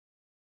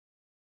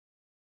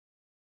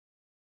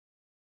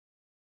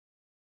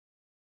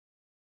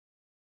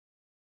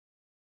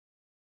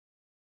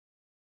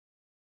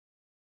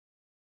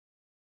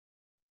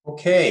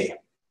Okay,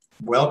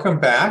 welcome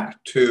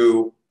back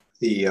to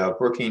the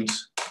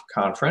Brookings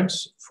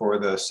conference for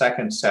the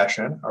second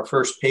session. Our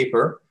first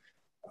paper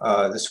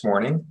this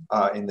morning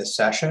in this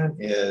session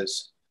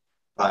is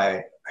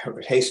by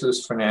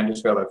Jesus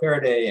Fernandez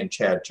Villaverde and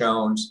Chad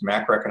Jones,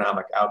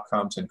 Macroeconomic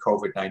Outcomes in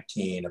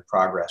COVID-19, a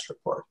Progress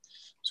Report.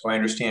 So I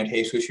understand,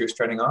 Jesus, you're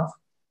starting off?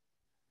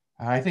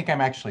 I think I'm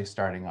actually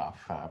starting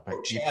off,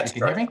 but you can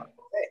hear me?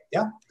 Okay.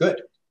 Yeah,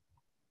 good.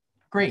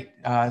 Great.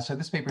 So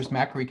this paper is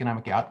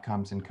Macroeconomic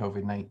Outcomes in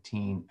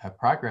COVID-19, a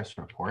Progress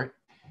Report.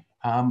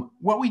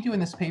 What we do in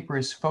this paper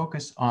is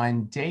focus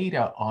on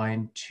data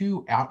on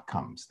two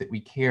outcomes that we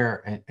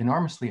care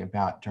enormously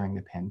about during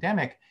the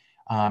pandemic,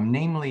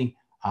 namely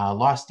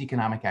lost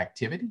economic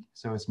activity.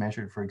 So as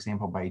measured, for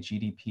example, by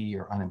GDP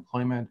or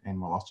unemployment, and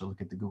we'll also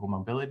look at the Google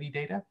mobility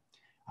data,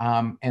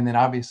 and then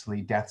obviously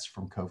deaths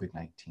from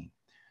COVID-19.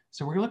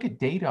 So we're going to look at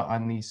data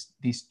on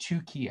these two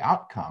key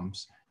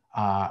outcomes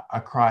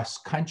across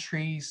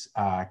countries,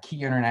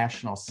 key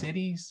international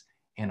cities,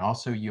 and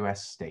also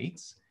US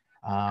states.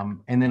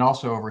 And then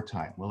also over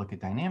time, we'll look at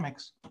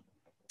dynamics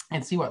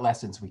and see what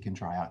lessons we can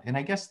draw out. And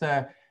I guess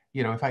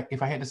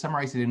if I had to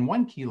summarize it in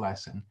one key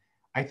lesson,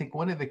 I think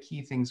one of the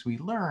key things we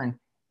learn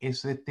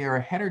is that there are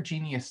a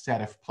heterogeneous set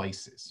of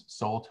places,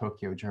 Seoul,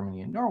 Tokyo,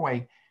 Germany, and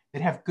Norway,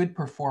 that have good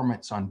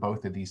performance on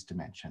both of these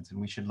dimensions. And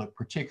we should look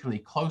particularly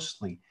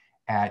closely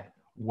at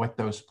what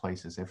those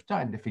places have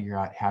done to figure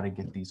out how to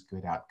get these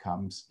good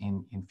outcomes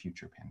in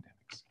future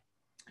pandemics.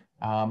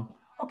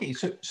 Okay,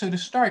 so to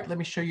start, let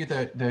me show you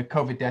the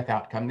COVID death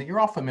outcome that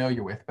you're all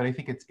familiar with, but I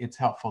think it's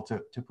helpful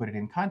to put it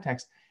in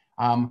context.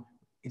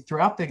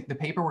 Throughout the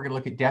paper, we're going to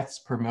look at deaths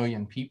per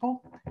million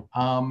people.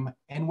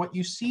 And what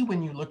you see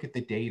when you look at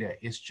the data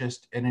is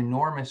just an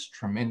enormous,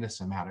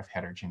 tremendous amount of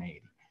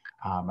heterogeneity.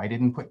 I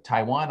didn't put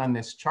Taiwan on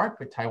this chart,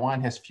 but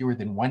Taiwan has fewer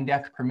than 1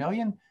 death per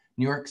million.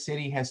 New York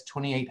City has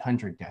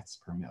 2,800 deaths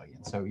per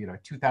million. So,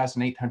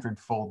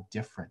 2,800-fold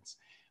difference.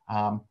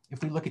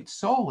 If we look at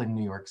Seoul in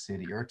New York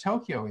City or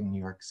Tokyo in New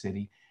York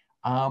City,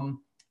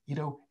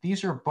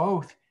 these are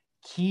both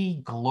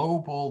key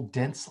global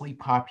densely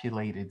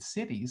populated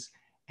cities.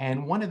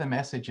 And one of the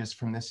messages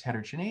from this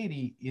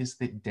heterogeneity is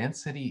that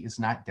density is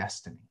not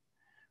destiny,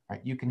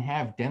 right? You can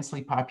have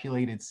densely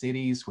populated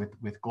cities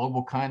with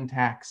global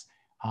contacts,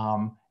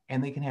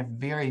 and they can have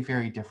very,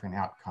 very different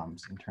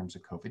outcomes in terms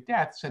of COVID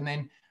deaths. And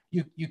then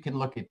you can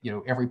look at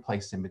every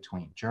place in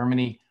between.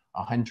 Germany,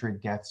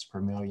 100 deaths per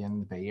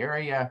million. The Bay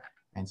Area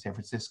and San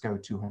Francisco,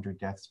 200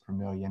 deaths per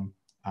million.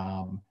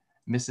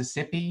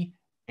 Mississippi,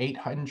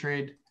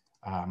 800.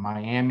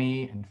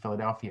 Miami and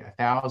Philadelphia,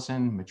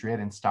 1,000. Madrid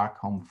and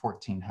Stockholm,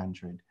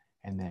 1,400.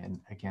 And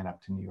then again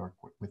up to New York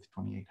with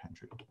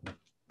 2,800.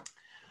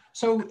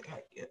 So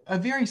a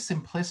very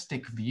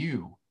simplistic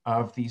view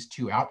of these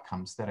two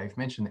outcomes that I've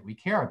mentioned that we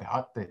care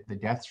about, the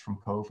deaths from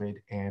COVID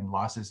and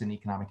losses in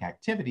economic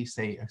activity,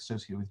 say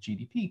associated with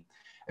GDP.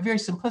 A very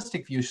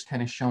simplistic view is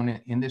kind of shown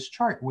in this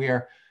chart,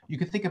 where you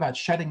could think about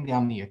shutting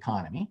down the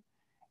economy,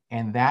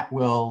 and that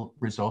will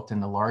result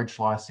in a large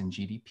loss in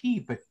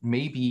GDP, but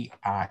maybe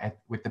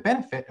with the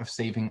benefit of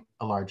saving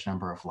a large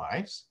number of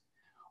lives.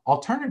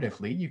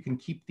 Alternatively, you can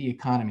keep the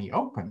economy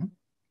open.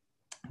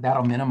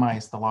 That'll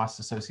minimize the loss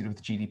associated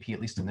with GDP,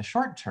 at least in the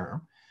short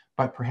term,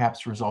 but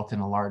perhaps result in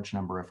a large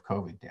number of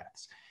COVID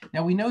deaths.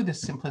 Now, we know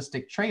this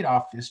simplistic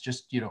trade-off is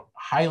just,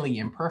 highly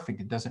imperfect.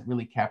 It doesn't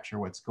really capture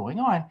what's going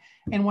on.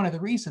 And one of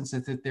the reasons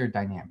is that they're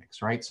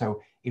dynamics, right?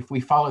 So if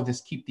we follow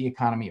this keep the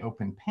economy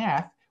open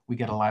path, we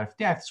get a lot of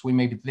deaths. We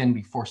may then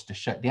be forced to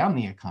shut down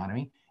the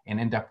economy and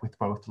end up with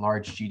both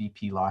large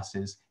GDP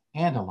losses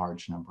and a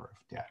large number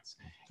of deaths.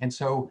 And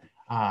so,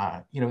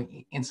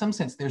 in some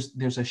sense,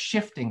 there's a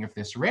shifting of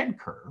this red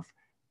curve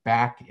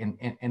back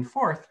and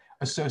forth,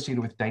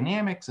 associated with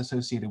dynamics,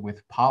 associated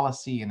with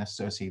policy, and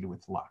associated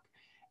with luck.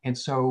 And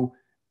so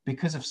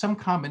because of some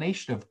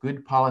combination of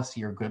good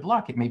policy or good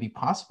luck, it may be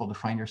possible to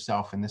find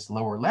yourself in this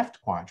lower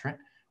left quadrant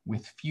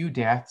with few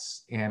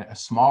deaths and a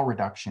small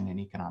reduction in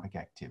economic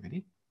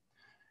activity.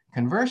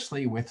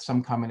 Conversely, with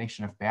some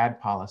combination of bad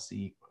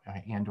policy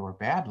and or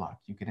bad luck,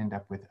 you could end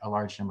up with a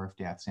large number of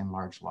deaths and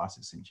large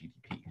losses in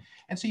GDP.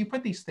 And so you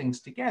put these things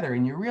together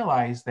and you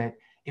realize that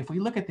if we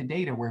look at the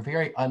data, we're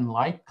very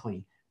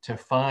unlikely to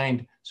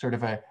find sort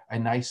of a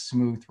nice,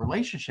 smooth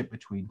relationship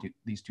between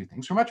these two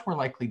things. We're much more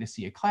likely to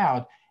see a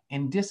cloud,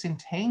 and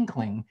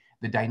disentangling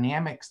the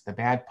dynamics, the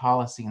bad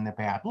policy, and the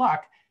bad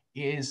luck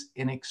is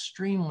an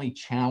extremely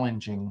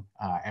challenging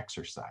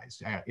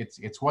exercise.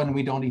 It's one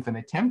we don't even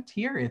attempt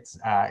here.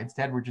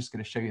 Instead, we're just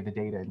going to show you the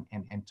data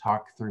and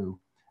talk through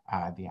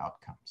the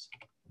outcomes.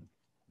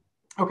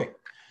 Okay.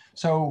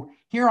 So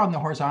here on the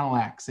horizontal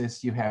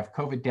axis, you have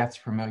COVID deaths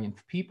per million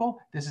people.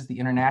 This is the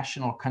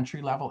international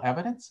country level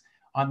evidence.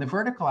 On the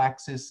vertical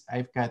axis,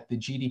 I've got the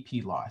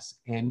GDP loss.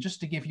 And just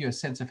to give you a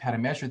sense of how to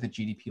measure the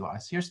GDP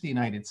loss, here's the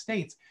United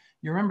States.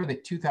 You remember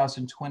that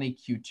 2020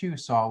 Q2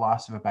 saw a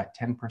loss of about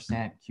 10%,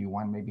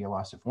 Q1 maybe a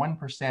loss of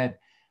 1%,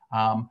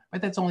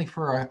 but that's only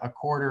for a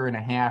quarter and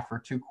a half or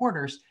 2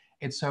 quarters.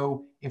 And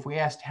so if we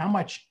asked how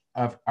much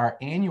of our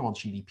annual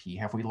GDP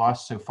have we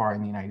lost so far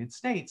in the United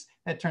States?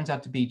 That turns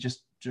out to be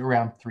just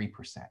around 3%.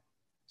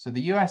 So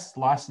the US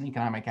loss in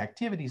economic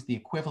activity is the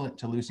equivalent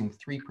to losing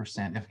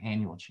 3% of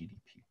annual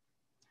GDP.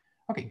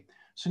 Okay,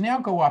 so now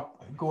go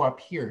up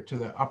here to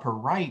the upper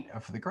right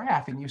of the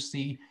graph, and you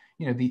see,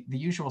 the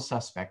usual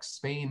suspects,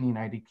 Spain, the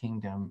United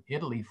Kingdom,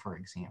 Italy, for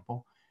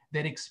example,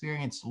 that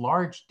experienced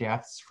large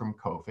deaths from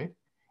COVID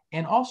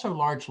and also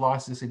large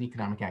losses in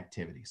economic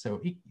activity.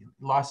 So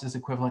losses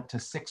equivalent to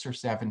 6 or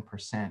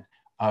 7%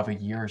 of a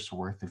year's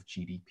worth of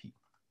GDP.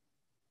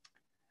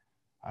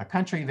 A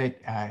country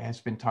that has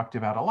been talked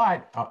about a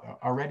lot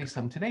already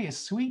some today is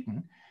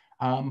Sweden.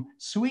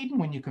 Sweden,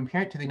 when you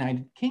compare it to the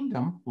United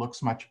Kingdom,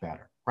 looks much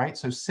better, right?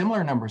 So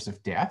similar numbers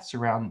of deaths,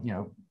 around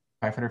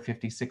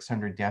 550,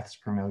 600 deaths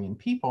per million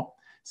people,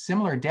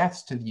 similar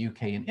deaths to the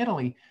UK and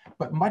Italy,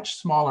 but much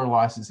smaller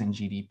losses in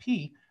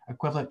GDP,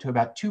 equivalent to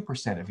about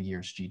 2% of a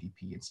year's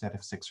GDP instead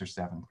of 6 or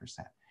 7%.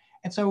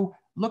 And so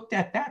looked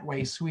at that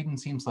way, Sweden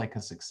seems like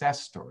a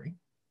success story.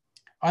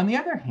 On the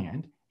other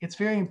hand, it's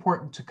very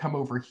important to come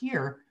over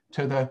here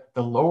to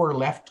the lower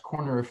left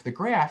corner of the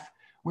graph,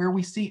 where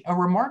we see a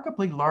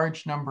remarkably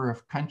large number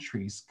of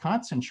countries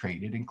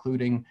concentrated,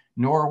 including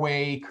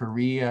Norway,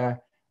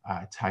 Korea,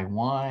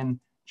 Taiwan,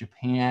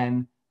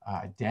 Japan,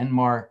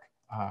 Denmark,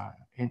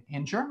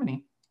 and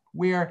Germany,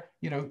 where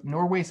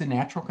Norway is a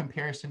natural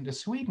comparison to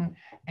Sweden.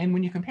 And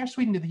when you compare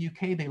Sweden to the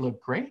UK, they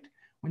look great.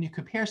 When you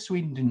compare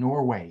Sweden to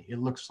Norway, it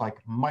looks like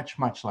much,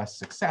 much less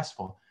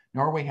successful.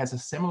 Norway has a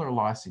similar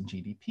loss in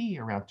GDP,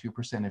 around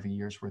 2% of a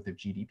year's worth of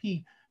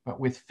GDP, but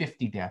with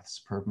 50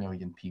 deaths per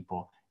million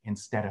people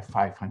instead of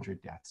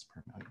 500 deaths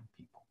per million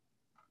people.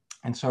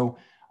 And so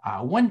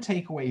one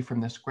takeaway from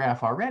this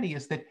graph already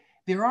is that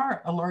there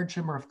are a large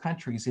number of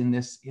countries in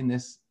this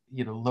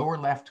lower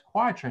left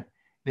quadrant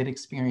that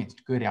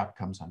experienced good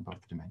outcomes on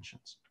both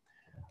dimensions.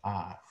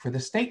 For the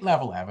state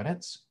level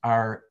evidence,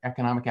 our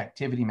economic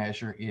activity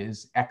measure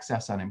is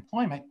excess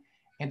unemployment.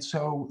 And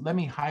so let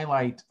me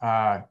highlight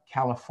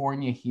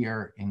California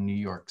here in New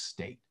York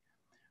State.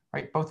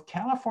 Right, both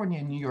California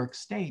and New York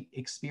State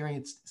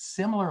experienced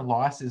similar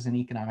losses in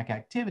economic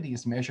activity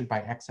as measured by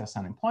excess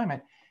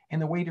unemployment.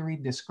 And the way to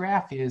read this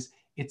graph is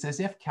it's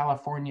as if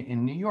California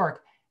and New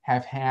York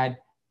have had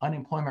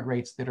unemployment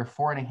rates that are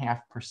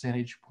 4.5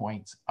 percentage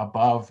points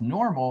above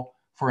normal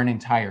for an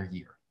entire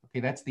year. Okay,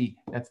 that's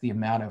the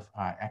amount of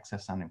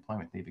excess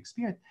unemployment they've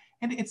experienced.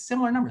 And it's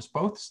similar numbers.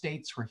 Both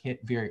states were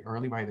hit very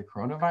early by the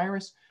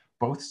coronavirus.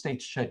 Both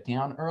states shut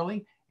down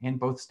early, and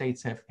both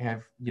states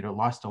have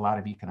lost a lot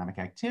of economic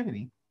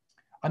activity.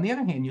 On the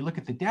other hand, you look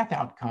at the death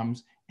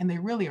outcomes, and they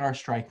really are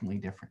strikingly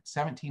different.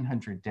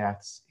 1,700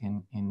 deaths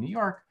in New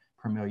York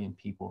per million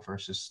people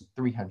versus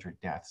 300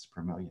 deaths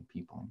per million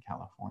people in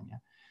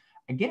California.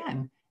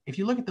 Again, if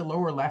you look at the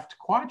lower left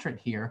quadrant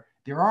here,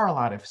 there are a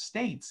lot of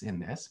states in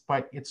this,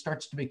 but it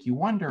starts to make you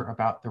wonder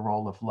about the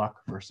role of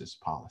luck versus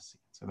policy.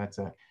 So that's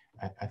a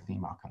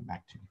theme I'll come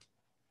back to.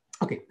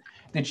 Okay,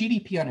 the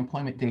GDP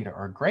unemployment data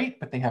are great,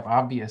 but they have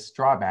obvious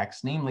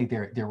drawbacks. Namely,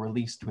 they're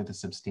released with a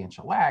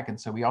substantial lag. And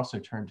so we also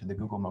turn to the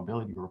Google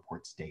Mobility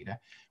Reports data.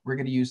 We're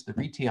going to use the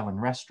retail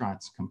and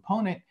restaurants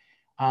component.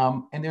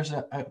 And there's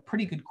a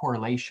pretty good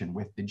correlation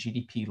with the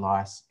GDP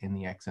loss in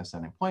the excess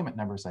unemployment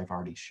numbers I've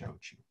already showed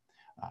you.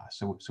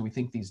 So we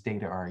think these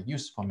data are a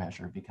useful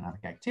measure of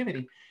economic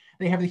activity.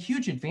 They have the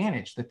huge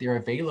advantage that they're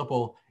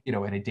available,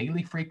 at a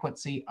daily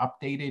frequency,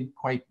 updated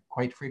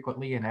quite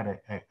frequently, and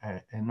at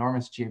an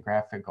enormous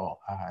geographical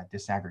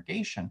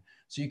disaggregation.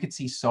 So you could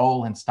see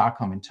Seoul and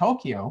Stockholm and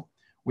Tokyo,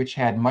 which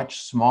had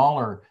much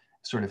smaller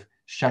sort of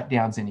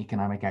shutdowns in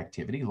economic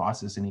activity,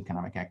 losses in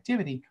economic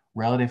activity,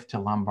 relative to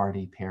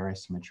Lombardy,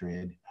 Paris,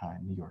 Madrid,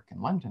 New York,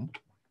 and London.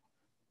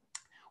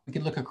 We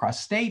could look across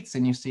states,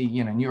 and you see,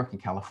 New York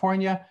and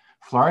California,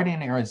 Florida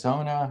and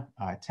Arizona,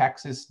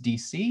 Texas,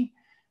 DC.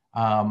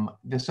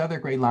 This other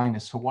gray line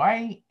is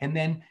Hawaii. And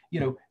then,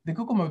 the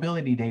Google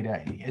mobility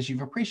data, as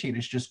you've appreciated,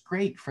 is just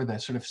great for the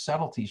sort of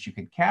subtleties you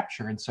could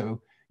capture. And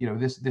so,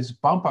 this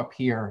bump up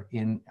here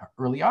in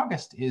early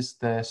August is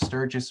the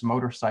Sturgis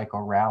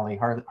motorcycle rally,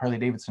 Harley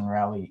Davidson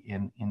rally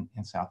in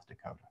South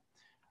Dakota.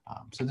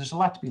 So there's a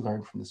lot to be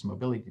learned from this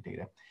mobility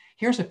data.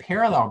 Here's a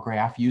parallel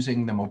graph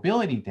using the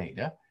mobility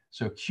data.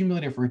 So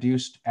cumulative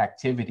reduced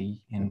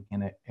activity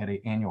at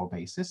an annual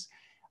basis.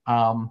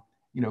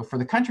 For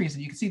the countries,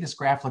 you can see this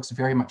graph looks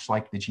very much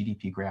like the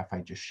GDP graph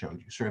I just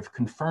showed you, sort of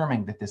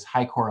confirming that this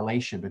high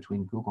correlation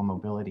between Google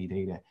mobility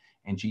data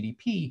and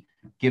GDP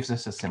gives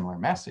us a similar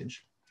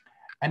message.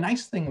 A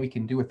nice thing we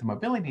can do with the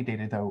mobility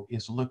data, though,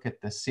 is look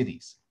at the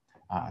cities.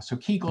 So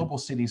key global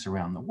cities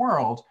around the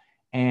world.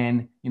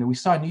 And we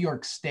saw New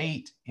York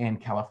State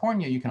and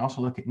California. You can also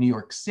look at New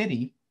York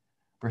City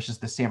versus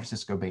the San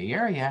Francisco Bay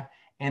Area.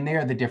 And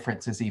there, the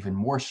difference is even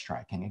more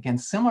striking. Again,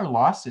 similar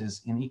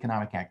losses in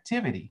economic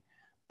activity,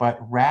 but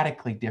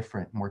radically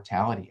different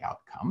mortality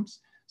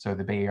outcomes. So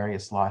the Bay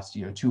Area's lost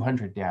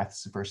 200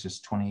 deaths versus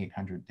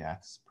 2,800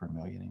 deaths per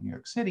million in New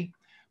York City.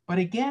 But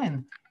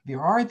again,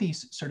 there are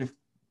these sort of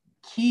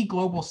key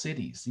global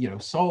cities.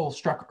 Seoul,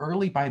 struck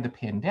early by the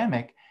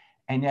pandemic,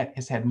 and yet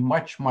has had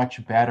much,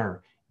 much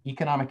better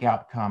economic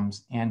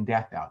outcomes and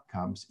death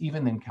outcomes,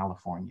 even than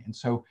California. And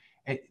so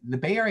the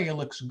Bay Area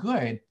looks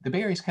good. The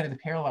Bay Area is kind of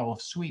the parallel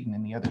of Sweden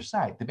and the other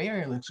side. The Bay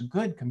Area looks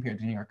good compared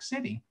to New York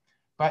City,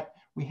 but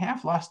we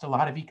have lost a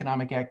lot of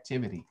economic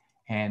activity,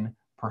 and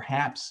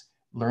perhaps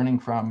learning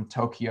from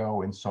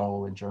Tokyo and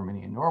Seoul and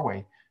Germany and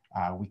Norway,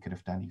 we could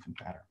have done even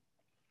better.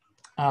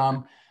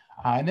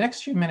 In the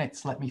next few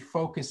minutes, let me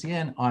focus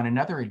in on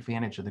another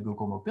advantage of the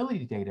Google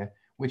mobility data,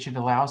 which it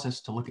allows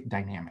us to look at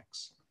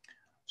dynamics.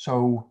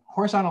 So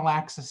horizontal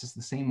axis is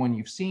the same one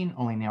you've seen,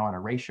 only now on a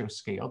ratio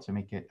scale to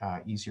make it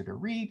easier to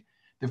read.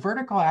 The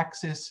vertical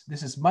axis,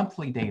 this is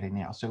monthly data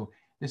now. So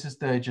this is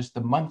just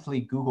the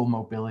monthly Google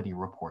mobility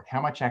report,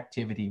 how much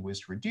activity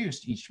was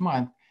reduced each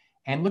month.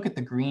 And look at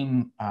the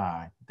green,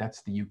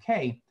 that's the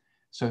UK.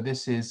 So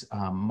this is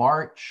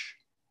March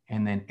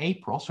and then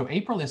April. So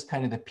April is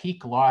kind of the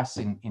peak loss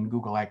in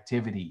Google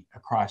activity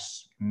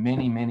across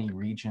many, many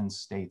regions,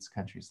 states,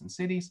 countries, and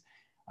cities.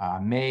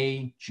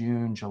 May,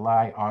 June,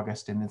 July,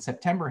 August, and then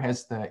September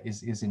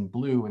is in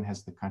blue and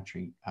has the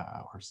country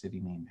or city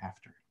name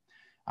after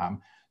it.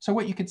 So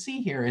what you can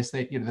see here is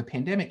that the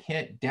pandemic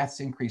hit, deaths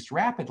increased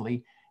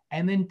rapidly,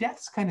 and then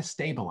deaths kind of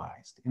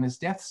stabilized. And as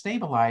deaths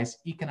stabilize,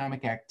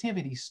 economic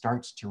activity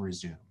starts to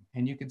resume.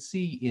 And you can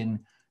see in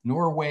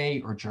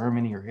Norway or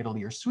Germany or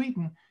Italy or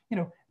Sweden,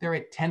 they're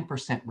at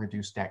 10%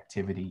 reduced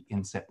activity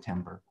in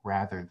September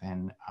rather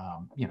than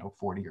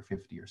 40 or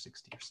 50 or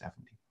 60 or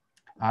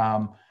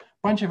 70.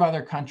 Bunch of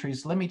other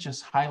countries. Let me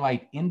just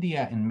highlight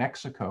India and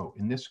Mexico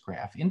in this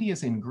graph.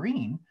 India's in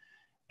green,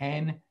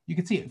 and you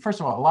can see, first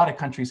of all, a lot of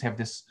countries have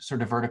this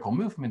sort of vertical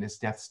movement as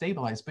death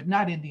stabilized, but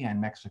not India and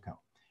Mexico.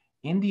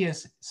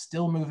 India's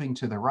still moving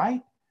to the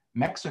right.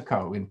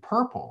 Mexico in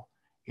purple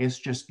is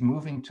just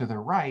moving to the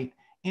right.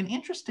 And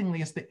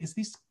interestingly, as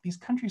these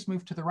countries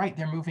move to the right,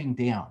 they're moving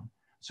down.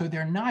 So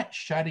they're not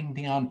shutting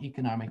down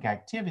economic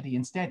activity.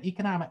 Instead,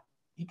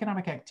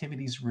 economic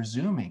activity is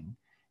resuming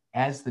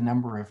as the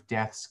number of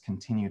deaths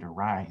continue to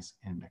rise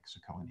in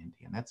Mexico and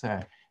India.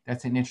 And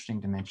that's an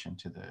interesting dimension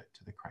to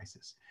the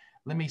crisis.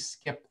 Let me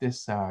skip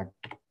this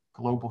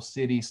global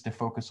cities to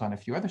focus on a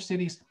few other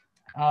cities.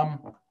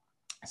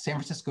 San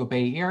Francisco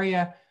Bay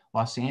Area,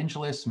 Los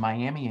Angeles,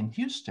 Miami, and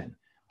Houston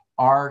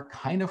are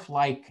kind of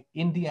like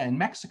India and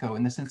Mexico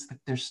in the sense that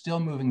they're still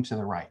moving to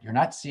the right. You're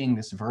not seeing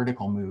this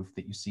vertical move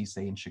that you see,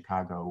 say, in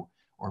Chicago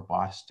or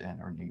Boston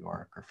or New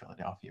York or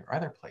Philadelphia or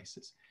other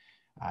places.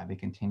 They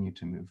continue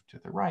to move to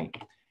the right.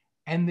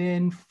 And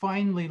then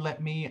finally,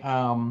 let me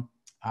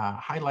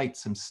highlight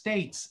some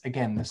states.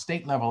 Again, the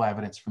state level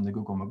evidence from the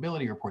Google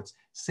mobility reports,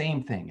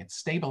 same thing. It's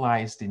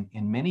stabilized in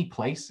many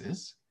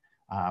places,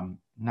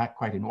 not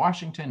quite in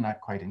Washington,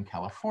 not quite in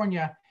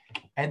California.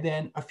 And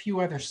then a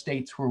few other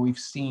states where we've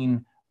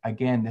seen,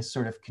 again, this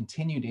sort of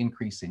continued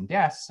increase in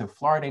deaths. So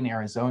Florida and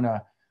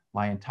Arizona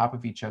lie on top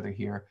of each other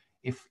here.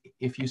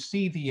 If you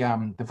see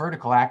the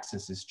vertical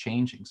axis is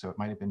changing, so it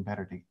might have been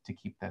better to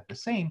keep that the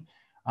same,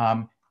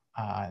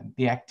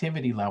 the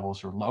activity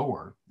levels are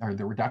lower, or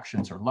the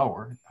reductions are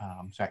lower.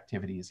 So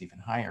activity is even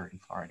higher in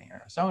Florida and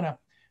Arizona,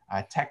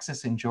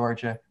 Texas and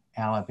Georgia,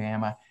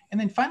 Alabama. And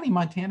then finally,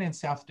 Montana and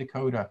South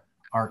Dakota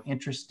are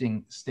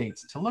interesting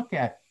states to look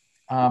at.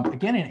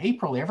 Again, in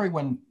April,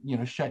 everyone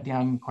shut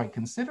down quite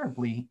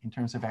considerably in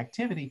terms of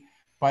activity,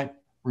 but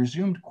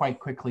resumed quite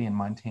quickly in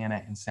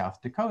Montana and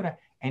South Dakota.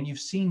 And you've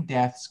seen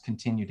deaths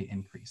continue to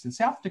increase. And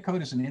South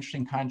Dakota is an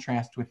interesting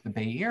contrast with the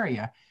Bay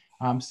Area.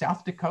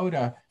 South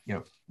Dakota,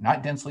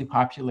 not densely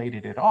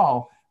populated at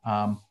all.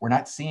 We're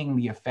not seeing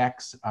the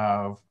effects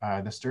of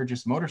the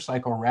Sturgis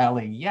motorcycle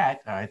rally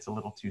yet. It's a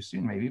little too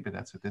soon maybe, but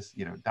that's what this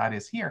dot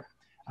is here.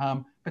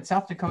 But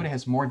South Dakota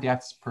has more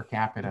deaths per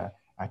capita,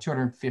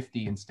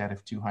 250 instead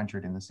of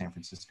 200 in the San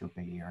Francisco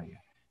Bay Area.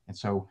 And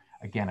so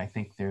again, I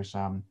think there's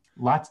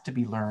lots to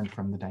be learned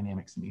from the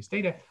dynamics in these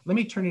data. Let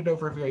me turn it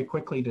over very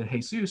quickly to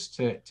Jesus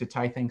to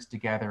tie things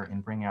together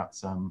and bring out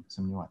some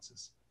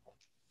nuances.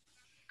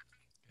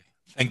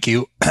 Thank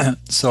you.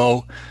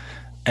 So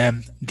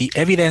the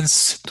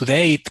evidence to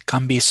date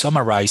can be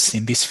summarized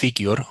in this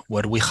figure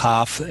where we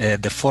have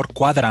the 4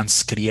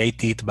 quadrants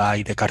created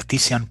by the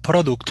Cartesian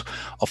product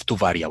of 2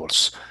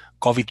 variables,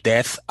 COVID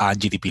death and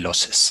GDP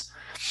losses.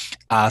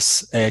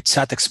 As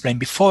Chad explained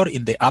before,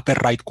 in the upper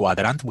right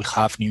quadrant, we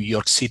have New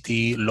York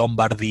City,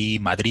 Lombardy,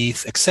 Madrid,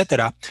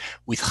 etc.,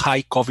 with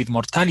high COVID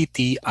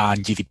mortality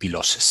and GDP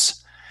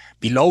losses.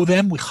 Below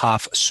them, we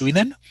have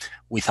Sweden,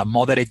 with a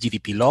moderate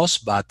GDP loss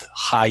but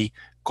high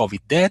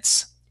COVID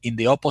deaths. In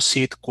the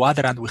opposite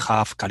quadrant, we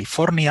have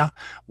California,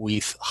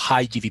 with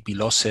high GDP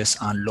losses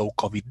and low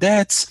COVID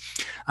deaths.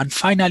 And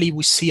finally,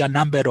 we see a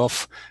number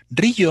of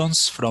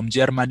regions from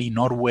Germany,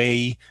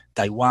 Norway,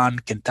 Taiwan,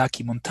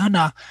 Kentucky,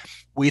 Montana,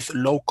 with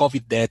low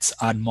COVID deaths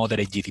and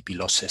moderate GDP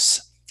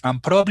losses.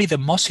 And probably the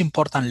most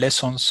important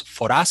lessons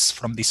for us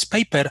from this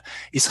paper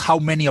is how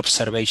many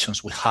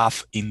observations we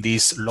have in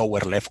this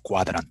lower left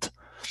quadrant.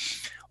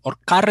 Our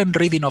current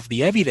reading of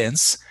the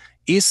evidence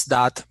is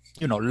that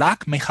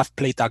luck may have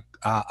played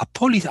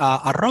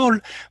a role,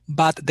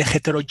 but the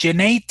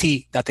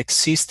heterogeneity that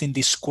exists in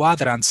this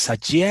quadrant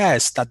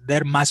suggests that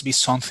there must be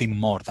something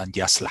more than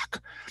just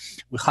luck.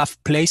 We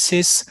have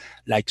places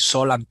like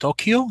Seoul and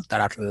Tokyo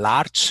that are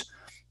large,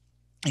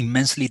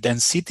 immensely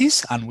dense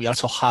cities, and we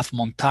also have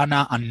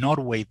Montana and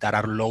Norway that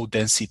are low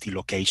density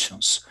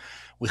locations.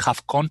 We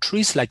have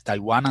countries like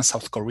Taiwan and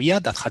South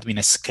Korea that had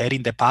been scared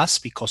in the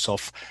past because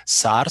of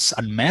SARS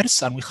and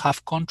MERS, and we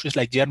have countries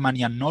like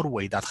Germany and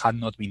Norway that had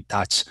not been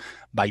touched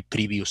by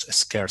previous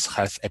scarce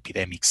health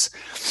epidemics.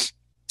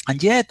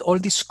 And yet, all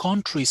these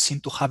countries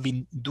seem to have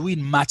been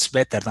doing much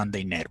better than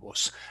their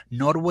neighbors.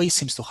 Norway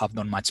seems to have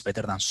done much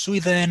better than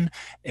Sweden.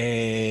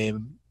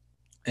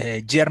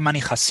 Germany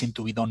has seemed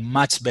to be done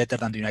much better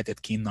than the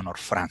United Kingdom or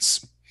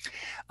France.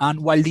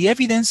 And while the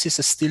evidence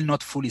is still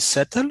not fully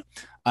settled,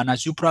 and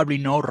as you probably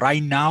know,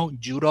 right now,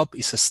 Europe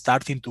is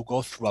starting to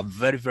go through a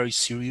very, very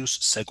serious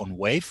second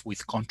wave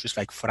with countries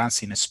like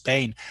France and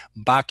Spain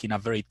back in a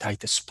very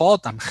tight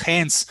spot. And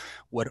hence,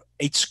 where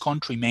each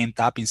country may end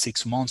up in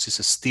 6 months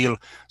is still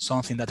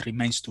something that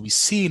remains to be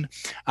seen.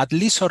 At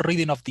least our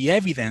reading of the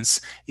evidence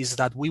is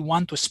that we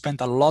want to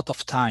spend a lot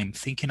of time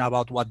thinking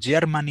about what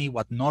Germany,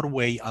 what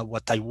Norway,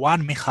 what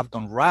Taiwan may have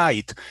done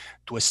right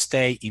to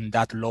stay in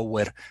that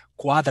lower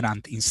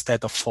quadrant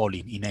instead of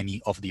falling in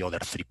any of the other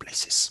 3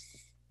 places.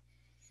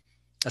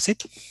 That's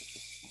it.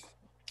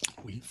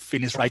 We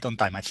finished right on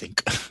time, I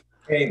think.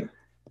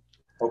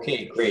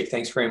 Okay, great.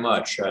 Thanks very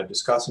much.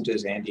 Discussant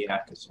is Andy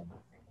Atkinson.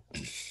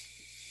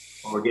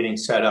 We're getting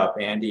set up.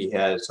 Andy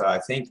has, I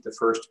think, the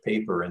first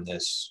paper in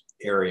this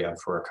area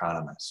for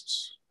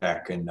economists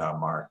back in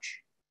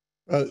March.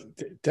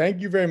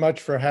 Thank you very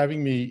much for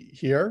having me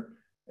here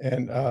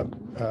and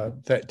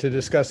to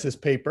discuss this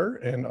paper,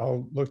 and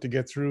I'll look to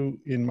get through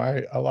in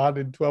my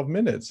allotted 12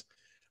 minutes.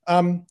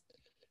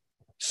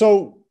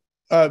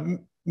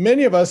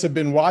 Many of us have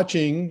been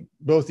watching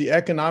both the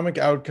economic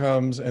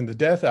outcomes and the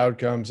death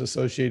outcomes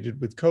associated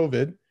with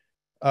COVID.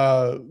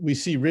 We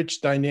see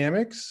rich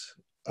dynamics.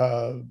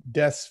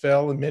 Deaths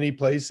fell in many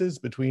places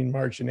between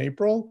March and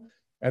April,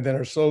 and then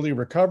are slowly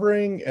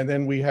recovering. And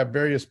then we have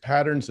various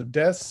patterns of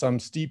deaths, some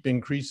steep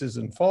increases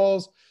and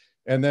falls.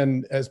 And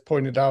then, as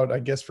pointed out, I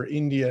guess for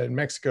India and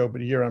Mexico, but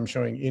here I'm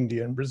showing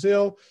India and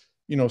Brazil,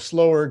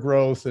 slower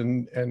growth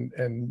and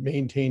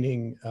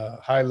maintaining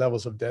high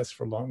levels of deaths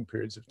for long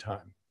periods of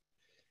time.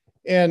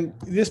 And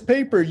this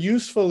paper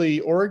usefully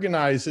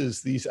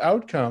organizes these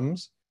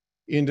outcomes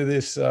into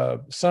this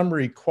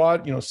summary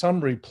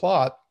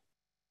plot,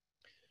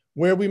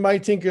 where we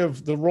might think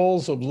of the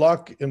roles of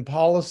luck and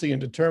policy in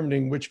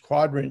determining which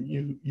quadrant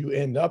you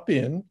end up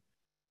in.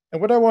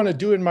 And what I want to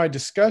do in my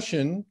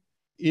discussion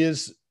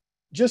is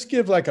just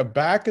give like a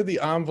back of the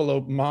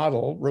envelope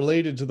model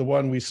related to the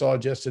one we saw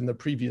just in the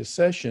previous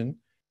session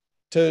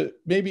to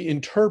maybe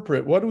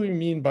interpret what do we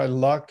mean by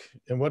luck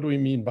and what do we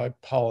mean by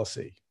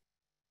policy.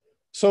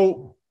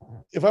 So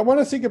if I want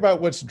to think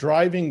about what's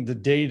driving the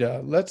data,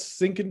 let's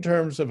think in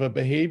terms of a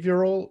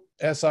behavioral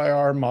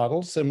SIR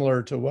model,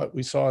 similar to what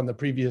we saw in the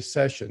previous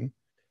session.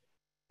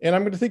 And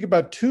I'm going to think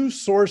about 2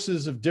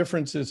 sources of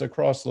differences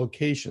across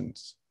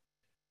locations.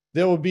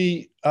 There will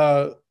be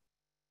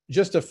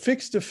just a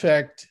fixed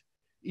effect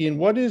in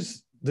what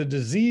is the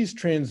disease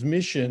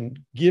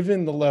transmission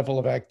given the level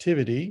of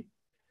activity.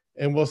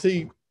 And we'll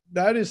see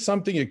that is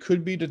something, it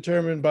could be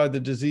determined by the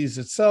disease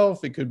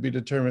itself. It could be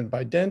determined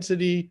by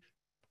density,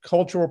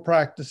 cultural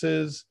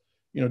practices,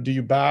 do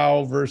you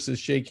bow versus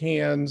shake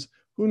hands?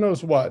 Who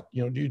knows what?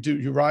 Do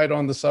you ride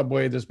on the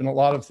subway? There's been a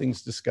lot of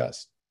things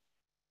discussed.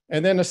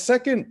 And then a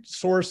second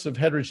source of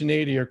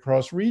heterogeneity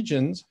across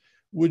regions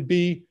would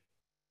be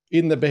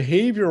in the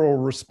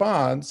behavioral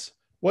response.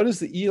 What is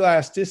the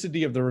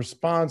elasticity of the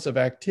response of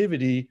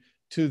activity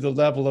to the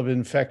level of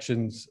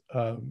infections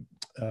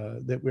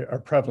that are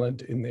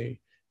prevalent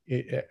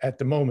at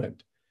the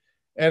moment?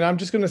 And I'm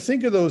just going to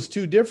think of those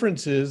 2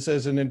 differences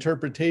as an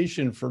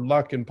interpretation for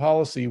luck and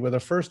policy, where the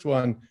first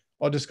one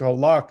I'll just call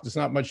luck. There's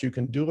not much you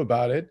can do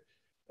about it.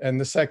 And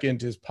the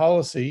second is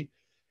policy.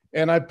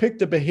 And I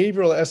picked a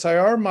behavioral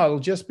SIR model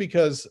just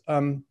because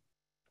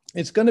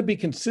it's going to be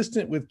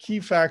consistent with key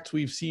facts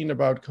we've seen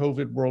about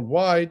COVID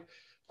worldwide.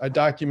 I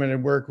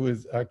documented work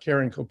with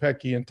Karen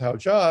Kopecki and Tao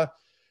Jia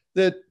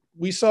that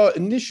we saw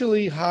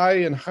initially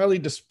high and highly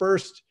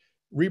dispersed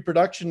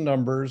reproduction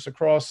numbers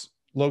across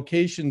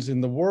locations in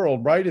the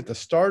world right at the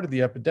start of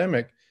the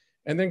epidemic.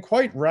 And then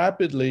quite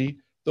rapidly,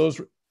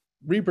 those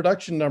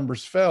reproduction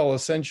numbers fell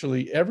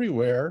essentially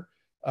everywhere,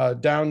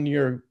 down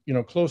near,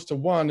 close to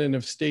 1, and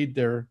have stayed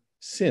there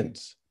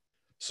since.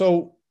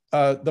 So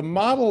the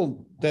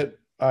model that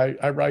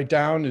I write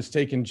down is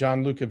taken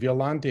Gianluca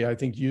Violante, I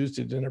think used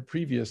it in a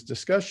previous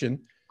discussion.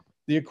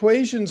 The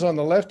equations on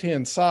the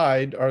left-hand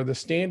side are the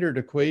standard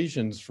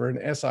equations for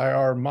an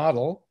SIR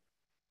model.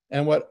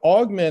 And what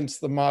augments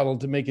the model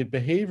to make it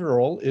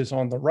behavioral is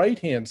on the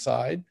right-hand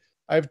side.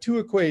 I have 2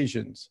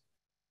 equations.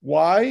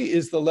 Y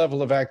is the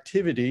level of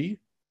activity,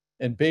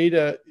 and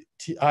beta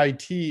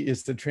IT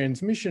is the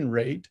transmission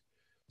rate.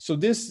 So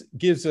this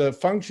gives a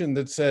function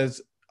that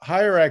says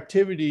higher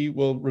activity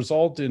will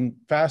result in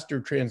faster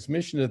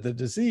transmission of the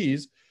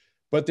disease,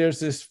 but there's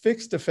this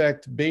fixed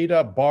effect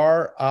beta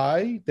bar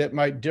I that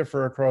might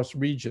differ across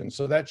regions.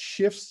 So that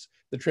shifts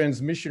the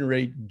transmission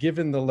rate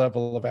given the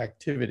level of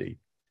activity.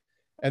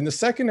 And the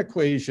second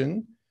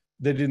equation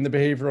that in the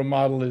behavioral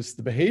model is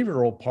the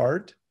behavioral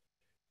part,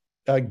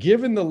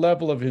 given the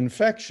level of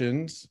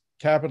infections,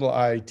 capital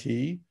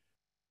IT,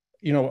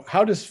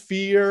 how does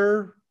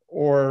fear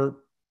or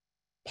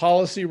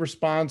policy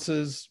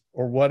responses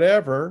or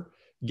whatever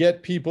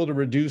get people to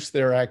reduce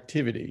their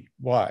activity?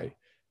 Why?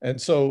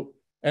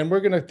 And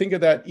we're going to think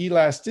of that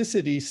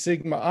elasticity,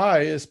 sigma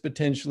I, as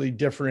potentially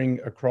differing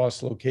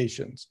across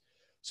locations.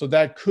 So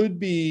that could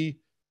be,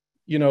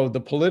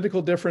 the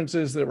political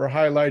differences that were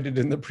highlighted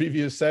in the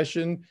previous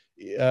session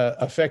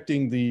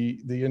affecting the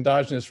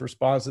endogenous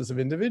responses of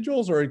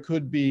individuals, or it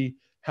could be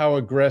how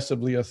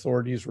aggressively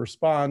authorities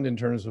respond in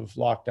terms of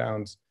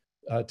lockdowns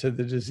to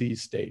the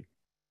disease state.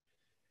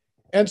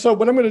 And so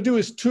what I'm going to do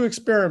is 2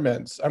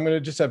 experiments. I'm going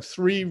to just have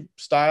 3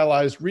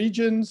 stylized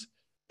regions.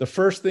 The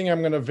first thing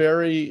I'm going to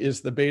vary is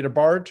the beta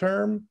bar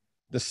term.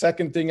 The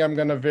second thing I'm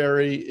going to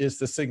vary is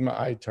the sigma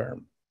I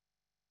term.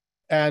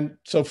 And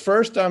so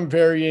first I'm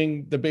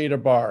varying the beta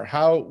bar.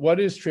 What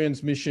is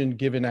transmission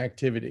given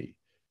activity?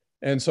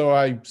 And so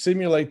I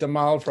simulate the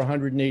model for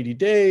 180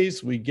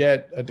 days. We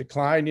get a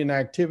decline in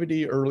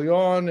activity early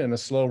on and a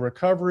slow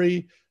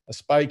recovery, a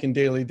spike in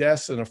daily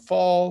deaths and a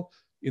fall.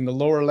 In the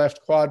lower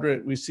left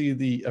quadrant, we see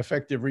the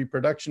effective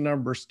reproduction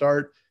number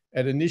start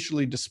at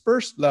initially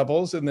dispersed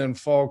levels and then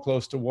fall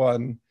close to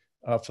 1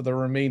 for the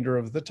remainder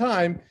of the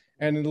time.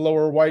 And in the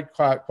lower white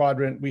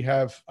quadrant,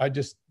 I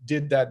just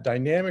did that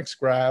dynamics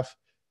graph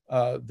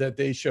that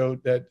they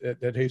showed,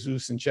 that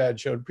Jesus and Chad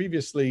showed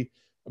previously,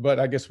 but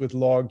I guess with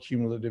log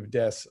cumulative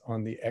deaths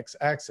on the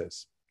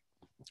x-axis.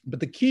 But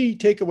the key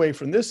takeaway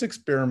from this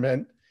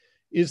experiment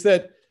is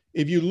that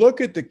if you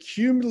look at the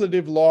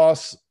cumulative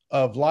loss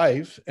of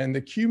life and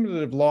the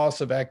cumulative loss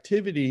of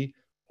activity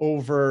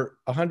over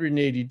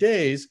 180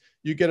 days,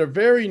 you get a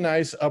very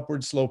nice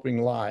upward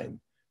sloping line.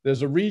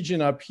 There's a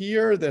region up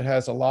here that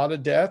has a lot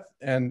of death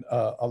and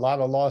a lot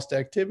of lost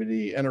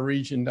activity, and a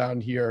region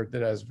down here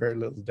that has very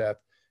little death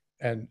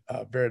and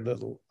very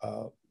little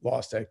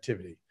lost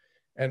activity.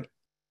 And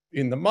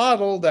in the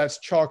model, that's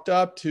chalked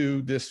up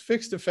to this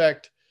fixed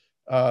effect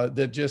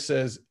that just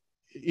says,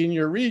 in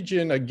your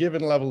region, a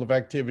given level of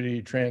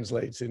activity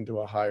translates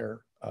into a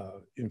higher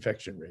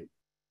infection rate.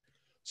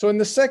 So in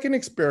the second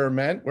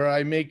experiment, where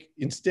I make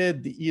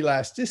instead the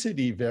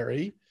elasticity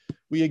vary,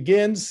 we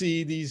again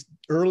see these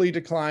early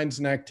declines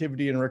in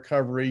activity and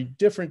recovery,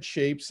 different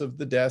shapes of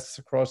the deaths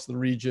across the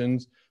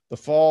regions. The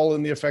fall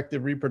in the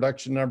effective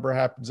reproduction number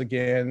happens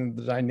again,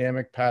 the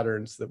dynamic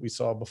patterns that we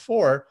saw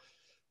before.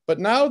 But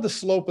now the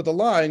slope of the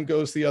line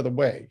goes the other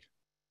way.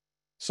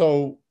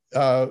 So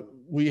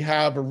we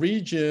have a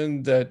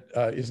region that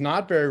is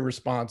not very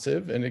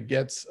responsive, and it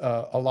gets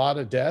a lot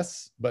of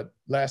deaths, but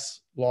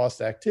less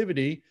lost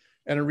activity,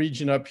 and a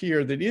region up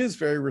here that is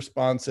very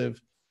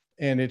responsive,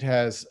 and it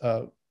has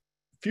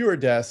fewer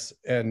deaths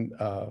and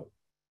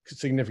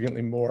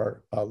significantly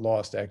more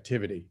lost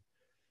activity.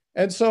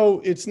 And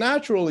so it's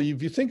natural,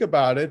 if you think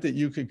about it, that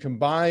you could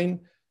combine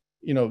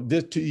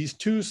these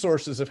 2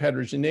 sources of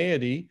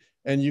heterogeneity,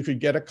 and you could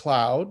get a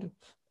cloud.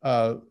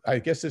 I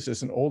guess this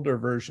is an older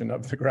version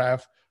of the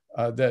graph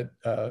that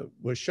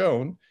was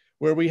shown,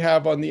 where we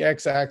have on the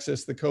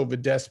x-axis the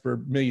COVID deaths per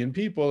million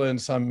people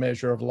and some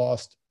measure of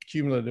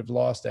cumulative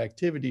lost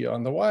activity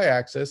on the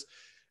y-axis.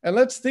 And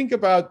let's think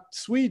about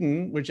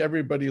Sweden, which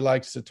everybody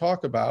likes to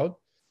talk about.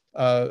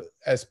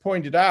 As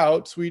pointed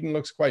out, Sweden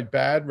looks quite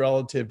bad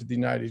relative to the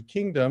United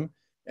Kingdom,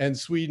 and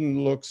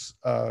Sweden looks,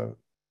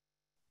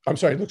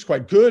 it looks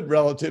quite good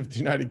relative to the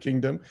United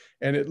Kingdom,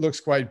 and it looks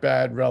quite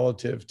bad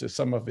relative to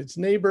some of its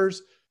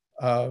neighbors.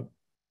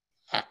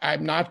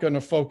 I'm not going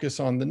to focus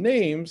on the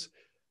names,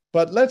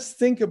 but let's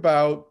think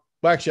about,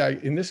 well, actually,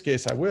 in this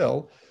case, I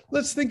will.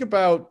 Let's think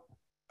about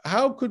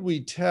how could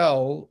we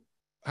tell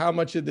how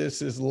much of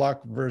this is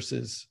luck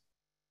versus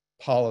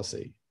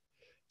policy.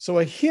 So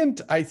a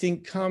hint, I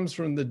think, comes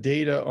from the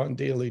data on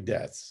daily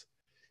deaths.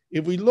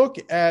 If we look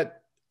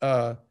at,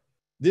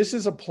 this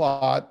is a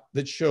plot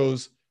that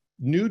shows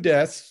new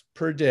deaths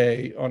per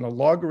day on a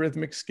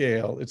logarithmic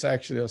scale. It's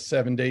actually a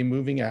 7-day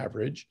moving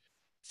average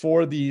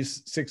for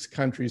these 6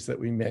 countries that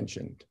we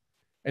mentioned.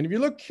 And if you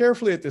look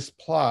carefully at this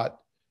plot,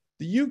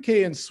 the UK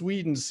and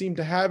Sweden seem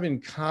to have in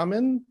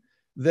common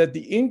that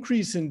the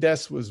increase in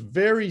deaths was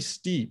very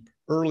steep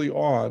early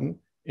on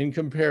in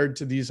compared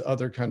to these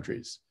other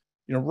countries.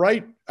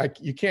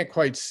 You can't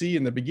quite see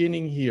in the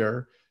beginning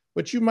here,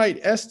 but you might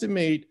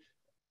estimate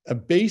a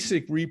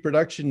basic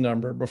reproduction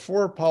number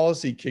before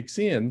policy kicks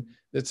in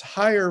that's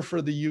higher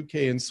for the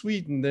UK and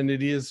Sweden than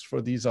it is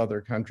for these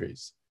other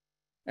countries.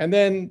 And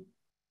then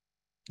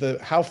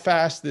how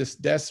fast this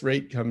death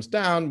rate comes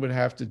down would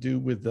have to do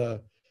with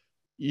the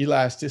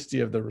elasticity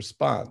of the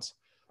response.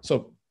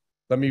 So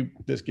let me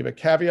just give a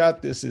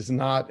caveat. This is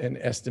not an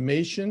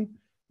estimation.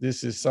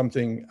 This is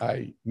something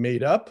I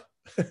made up.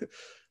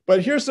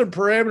 But here's some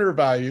parameter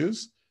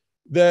values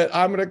that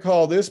I'm going to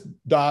call this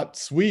dot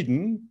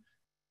Sweden.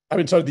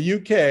 The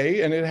UK,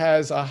 and it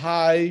has a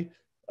high,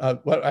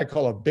 what I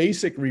call a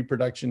basic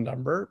reproduction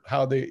number,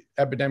 how the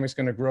epidemic's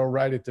going to grow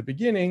right at the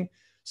beginning.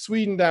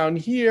 Sweden down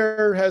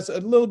here has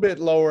a little bit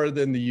lower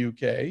than the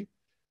UK,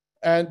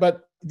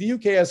 but the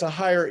UK has a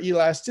higher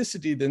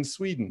elasticity than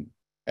Sweden.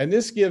 And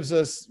this gives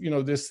us,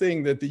 this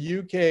thing that the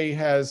UK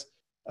has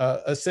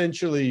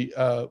essentially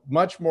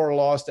much more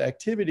lost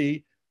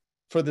activity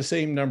for the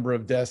same number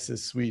of deaths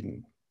as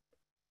Sweden.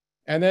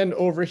 And then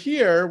over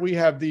here, we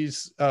have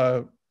these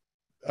a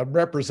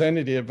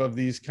representative of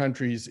these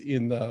countries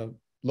in the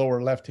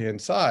lower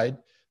left-hand side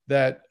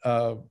that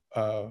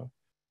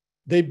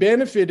they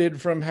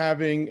benefited from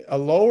having a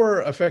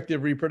lower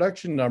effective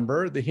reproduction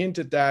number. The hint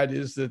at that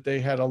is that they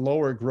had a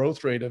lower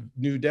growth rate of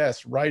new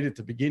deaths right at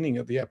the beginning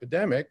of the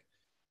epidemic.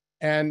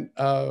 And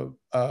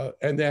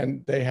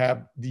then they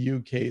have the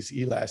UK's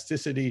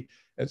elasticity.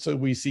 And so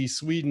we see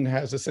Sweden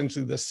has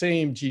essentially the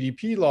same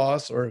GDP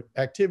loss or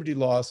activity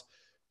loss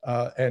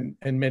and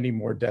many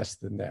more deaths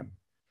than them.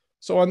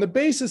 So on the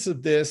basis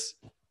of this,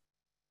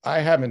 I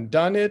haven't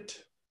done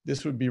it.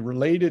 This would be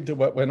related to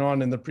what went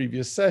on in the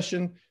previous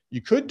session.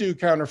 You could do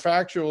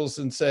counterfactuals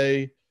and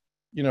say,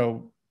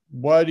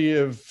 what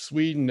if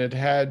Sweden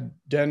had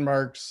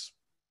Denmark's,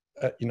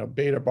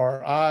 beta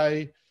bar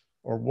I,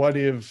 or what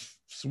if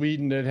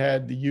Sweden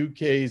had the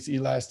UK's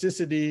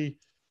elasticity?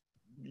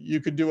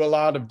 You could do a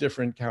lot of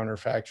different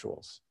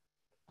counterfactuals.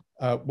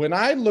 When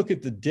I look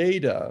at the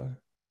data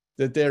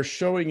that they're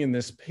showing in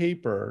this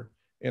paper,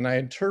 and I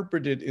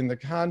interpret it in the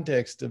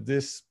context of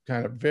this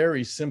kind of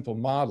very simple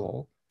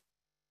model,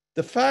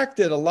 the fact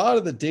that a lot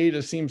of the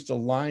data seems to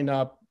line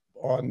up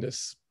on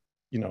this,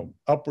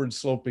 upward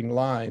sloping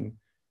line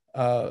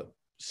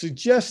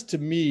suggests to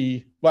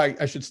me, well,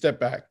 I should step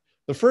back.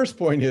 The first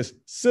point is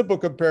simple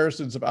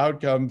comparisons of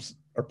outcomes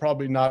are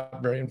probably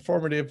not very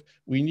informative.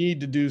 We need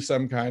to do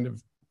some kind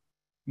of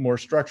more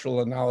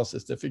structural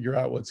analysis to figure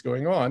out what's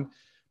going on.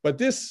 But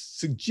this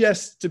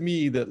suggests to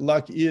me that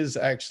luck is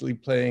actually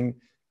playing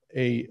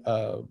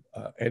an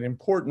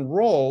important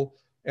role.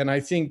 And I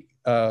think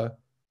the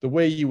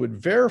way you would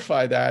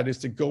verify that is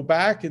to go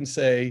back and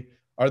say,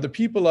 are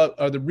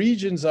the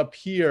regions up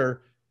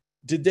here,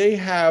 did they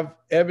have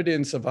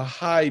evidence of a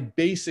high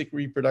basic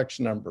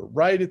reproduction number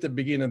right at the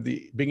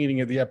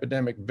beginning of the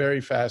epidemic,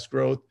 very fast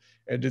growth?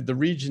 And did the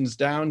regions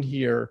down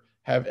here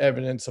have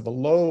evidence of a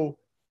low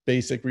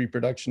basic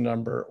reproduction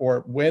number,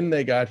 or when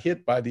they got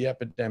hit by the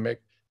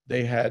epidemic,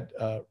 they had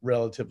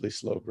relatively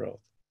slow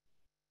growth?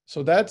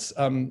 So that's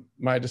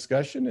my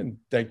discussion, and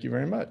thank you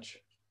very much.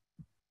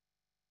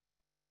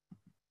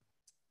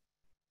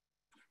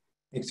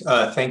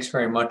 Thanks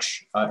very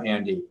much,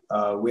 Andy.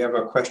 We have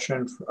a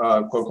question.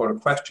 Go to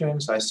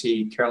questions. I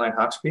see Caroline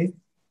Hawksby.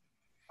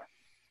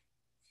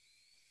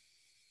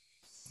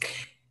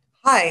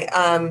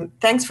 Hi,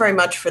 thanks very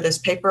much for this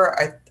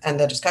paper and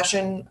the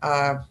discussion.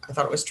 I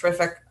thought it was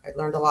terrific. I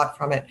learned a lot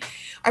from it.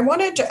 I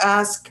wanted to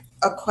ask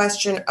a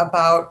question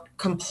about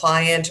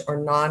compliant or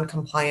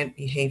non-compliant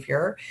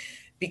behavior,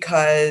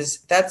 because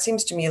that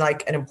seems to me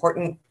like an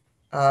important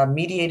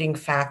mediating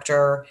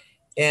factor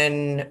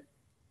in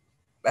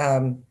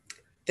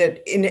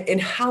in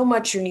how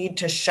much you need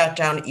to shut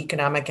down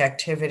economic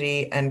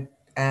activity and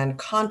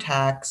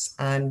contacts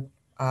and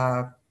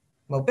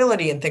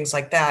mobility and things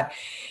like that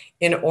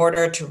in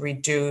order to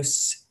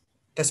reduce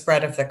the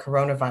spread of the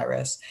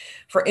coronavirus.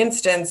 For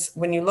instance,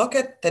 when you look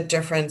at the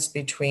difference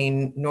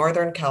between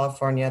Northern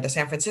California, the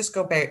San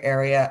Francisco Bay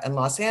Area, and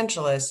Los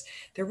Angeles,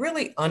 they're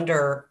really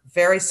under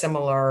very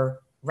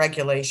similar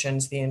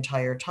regulations the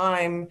entire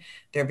time.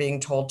 They're being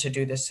told to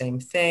do the same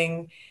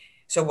thing.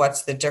 So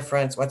what's the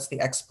difference? What's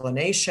the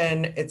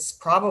explanation? It's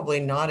probably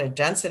not a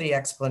density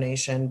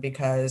explanation,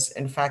 because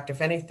in fact, if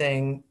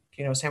anything,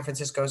 San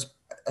Francisco's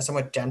a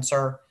somewhat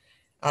denser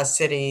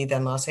city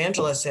than Los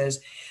Angeles is.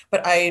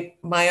 But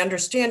my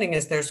understanding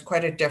is there's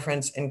quite a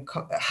difference in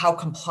how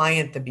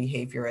compliant the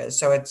behavior is.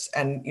 So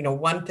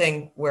one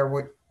thing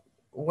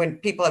when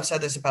people have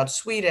said this about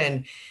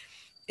Sweden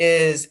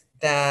is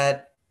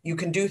that you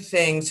can do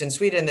things in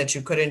Sweden that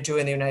you couldn't do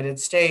in the United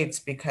States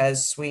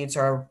because Swedes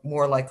are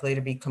more likely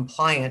to be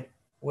compliant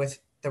with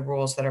the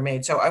rules that are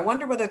made. So I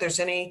wonder whether there's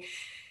any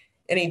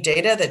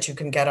data that you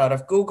can get out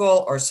of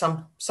Google or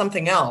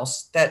something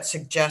else that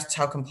suggests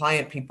how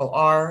compliant people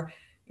are.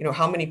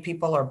 How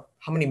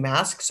many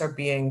masks are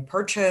being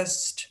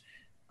purchased,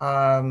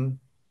 other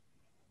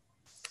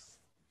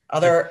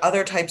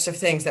types of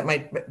things that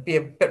might be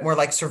a bit more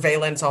like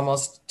surveillance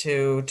almost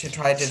to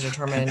try to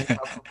determine how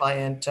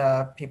compliant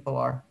people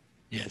are.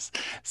 Yes.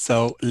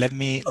 So let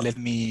me.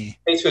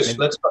 Jesus,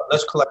 let's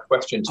collect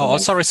questions. Oh,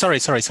 sorry,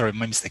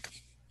 my mistake.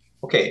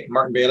 Okay,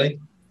 Martin Bailey.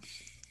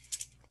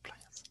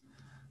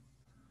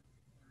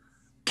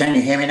 Can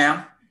you hear me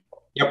now?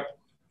 Yep.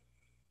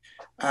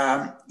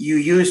 You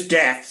used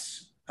deaths.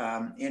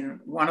 In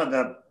one of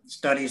the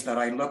studies that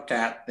I looked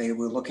at, they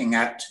were looking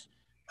at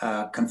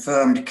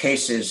confirmed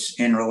cases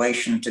in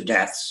relation to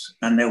deaths,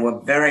 and there were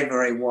very,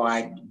 very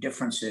wide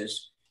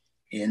differences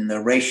in the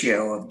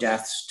ratio of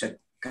deaths to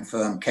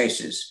confirmed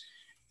cases.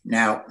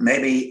 Now,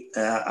 maybe,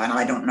 and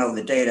I don't know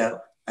the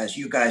data as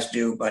you guys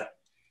do, but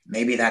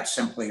maybe that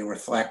simply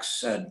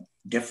reflects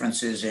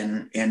differences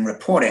in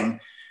reporting,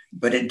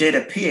 but it did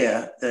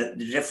appear that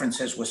the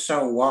differences were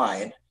so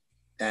wide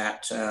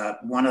that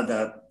one of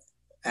the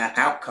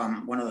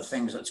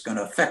things that's going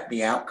to affect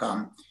the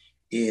outcome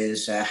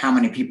is how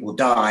many people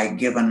die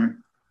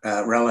given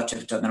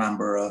relative to the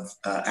number of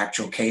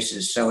actual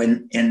cases. So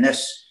in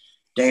this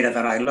data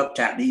that I looked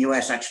at, the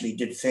US actually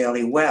did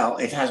fairly well.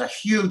 It has a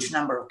huge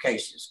number of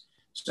cases.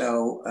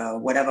 So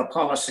whatever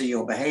policy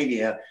or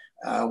behavior,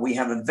 we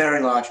have a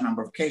very large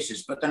number of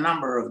cases, but the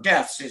number of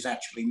deaths is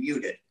actually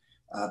muted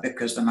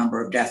because the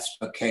number of deaths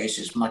per case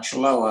is much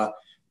lower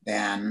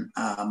than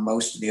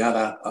most of the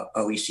other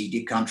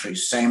OECD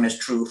countries. Same is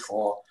true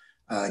for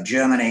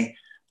Germany.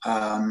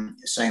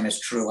 Same is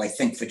true, I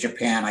think, for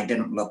Japan. I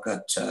didn't look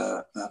at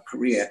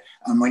Korea.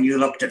 And when you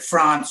looked at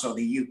France or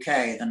the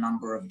UK, the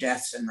number of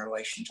deaths in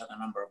relation to the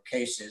number of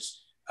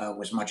cases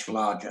was much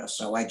larger.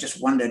 So I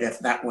just wondered if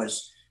that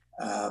was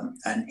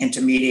an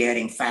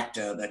intermediating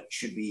factor that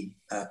should be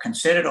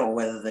considered, or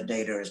whether the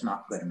data is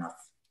not good enough.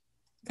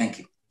 Thank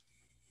you.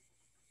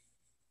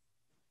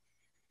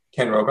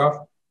 Ken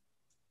Rogoff?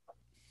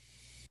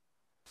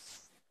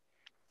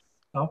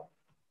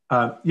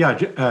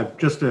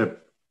 Just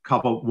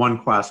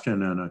one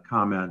question and a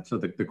comment. So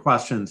the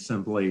question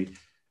simply,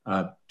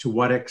 to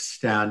what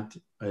extent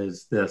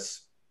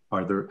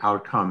are their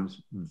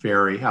outcomes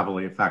very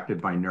heavily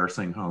affected by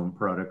nursing home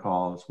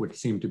protocols, which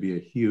seem to be a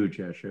huge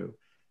issue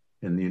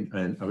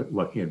in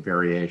looking at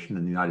variation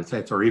in the United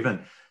States, or even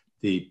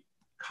the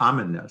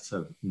commonness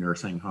of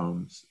nursing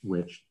homes,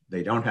 which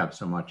they don't have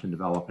so much in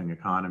developing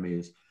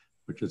economies,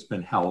 which has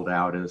been held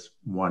out as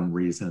one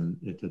reason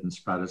it didn't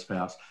spread as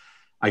fast.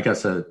 I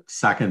guess a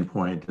second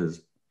point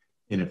is,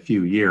 in a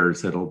few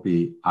years, it'll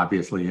be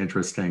obviously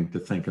interesting to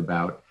think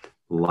about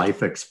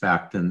life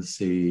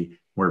expectancy,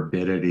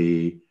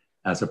 morbidity,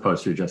 as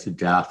opposed to just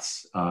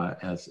deaths,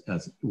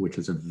 which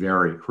is a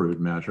very crude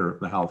measure of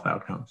the health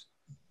outcomes.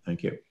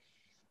 Thank you.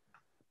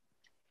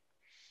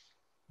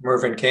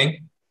 Mervyn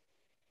King.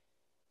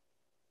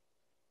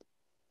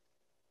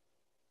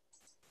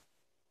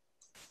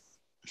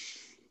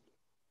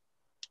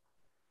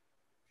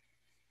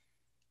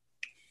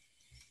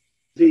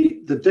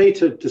 The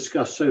data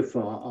discussed so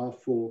far are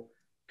for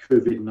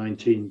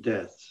COVID-19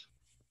 deaths.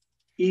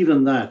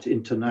 Even that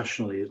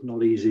internationally is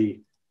not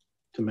easy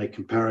to make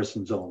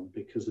comparisons on,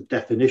 because the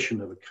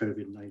definition of a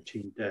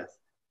COVID-19 death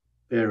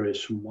varies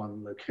from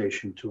one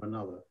location to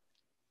another.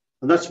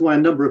 And that's why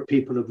a number of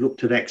people have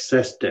looked at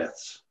excess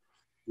deaths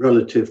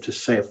relative to,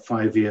 say, a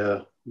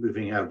 5-year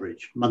moving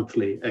average,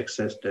 monthly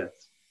excess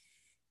deaths.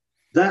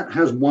 That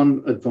has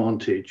one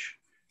advantage,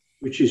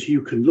 which is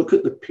you can look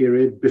at the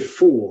period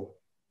before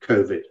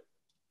COVID.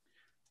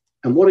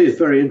 And what is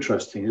very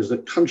interesting is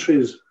that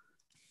countries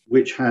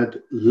which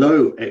had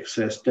low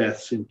excess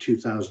deaths in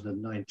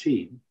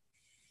 2019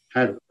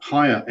 had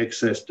higher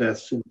excess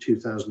deaths in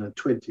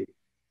 2020,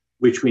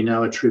 which we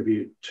now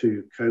attribute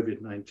to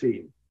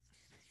COVID-19.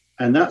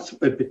 And that's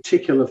a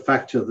particular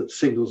factor that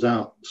singles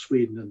out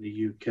Sweden and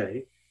the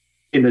UK,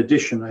 in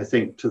addition, I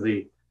think, to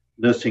the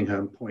nursing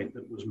home point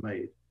that was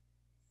made.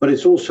 But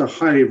it's also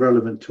highly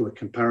relevant to a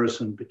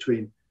comparison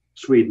between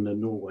Sweden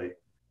and Norway,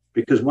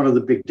 because one of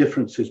the big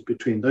differences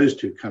between those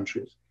two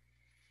countries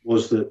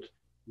was that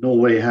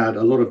Norway had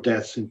a lot of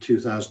deaths in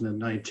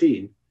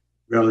 2019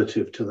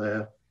 relative to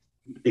their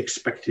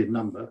expected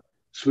number.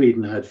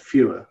 Sweden had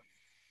fewer.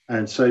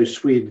 And so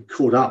Sweden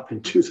caught up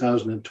in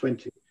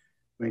 2020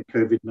 when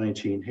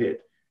COVID-19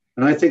 hit.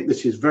 And I think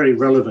this is very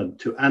relevant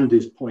to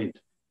Andy's point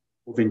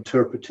of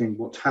interpreting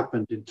what's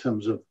happened in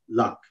terms of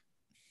luck.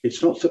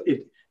 It's not so,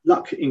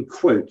 luck in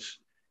quotes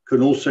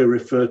can also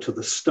refer to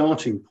the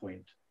starting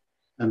point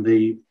and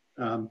the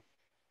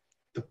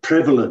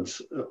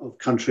prevalence of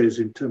countries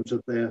in terms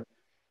of their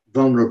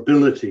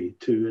vulnerability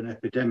to an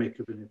epidemic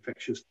of an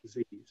infectious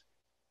disease,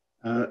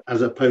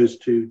 as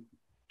opposed to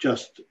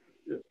just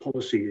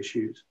policy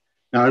issues.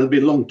 Now, it'll be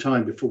a long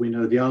time before we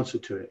know the answer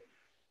to it,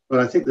 but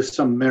I think there's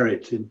some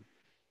merit in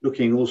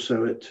looking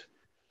also at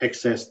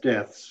excess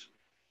deaths,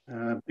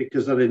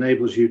 because that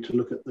enables you to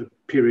look at the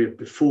period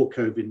before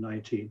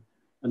COVID-19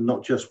 and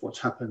not just what's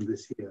happened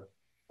this year.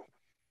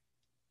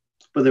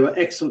 But they were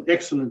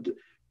excellent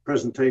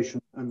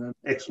presentation and an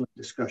excellent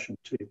discussion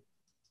too.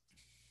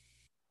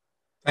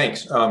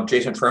 Thanks.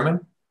 Jason Furman?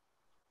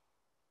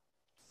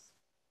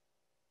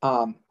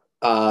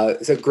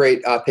 It's a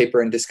great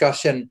paper and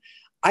discussion.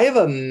 I have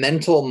a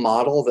mental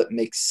model that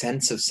makes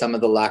sense of some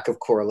of the lack of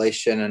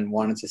correlation and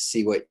wanted to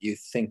see what you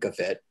think of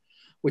it,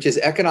 which is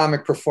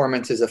economic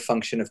performance is a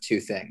function of two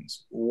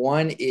things.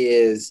 One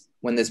is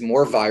when there's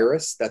more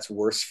virus, that's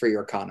worse for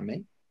your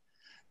economy.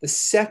 The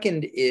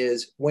second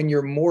is when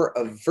you're more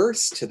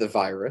averse to the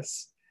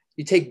virus,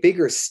 you take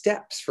bigger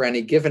steps for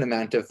any given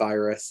amount of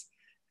virus,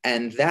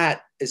 and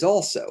that is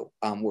also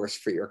worse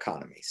for your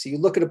economy. So you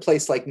look at a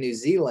place like New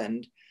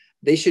Zealand,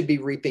 they should be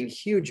reaping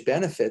huge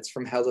benefits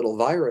from how little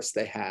virus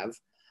they have,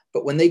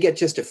 But when they get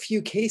just a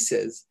few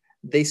cases,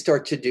 they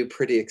start to do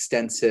pretty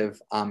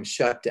extensive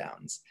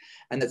shutdowns.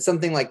 And that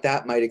something like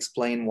that might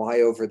explain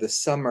why over the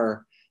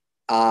summer,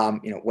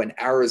 when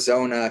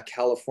Arizona,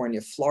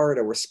 California,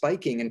 Florida were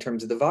spiking in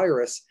terms of the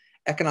virus,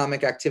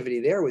 economic activity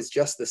there was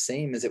just the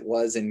same as it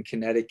was in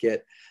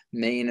Connecticut,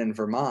 Maine, and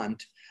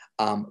Vermont,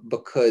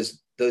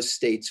 because those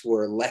states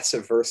were less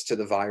averse to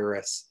the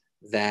virus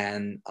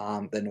than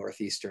the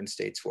northeastern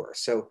states were.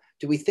 So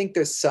do we think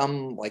there's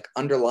some like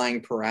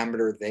underlying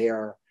parameter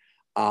there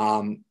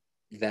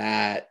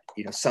that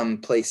some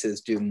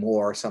places do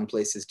more, some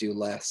places do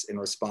less in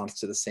response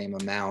to the same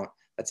amount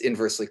that's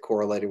inversely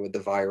correlated with the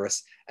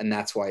virus, and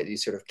that's why you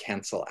sort of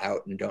cancel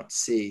out and don't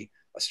see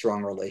a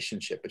strong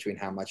relationship between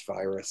how much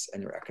virus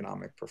and your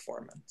economic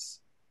performance?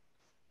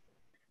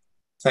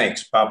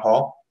 Thanks, Bob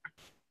Hall.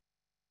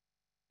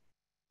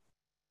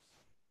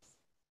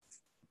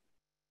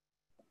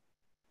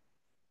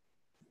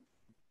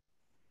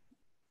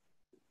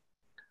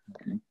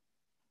 Okay.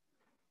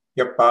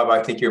 Yep, Bob,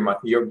 I think you're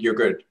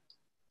good.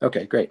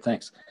 Okay, great,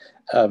 thanks.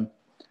 In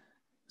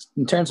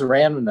terms of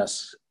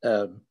randomness,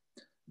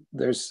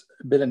 there's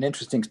been an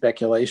interesting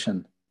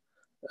speculation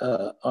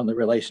on the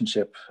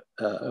relationship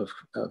of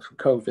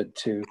COVID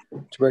to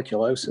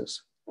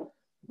tuberculosis,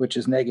 which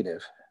is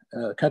negative.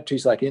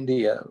 Countries like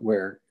India,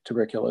 where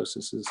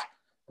tuberculosis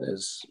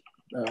is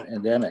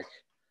endemic,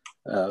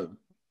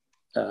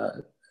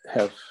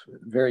 have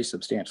very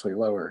substantially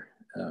lower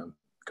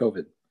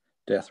COVID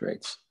death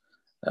rates.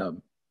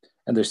 And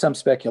there's some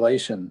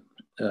speculation,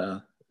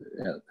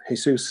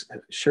 Jesus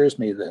assures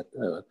me that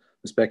the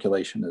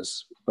speculation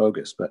is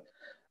bogus, but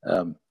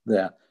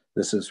that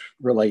this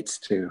relates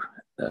to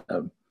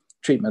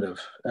treatment of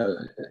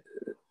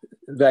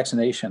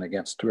vaccination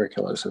against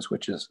tuberculosis,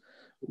 which is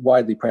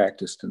widely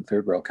practiced in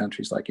third world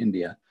countries like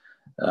India.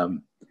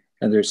 And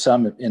there's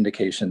some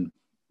indication,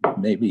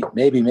 maybe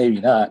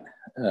not,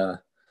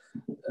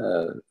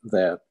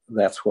 that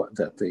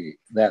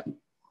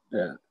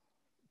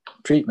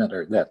treatment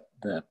or that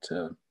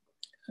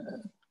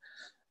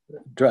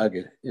drug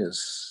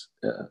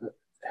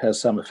has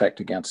some effect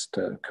against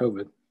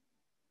COVID.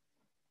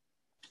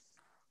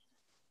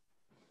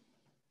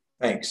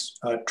 Thanks.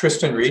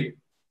 Tristan Reed.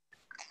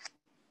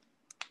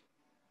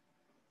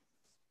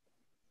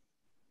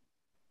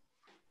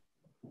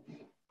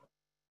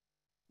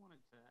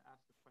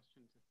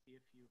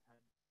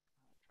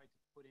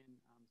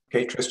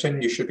 Okay,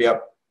 Tristan, you should be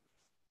up.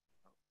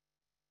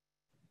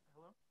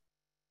 Hello?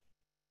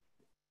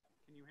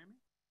 Can you hear me?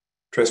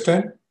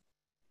 Tristan?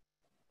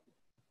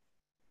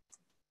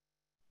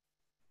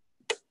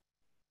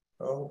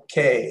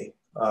 Okay,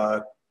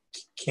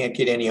 can't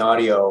get any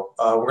audio.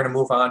 We're going to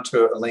move on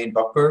to Elaine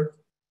Buckberg.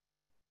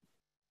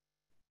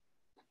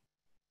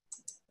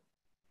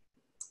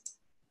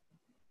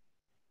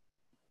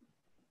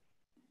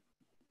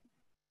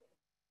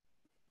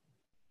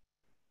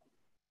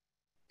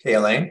 Okay,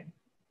 Elaine.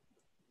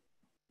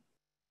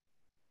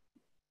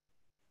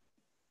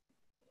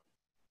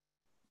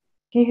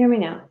 Can you hear me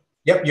now?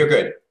 Yep, you're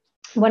good.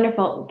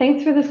 Wonderful.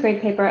 Thanks for this great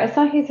paper. I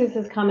saw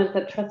Jesus's comment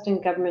that trust in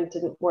government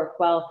didn't work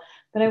well,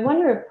 but I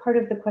wonder if part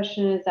of the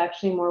question is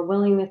actually more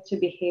willingness to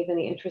behave in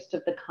the interest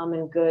of the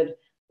common good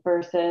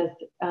versus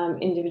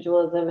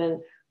individualism.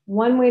 And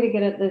one way to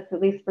get at this,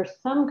 at least for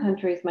some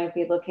countries, might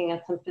be looking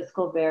at some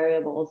fiscal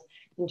variables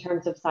in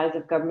terms of size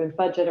of government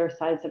budget or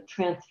size of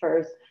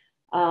transfers.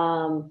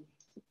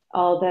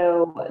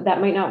 Although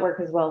that might not work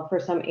as well for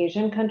some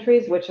Asian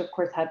countries, which of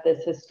course have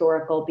this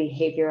historical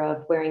behavior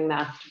of wearing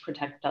masks to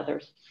protect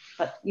others.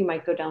 But you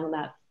might go down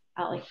that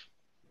alley.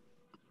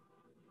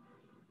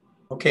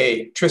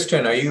 Okay,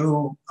 Tristan, are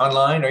you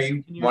online?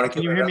 Can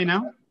you hear me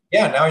now?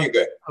 Yeah, now you're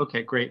good.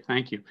 Okay, great,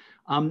 thank you.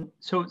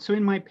 So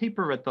in my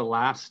paper at the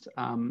last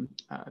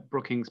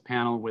Brookings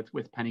panel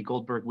with Penny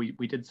Goldberg,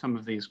 we did some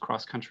of these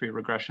cross-country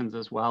regressions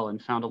as well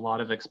and found a lot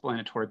of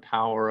explanatory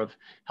power of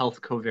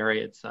health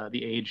covariates,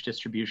 the age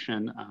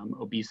distribution,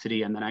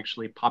 obesity, and then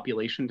actually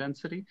population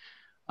density.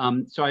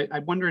 So I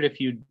wondered if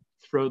you'd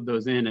throw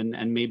those in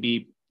and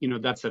maybe,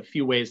 that's a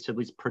few ways to at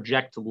least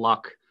project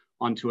luck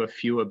onto a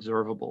few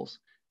observables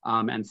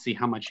and see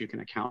how much you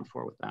can account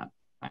for with that.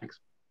 Thanks.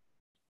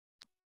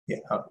 Yeah,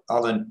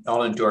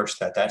 I'll endorse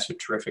that. That's a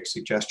terrific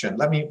suggestion.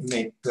 Let me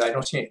make, I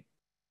don't see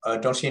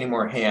any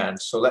more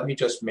hands, so let me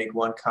just make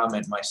one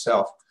comment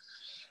myself.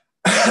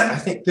 I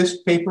think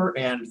this paper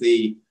and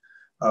the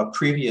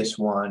previous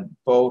one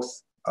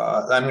both,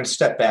 I'm going to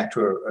step back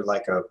to a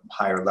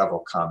higher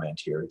level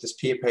comment here. This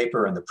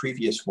paper and the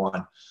previous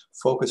one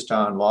focused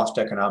on lost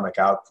economic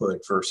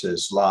output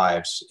versus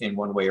lives in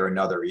one way or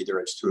another. Either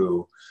it's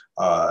through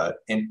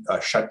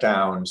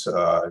shutdowns,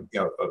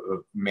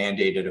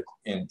 mandated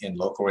in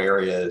local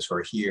areas,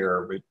 or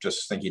here, we're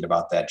just thinking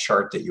about that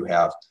chart that you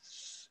have.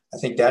 I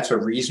think that's a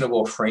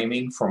reasonable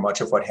framing for much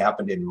of what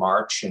happened in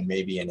March and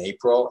maybe in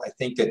April. I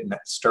think that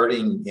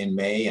starting in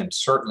May and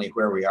certainly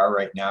where we are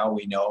right now,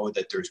 we know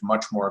that there's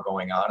much more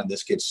going on. And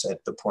this gets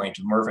at the point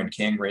Mervyn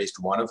King raised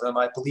one of them,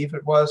 I believe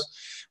it was,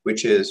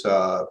 which is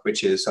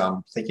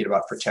thinking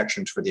about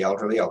protections for the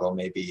elderly, although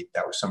maybe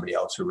that was somebody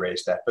else who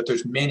raised that. But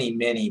there's many,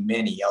 many,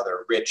 many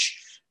other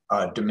rich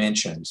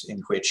dimensions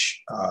in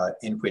which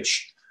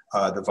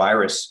the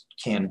virus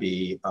can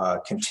be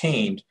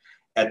contained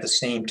at the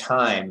same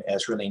time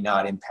as really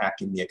not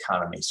impacting the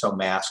economy. So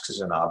masks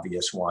is an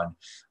obvious one.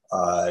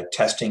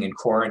 Testing and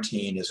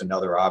quarantine is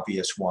another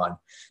obvious one.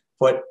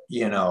 But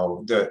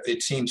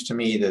it seems to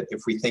me that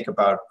if we think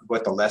about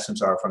what the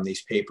lessons are from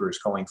these papers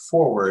going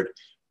forward,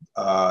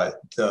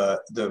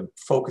 the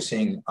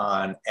focusing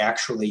on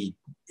actually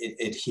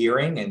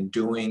adhering and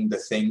doing the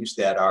things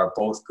that are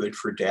both good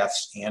for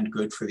deaths and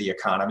good for the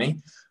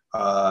economy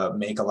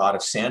make a lot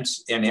of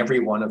sense. In every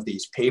one of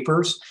these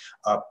papers,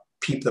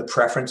 the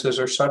preferences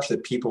are such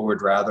that people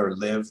would rather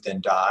live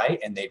than die,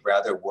 and they'd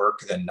rather work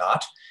than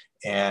not.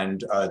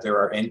 And there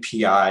are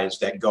NPIs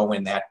that go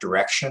in that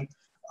direction.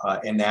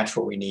 And that's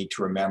what we need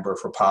to remember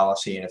for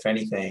policy. And if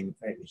anything,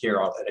 here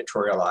I'll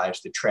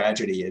editorialize, the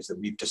tragedy is that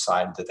we've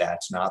decided that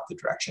that's not the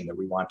direction that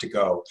we want to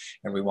go.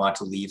 And we want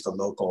to leave the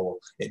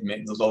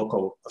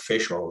local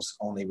officials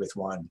only with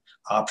one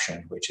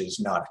option, which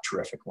is not a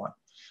terrific one.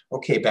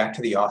 Okay, back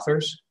to the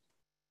authors.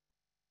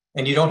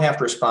 And you don't have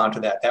to respond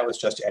to that. That was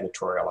just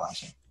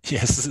editorializing.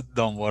 Yes,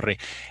 don't worry.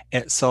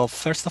 So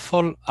first of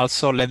all,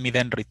 also let me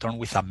then return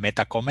with a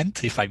meta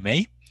comment, if I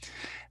may.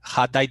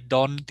 Had I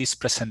done this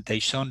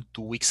presentation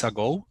 2 weeks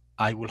ago,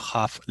 I would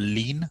have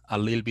leaned a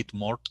little bit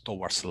more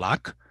towards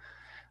luck.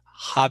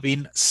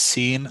 Having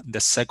seen the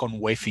second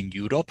wave in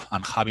Europe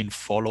and having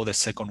followed the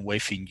second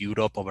wave in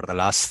Europe over the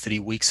last 3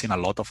 weeks in a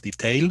lot of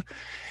detail,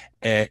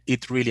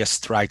 it really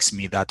strikes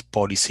me that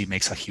policy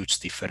makes a huge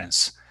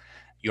difference.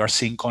 You are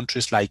seeing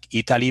countries like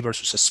Italy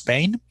versus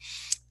Spain.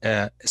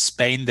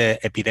 Spain, the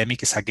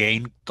epidemic is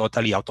again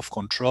totally out of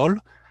control.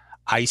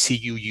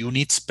 ICU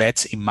units,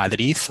 beds in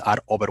Madrid are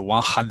over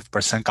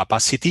 100%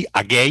 capacity,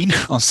 again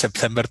on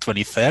September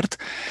 23rd.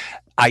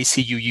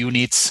 ICU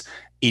units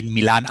in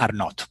Milan are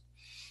not.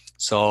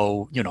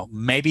 So,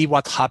 maybe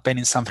what happened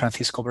in San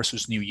Francisco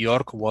versus New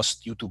York was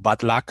due to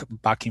bad luck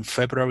back in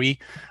February.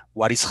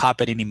 What is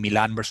happening in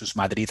Milan versus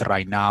Madrid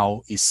right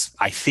now is,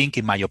 I think,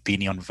 in my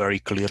opinion, very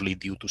clearly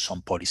due to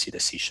some policy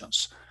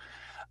decisions.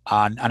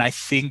 And I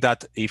think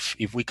that if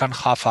we can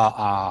have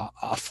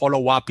a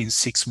follow-up in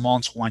 6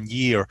 months, 1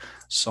 year,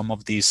 some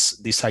of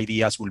these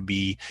ideas will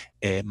be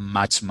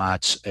much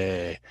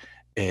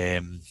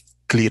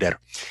clearer.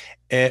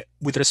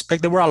 With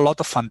respect, there were a lot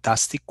of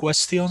fantastic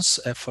questions.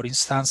 For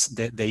instance,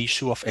 the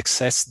issue of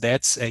excess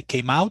debts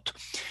came out.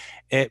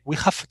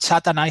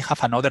 Chad and I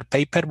have another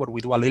paper where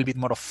we do a little bit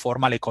more of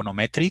formal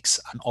econometrics,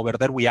 and over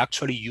there we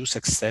actually use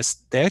excess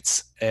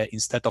debts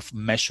instead of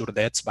measured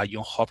debts by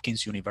Johns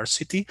Hopkins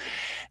University.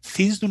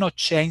 Things do not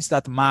change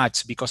that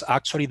much because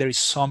actually there is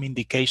some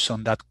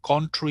indication that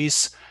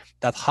countries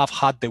that have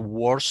had the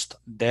worst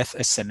death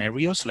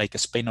scenarios, like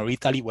Spain or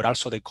Italy, were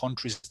also the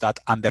countries that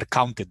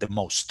undercounted the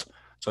most.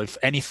 So if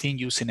anything,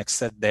 using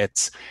excess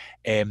debts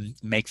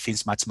make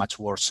things much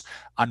worse.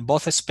 And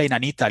both Spain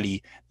and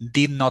Italy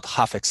did not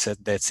have excess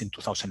debts in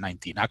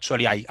 2019.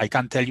 Actually, I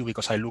can tell you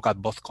because I look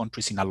at both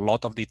countries in a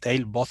lot of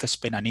detail, both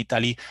Spain and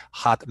Italy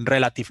had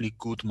relatively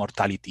good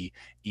mortality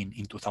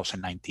in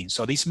 2019.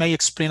 So this may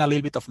explain a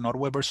little bit of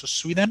Norway versus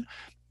Sweden.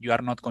 You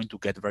are not going to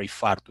get very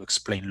far to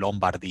explain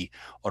Lombardy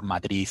or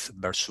Madrid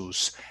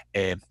versus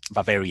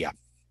Bavaria.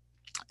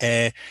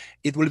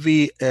 It will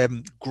be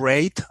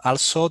great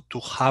also to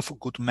have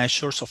good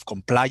measures of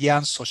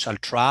compliance, social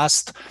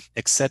trust,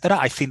 etc.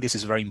 I think this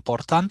is very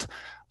important.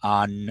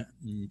 And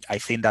I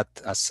think that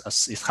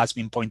as it has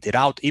been pointed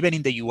out, even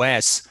in the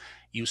US,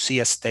 you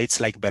see states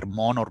like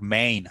Vermont or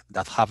Maine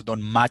that have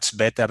done much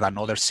better than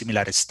other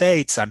similar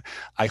states. And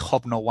I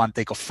hope no one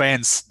take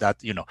offense that,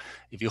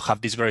 if you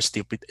have this very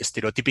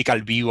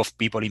stereotypical view of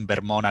people in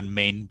Vermont and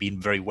Maine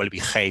being very well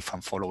behaved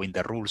and following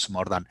the rules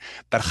more than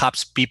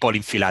perhaps people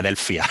in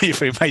Philadelphia,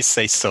 if I might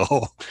say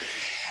so.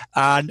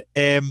 And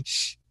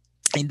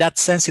in that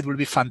sense, it will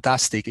be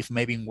fantastic if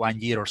maybe in 1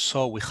 year or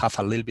so we have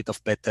a little bit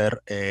of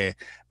better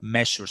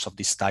measures of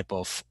this type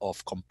of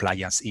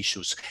compliance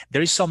issues.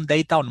 There is some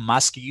data on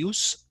mask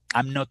use.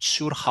 I'm not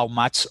sure how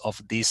much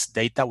of this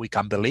data we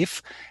can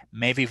believe.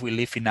 Maybe if we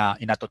live in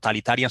a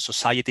totalitarian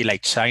society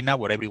like China,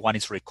 where everyone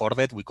is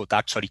recorded, we could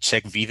actually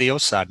check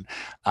videos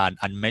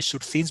and measure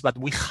things. But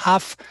we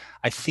have,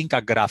 I think,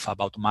 a graph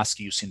about mask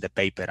use in the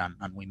paper,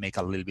 and we make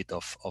a little bit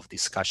of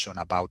discussion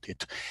about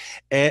it.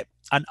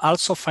 And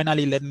also,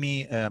 finally, let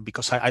me,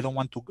 because I don't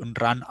want to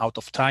run out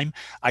of time,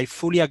 I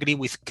fully agree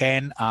with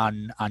Ken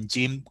and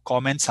Jim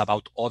comments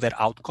about other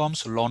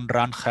outcomes,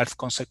 long-run health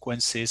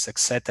consequences,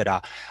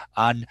 etc.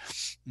 And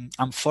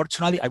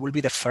unfortunately, I will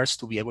be the first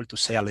to be able to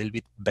say a little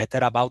bit better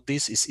about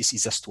this. It's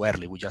just too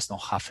early. We just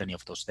don't have any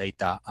of those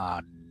data.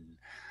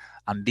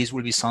 And this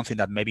will be something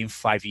that maybe in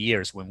 5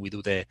 years, when we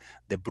do the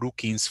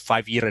Brookings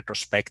 5-year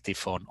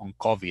retrospective on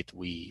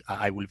COVID,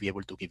 I will be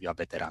able to give you a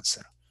better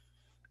answer.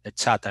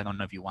 Chad, I don't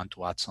know if you want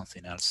to add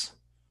something else.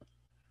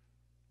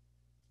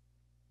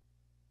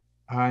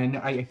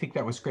 I think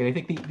that was great. I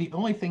think the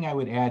only thing I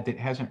would add that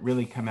hasn't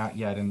really come out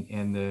yet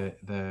in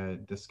the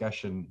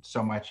discussion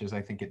so much as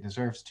I think it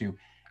deserves to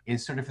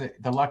is sort of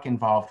the luck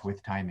involved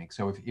with timing.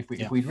 So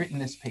if we'd written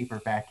this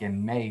paper back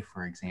in May,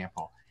 for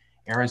example,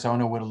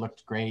 Arizona would have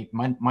looked great.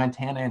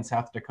 Montana and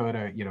South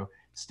Dakota,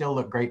 still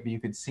look great, but you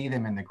could see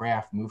them in the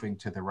graph moving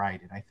to the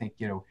right. And I think,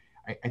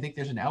 I think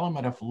there's an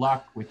element of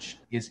luck which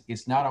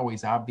is not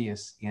always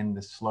obvious in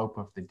the slope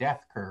of the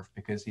death curve,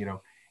 because,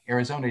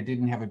 Arizona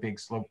didn't have a big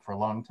slope for a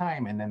long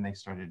time, and then they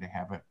started to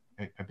have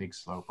a big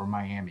slope. Or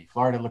Miami,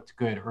 Florida looked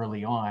good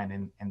early on,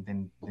 and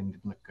then didn't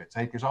look good. So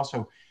I think there's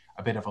also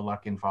a bit of a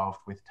luck involved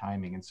with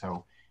timing. And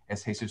so,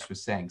 as Jesus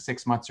was saying,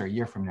 6 months or a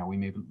year from now, we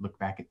may look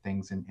back at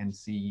things and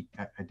see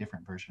a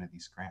different version of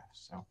these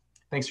graphs. So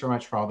thanks very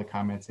much for all the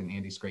comments and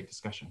Andy's great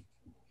discussion.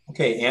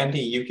 Okay, Andy,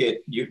 you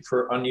get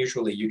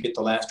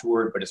the last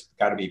word, but it's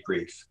got to be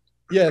brief.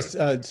 Yes.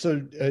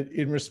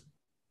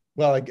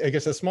 Well, I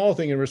guess a small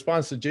thing in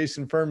response to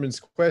Jason Furman's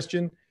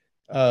question,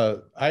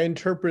 I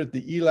interpret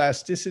the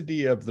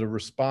elasticity of the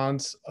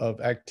response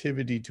of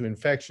activity to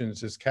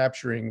infections as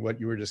capturing what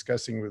you were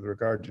discussing with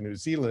regard to New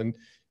Zealand.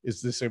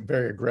 Is this a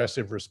very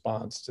aggressive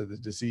response to the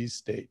disease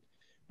state?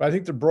 But I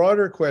think the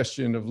broader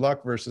question of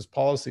luck versus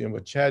policy and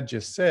what Chad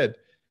just said,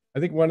 I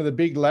think one of the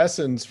big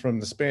lessons from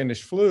the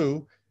Spanish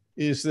flu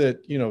is that,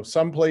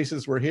 some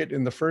places were hit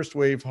in the first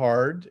wave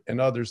hard and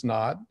others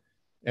not.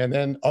 And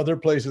then other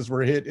places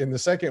were hit in the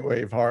second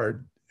wave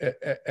hard,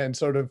 and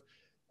sort of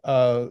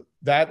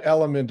that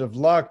element of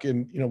luck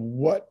and,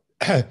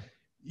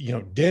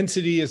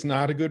 density is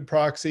not a good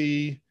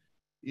proxy.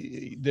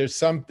 There's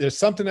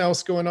something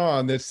else going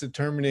on that's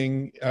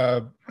determining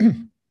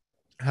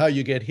how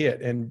you get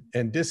hit,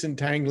 and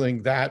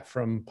disentangling that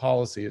from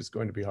policy is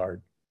going to be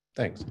hard.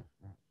 Thanks.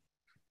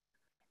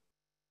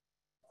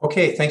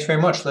 Okay, thanks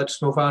very much.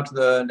 Let's move on to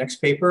the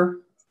next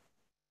paper.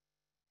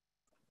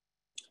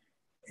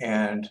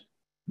 And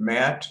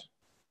Matt,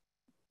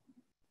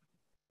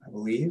 I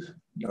believe,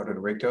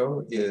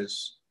 Noto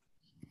is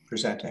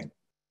presenting.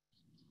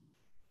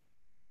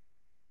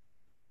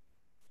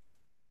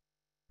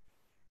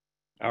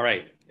 All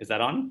right, is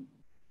that on?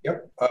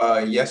 Yep,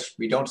 yes,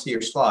 we don't see your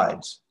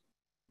slides.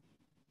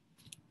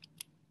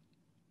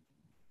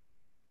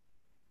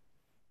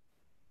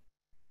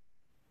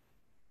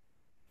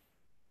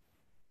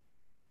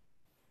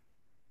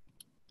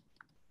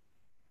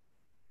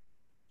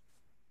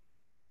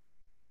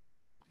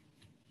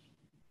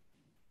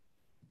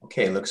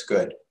 Okay, looks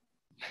good.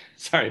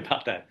 Sorry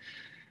about that.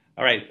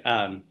 All right,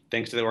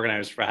 thanks to the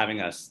organizers for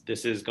having us.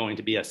 This is going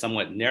to be a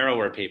somewhat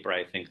narrower paper,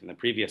 I think, than the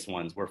previous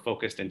ones. We're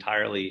focused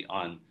entirely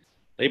on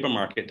labor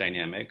market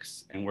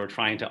dynamics, and we're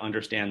trying to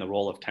understand the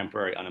role of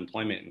temporary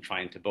unemployment and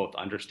trying to both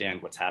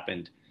understand what's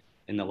happened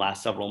in the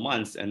last several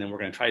months, and then we're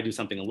going to try to do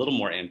something a little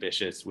more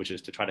ambitious, which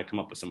is to try to come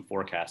up with some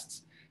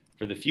forecasts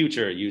for the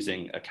future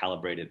using a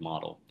calibrated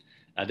model.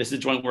 This is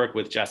joint work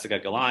with Jessica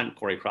Gallant,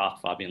 Corey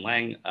Croft, Fabian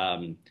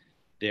Lang.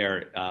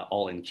 They're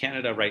all in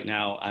Canada right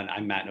now, and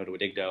I'm Matt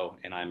Noto,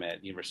 and I'm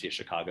at University of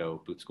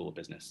Chicago Booth School of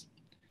Business.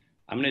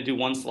 I'm going to do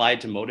one slide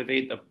to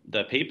motivate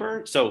the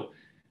paper. So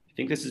I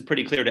think this is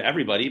pretty clear to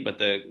everybody, but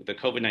the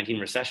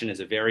COVID-19 recession is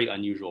a very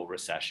unusual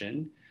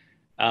recession.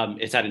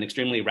 It's had an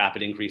extremely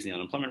rapid increase in the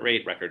unemployment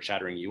rate,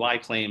 record-shattering UI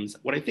claims.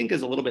 What I think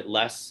is a little bit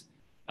less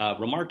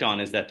remarked on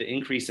is that the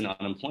increase in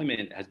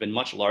unemployment has been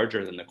much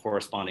larger than the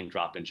corresponding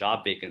drop in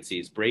job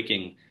vacancies,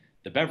 breaking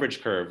the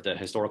beverage curve, the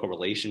historical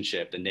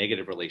relationship, the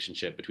negative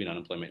relationship between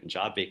unemployment and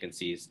job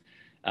vacancies.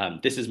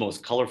 This is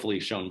most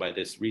colorfully shown by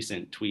this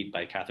recent tweet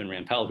by Catherine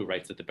Rampell, who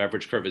writes that the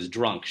beverage curve is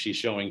drunk. She's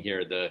showing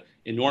here the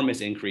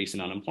enormous increase in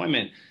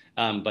unemployment,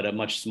 but a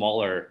much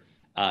smaller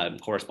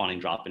corresponding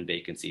drop in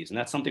vacancies. And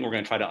that's something we're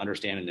going to try to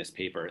understand in this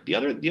paper. The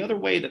other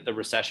way that the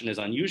recession is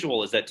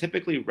unusual is that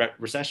typically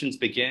recessions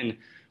begin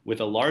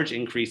with a large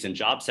increase in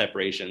job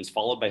separations,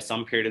 followed by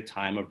some period of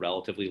time of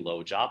relatively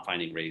low job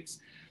finding rates.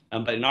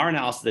 But in our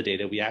analysis of the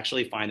data, we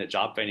actually find that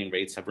job finding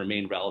rates have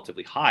remained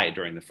relatively high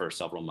during the first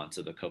several months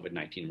of the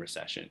COVID-19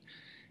 recession.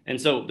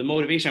 And so the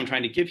motivation I'm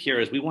trying to give here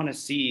is we want to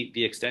see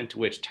the extent to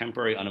which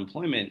temporary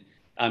unemployment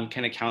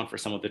can account for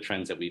some of the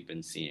trends that we've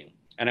been seeing.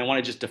 And I want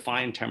to just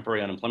define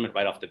temporary unemployment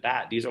right off the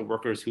bat. These are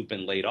workers who've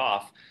been laid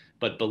off,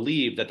 but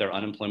believe that their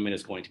unemployment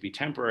is going to be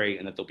temporary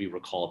and that they'll be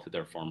recalled to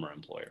their former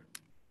employer.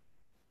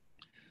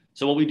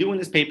 So what we do in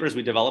this paper is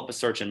we develop a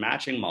search and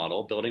matching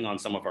model building on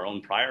some of our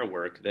own prior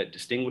work that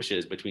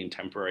distinguishes between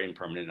temporary and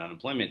permanent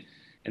unemployment.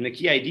 And the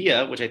key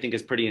idea, which I think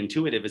is pretty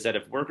intuitive, is that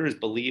if workers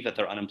believe that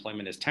their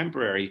unemployment is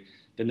temporary,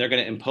 then they're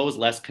going to impose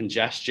less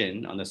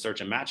congestion on the search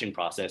and matching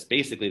process.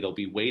 Basically, they'll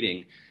be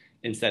waiting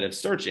instead of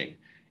searching.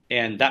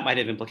 And that might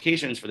have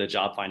implications for the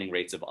job finding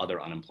rates of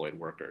other unemployed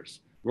workers.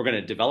 We're going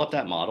to develop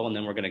that model, and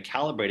then we're going to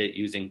calibrate it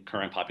using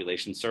current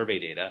population survey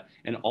data.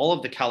 And all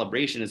of the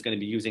calibration is going to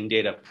be using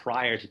data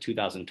prior to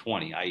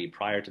 2020, i.e.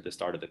 prior to the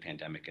start of the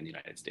pandemic in the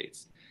United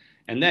States.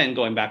 And then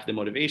going back to the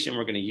motivation,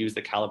 we're going to use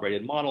the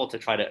calibrated model to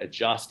try to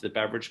adjust the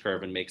beverage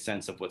curve and make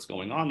sense of what's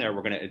going on there.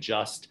 We're going to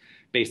adjust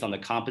based on the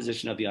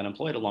composition of the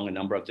unemployed along a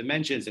number of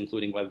dimensions,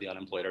 including whether the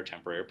unemployed are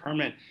temporary or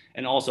permanent,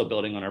 and also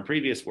building on our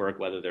previous work,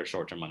 whether they're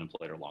short-term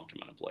unemployed or long-term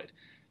unemployed.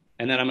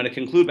 And then I'm going to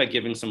conclude by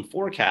giving some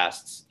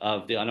forecasts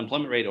of the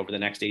unemployment rate over the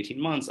next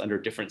 18 months under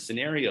different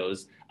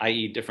scenarios,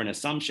 i.e. different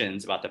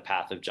assumptions about the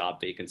path of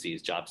job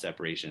vacancies, job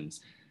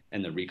separations,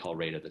 and the recall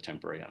rate of the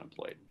temporary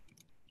unemployed.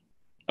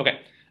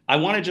 Okay, I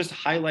want to just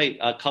highlight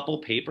a couple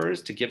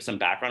papers to give some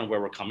background on where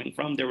we're coming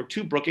from. There were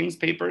 2 Brookings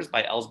papers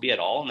by Ellsby et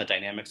al. On the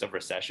dynamics of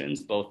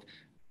recessions, both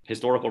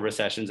historical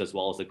recessions as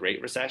well as the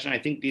Great Recession. I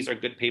think these are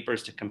good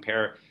papers to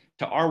compare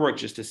to our work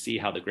just to see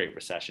how the Great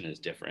Recession is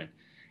different.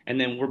 And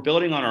then we're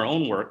building on our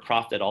own work,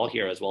 Croft et al.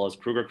 Here, as well as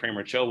Kruger,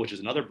 Kramer, Cho, which is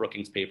another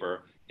Brookings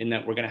paper, in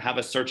that we're going to have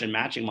a search and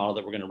matching model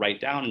that we're going to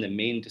write down. And the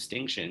main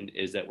distinction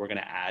is that we're going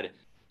to add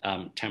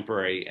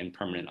temporary and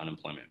permanent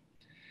unemployment.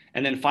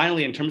 And then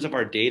finally, in terms of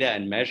our data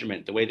and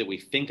measurement, the way that we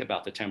think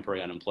about the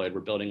temporary unemployed,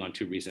 we're building on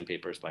 2 recent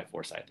papers by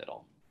Forsyth et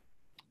al.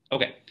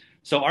 Okay,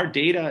 so our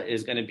data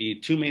is going to be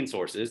 2 main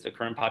sources: the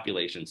current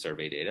population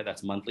survey data,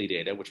 that's monthly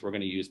data, which we're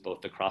going to use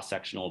both the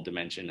cross-sectional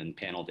dimension and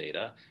panel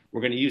data.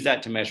 We're going to use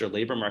that to measure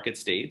labor market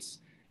states,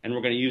 and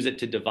we're going to use it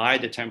to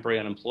divide the temporary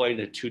unemployed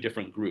into 2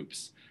 different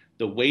groups.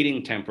 The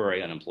waiting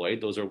temporary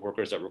unemployed, those are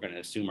workers that we're going to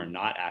assume are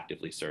not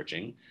actively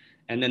searching.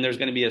 And then there's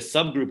going to be a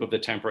subgroup of the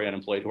temporary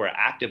unemployed who are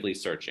actively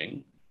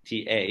searching,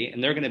 TA,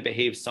 and they're going to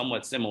behave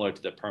somewhat similar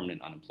to the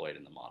permanent unemployed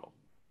in the model.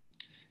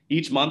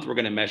 Each month, we're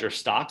going to measure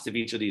stocks of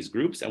each of these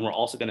groups, and we're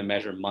also going to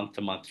measure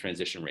month-to-month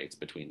transition rates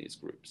between these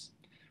groups.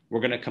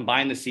 We're going to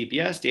combine the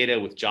CPS data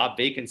with job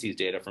vacancies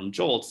data from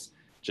JOLTS,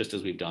 just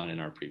as we've done in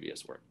our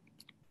previous work.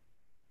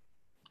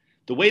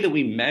 The way that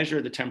we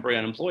measure the temporary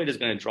unemployed is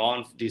going to draw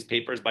on these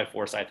papers by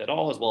Forsyth et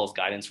al., as well as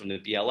guidance from the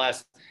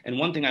BLS. And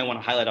one thing I want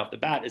to highlight off the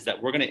bat is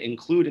that we're going to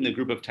include in the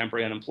group of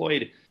temporary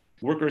unemployed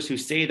workers who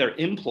say they're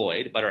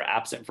employed but are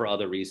absent for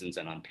other reasons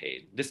and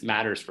unpaid. This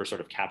matters for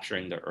sort of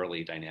capturing the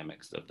early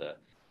dynamics of the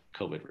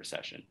COVID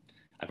recession.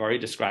 I've already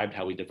described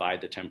how we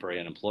divide the temporary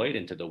unemployed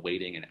into the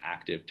waiting and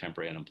active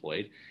temporary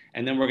unemployed.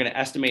 And then we're going to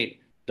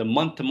estimate the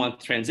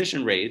month-to-month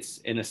transition rates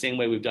in the same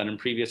way we've done in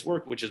previous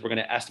work, which is we're going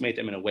to estimate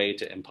them in a way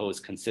to impose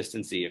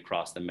consistency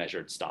across the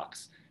measured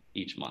stocks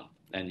each month.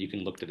 And you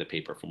can look to the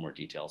paper for more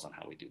details on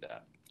how we do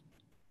that.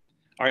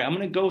 All right, I'm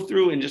going to go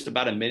through in just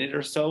about a minute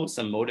or so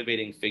some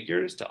motivating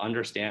figures to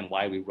understand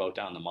why we wrote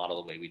down the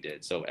model the way we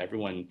did. So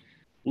everyone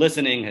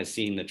listening has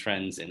seen the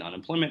trends in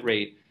unemployment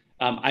rate.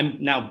 I'm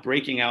now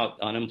breaking out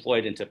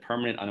unemployed into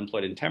permanent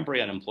unemployed and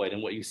temporary unemployed.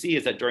 And what you see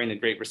is that during the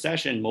Great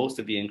Recession, most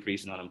of the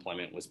increase in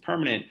unemployment was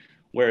permanent,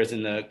 whereas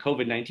in the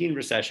COVID-19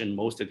 recession,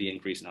 most of the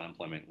increase in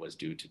unemployment was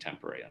due to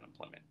temporary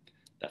unemployment.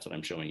 That's what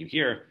I'm showing you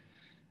here.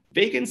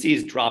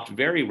 Vacancies dropped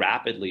very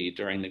rapidly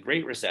during the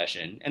Great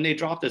Recession, and they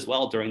dropped as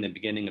well during the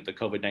beginning of the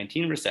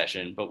COVID-19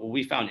 recession. But what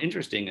we found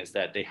interesting is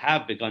that they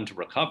have begun to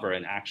recover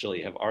and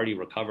actually have already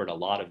recovered a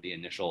lot of the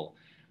initial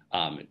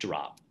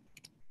drop.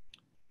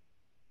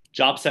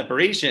 Job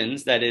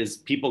separations, that is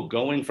people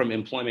going from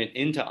employment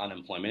into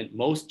unemployment,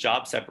 most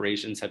job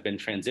separations have been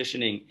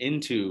transitioning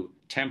into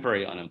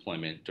temporary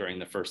unemployment during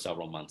the first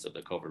several months of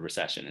the COVID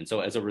recession. And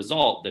so as a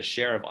result, the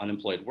share of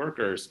unemployed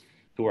workers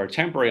who are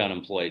temporary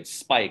unemployed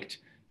spiked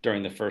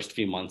during the first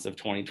few months of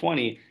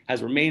 2020,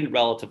 has remained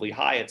relatively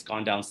high. It's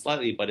gone down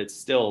slightly, but it's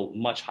still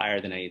much higher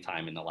than any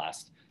time in the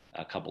last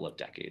couple of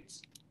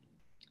decades.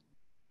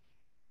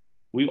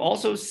 We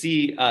also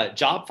see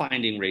job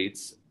finding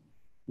rates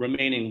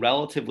remaining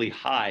relatively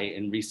high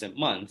in recent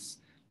months,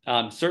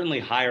 certainly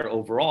higher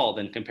overall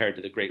than compared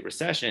to the Great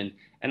Recession.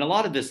 And a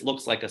lot of this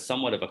looks like a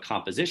somewhat of a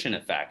composition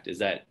effect, is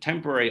that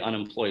temporary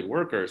unemployed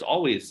workers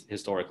always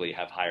historically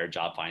have higher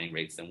job finding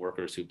rates than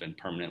workers who've been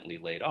permanently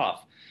laid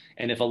off.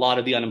 And if a lot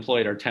of the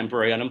unemployed are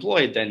temporary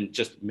unemployed, then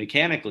just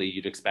mechanically,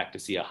 you'd expect to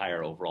see a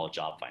higher overall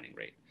job finding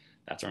rate.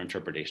 That's our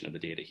interpretation of the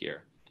data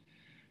here.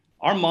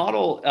 Our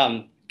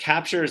model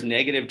captures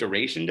negative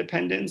duration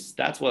dependence.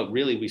 That's what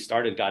really we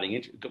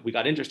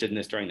got interested in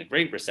this during the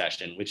Great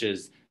Recession, which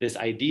is this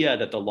idea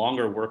that the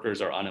longer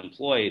workers are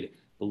unemployed,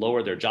 the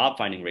lower their job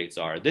finding rates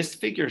are. This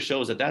figure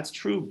shows that that's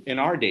true in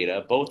our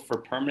data, both for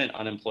permanent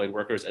unemployed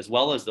workers as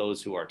well as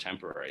those who are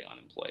temporary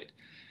unemployed.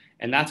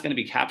 And that's going to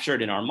be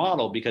captured in our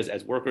model because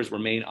as workers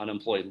remain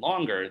unemployed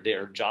longer,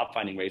 their job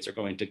finding rates are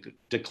going to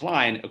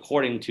decline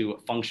according to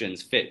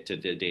functions fit to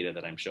the data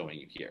that I'm showing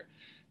you here.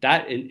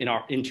 That in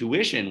our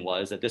intuition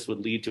was that this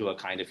would lead to a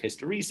kind of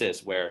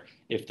hysteresis where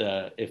if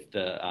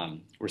the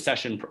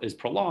recession is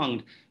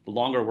prolonged, the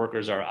longer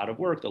workers are out of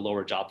work, the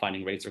lower job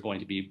finding rates are going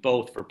to be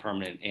both for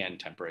permanent and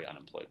temporary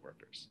unemployed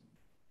workers.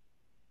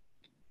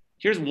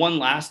 Here's one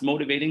last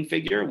motivating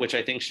figure, which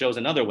I think shows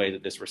another way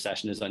that this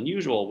recession is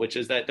unusual, which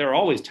is that there are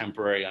always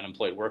temporary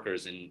unemployed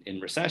workers in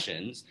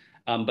recessions.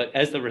 But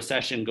as the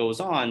recession goes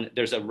on,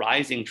 there's a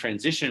rising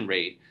transition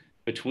rate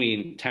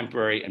between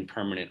temporary and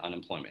permanent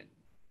unemployment.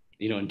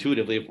 You know,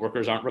 intuitively, if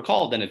workers aren't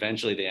recalled, then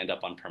eventually they end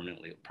up on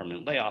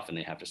permanent layoff and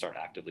they have to start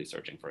actively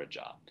searching for a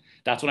job.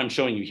 That's what I'm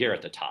showing you here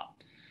at the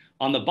top.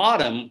 On the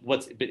bottom,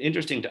 what's been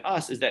interesting to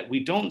us is that we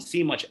don't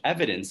see much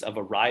evidence of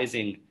a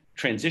rising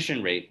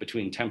transition rate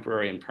between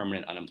temporary and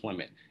permanent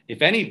unemployment.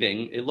 If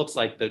anything, it looks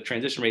like the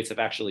transition rates have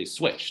actually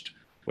switched,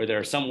 where there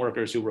are some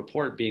workers who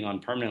report being on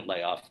permanent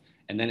layoff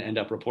and then end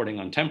up reporting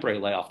on temporary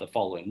layoff the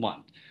following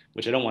month,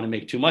 which I don't want to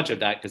make too much of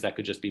that because that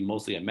could just be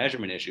mostly a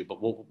measurement issue.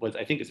 But what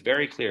I think is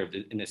very clear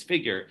in this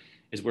figure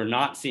is we're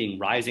not seeing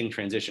rising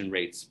transition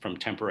rates from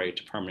temporary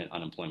to permanent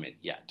unemployment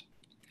yet.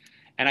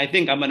 And I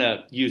think I'm going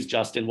to use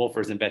Justin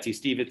Wolfers and Betsy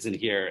Stevenson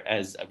here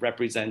as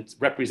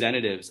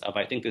representatives of,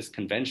 I think, this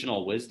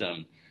conventional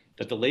wisdom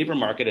that the labor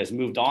market has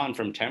moved on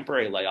from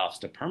temporary layoffs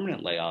to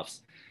permanent layoffs.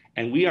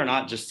 And we are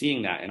not just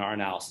seeing that in our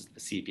analysis of the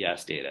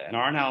CPS data. And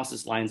our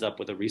analysis lines up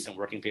with a recent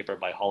working paper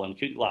by Hall and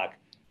Kutlak,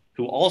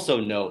 who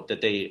also note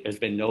that there's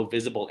been no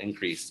visible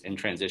increase in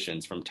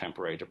transitions from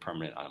temporary to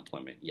permanent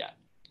unemployment yet.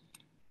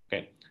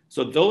 Okay,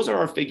 so those are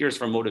our figures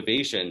for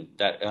motivation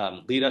that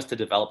lead us to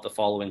develop the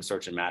following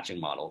search and matching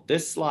model.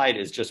 This slide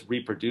is just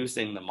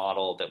reproducing the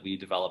model that we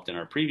developed in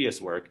our previous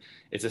work.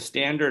 It's a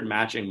standard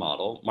matching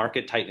model.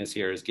 Market tightness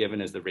here is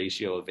given as the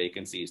ratio of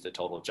vacancies to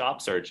total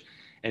job search.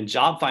 And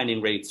job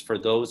finding rates for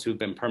those who've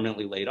been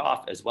permanently laid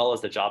off, as well as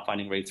the job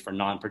finding rates for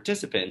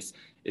non-participants,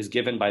 is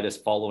given by this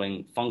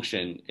following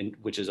function,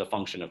 which is a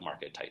function of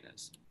market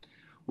tightness.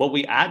 What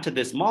we add to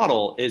this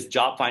model is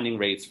job finding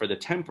rates for the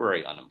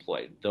temporary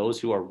unemployed, those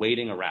who are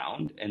waiting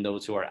around and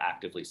those who are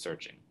actively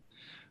searching.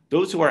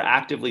 Those who are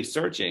actively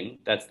searching,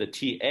 that's the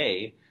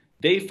TA,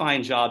 they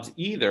find jobs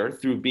either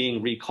through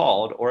being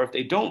recalled, or if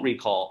they don't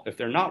recall, if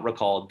they're not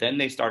recalled, then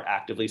they start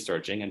actively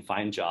searching and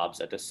find jobs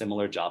at the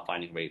similar job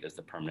finding rate as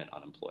the permanent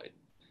unemployed.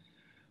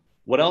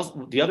 What else?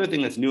 The other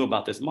thing that's new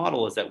about this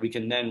model is that we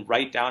can then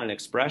write down an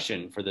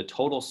expression for the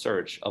total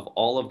search of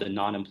all of the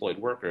non-employed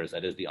workers,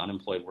 that is the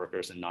unemployed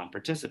workers and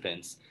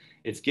non-participants.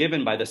 It's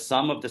given by the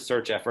sum of the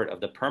search effort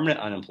of the permanent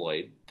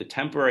unemployed, the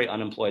temporary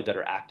unemployed that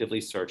are actively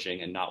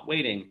searching and not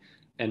waiting,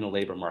 and the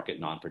labor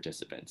market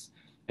non-participants.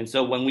 And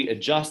so when we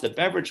adjust the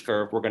Beveridge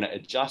curve, we're going to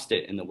adjust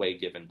it in the way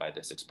given by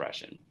this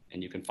expression.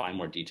 And you can find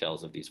more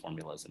details of these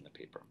formulas in the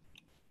paper.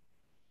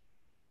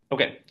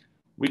 Okay,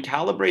 we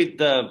calibrate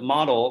the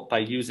model by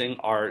using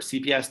our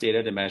CPS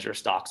data to measure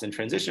stocks and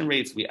transition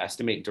rates. We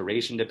estimate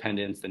duration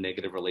dependence, the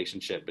negative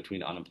relationship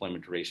between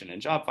unemployment duration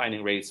and job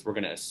finding rates. We're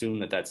going to assume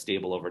that that's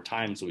stable over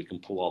time so we can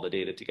pull all the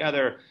data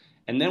together.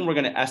 And then we're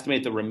going to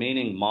estimate the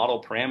remaining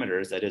model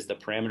parameters, that is the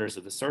parameters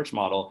of the search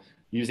model,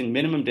 using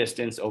minimum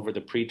distance over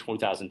the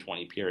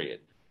pre-2020 period.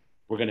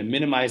 We're going to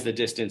minimize the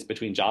distance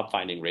between job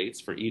finding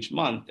rates for each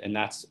month, and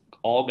that's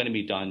all going to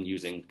be done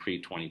using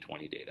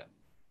pre-2020 data.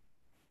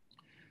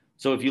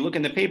 So if you look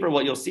in the paper,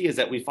 what you'll see is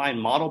that we find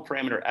model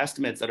parameter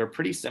estimates that are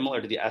pretty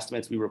similar to the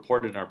estimates we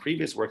reported in our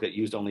previous work that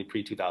used only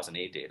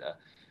pre-2008 data.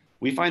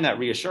 We find that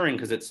reassuring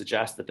because it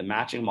suggests that the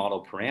matching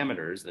model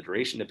parameters, the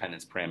duration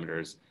dependence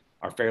parameters,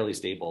 are fairly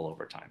stable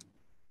over time.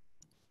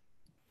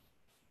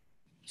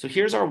 So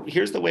here's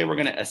the way we're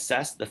going to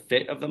assess the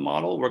fit of the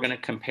model. We're going to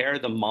compare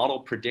the model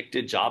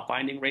predicted job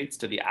finding rates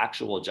to the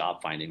actual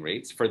job finding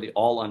rates for the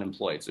all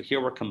unemployed. So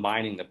here we're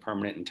combining the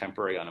permanent and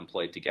temporary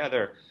unemployed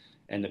together,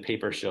 and the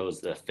paper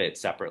shows the fit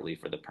separately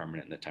for the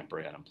permanent and the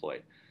temporary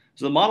unemployed.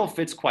 So the model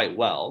fits quite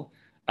well.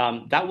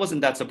 That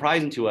wasn't that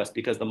surprising to us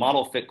because the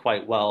model fit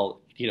quite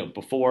well,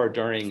 before,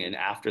 during, and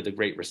after the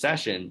Great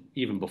Recession,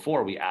 even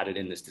before we added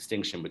in this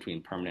distinction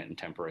between permanent and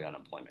temporary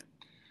unemployment.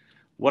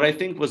 What I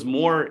think was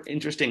more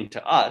interesting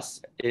to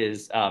us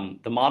is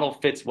the model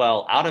fits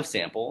well out of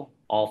sample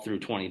all through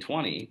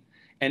 2020.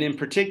 And in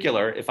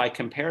particular, if I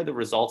compare the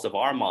results of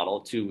our model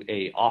to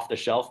a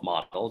off-the-shelf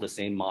model, the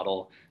same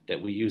model that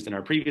we used in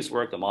our previous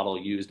work, the model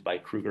used by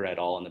Kruger et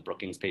al. In the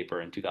Brookings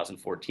paper in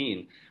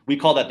 2014, we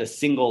call that the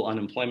single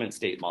unemployment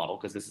state model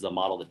because this is a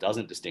model that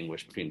doesn't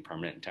distinguish between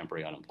permanent and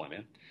temporary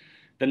unemployment.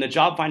 Then the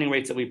job finding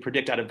rates that we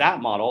predict out of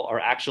that model are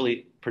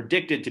actually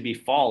predicted to be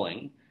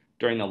falling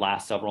during the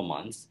last several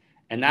months.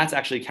 And that's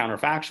actually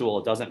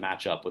counterfactual. It doesn't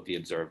match up with the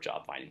observed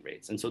job finding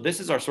rates. And so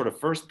this is our sort of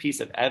first piece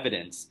of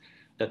evidence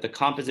that the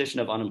composition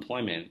of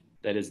unemployment,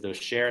 that is the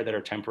share that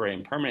are temporary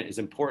and permanent, is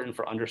important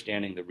for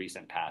understanding the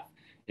recent path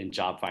in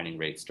job finding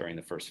rates during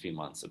the first few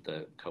months of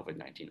the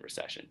COVID-19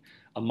 recession.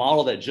 A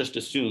model that just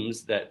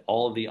assumes that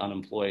all of the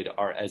unemployed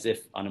are as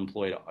if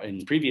unemployed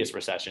in previous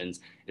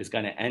recessions is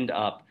going to end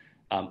up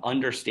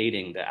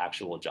understating the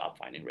actual job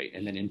finding rate,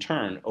 and then in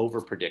turn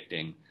over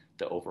predicting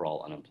the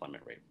overall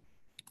unemployment rate.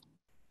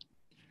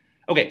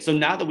 Okay, so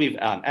now that we've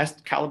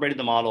calibrated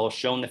the model,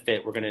 shown the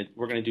fit, we're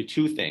gonna do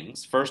two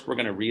things. First, we're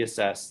gonna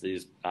reassess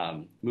these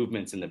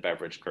movements in the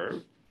Beveridge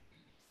curve.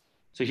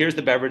 So here's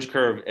the Beveridge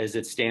curve as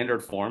its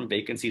standard form: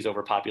 vacancies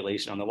over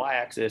population on the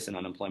y-axis and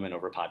unemployment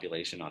over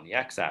population on the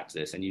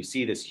x-axis. And you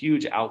see this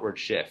huge outward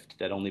shift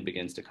that only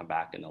begins to come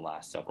back in the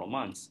last several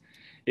months.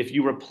 If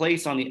you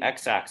replace on the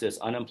x-axis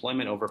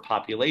unemployment over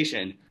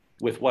population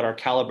with what our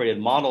calibrated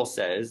model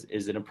says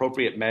is an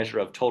appropriate measure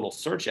of total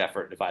search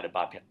effort divided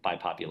by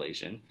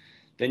population,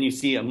 then you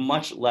see a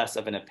much less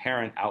of an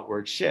apparent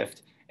outward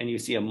shift, and you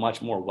see a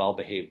much more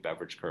well-behaved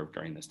beverage curve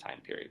during this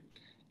time period.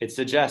 It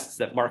suggests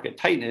that market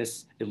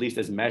tightness, at least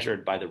as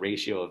measured by the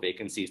ratio of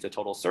vacancies to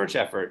total search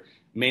effort,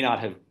 may not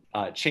have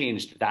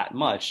changed that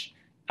much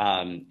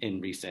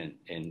in recent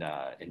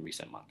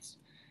months.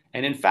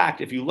 And in fact,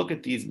 if you look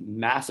at these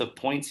massive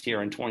points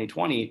here in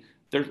 2020,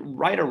 they're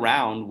right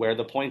around where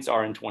the points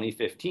are in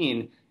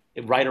 2015,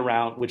 right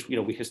around which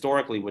we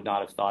historically would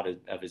not have thought of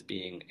as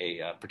being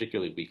a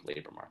particularly weak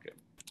labor market.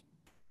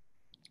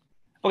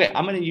 Okay,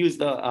 I'm going to use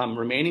the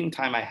remaining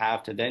time I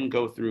have to then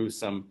go through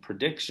some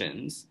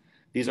predictions.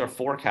 These are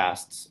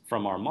forecasts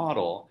from our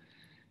model.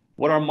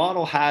 What our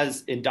model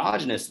has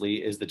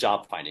endogenously is the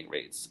job finding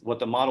rates. What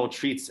the model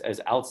treats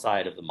as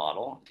outside of the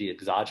model, the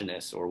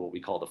exogenous, or what we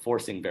call the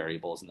forcing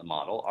variables in the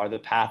model, are the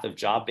path of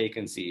job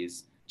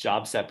vacancies,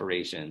 job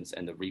separations,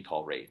 and the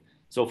recall rate.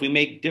 So if we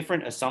make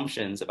different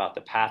assumptions about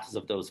the paths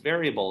of those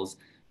variables,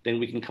 then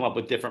we can come up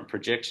with different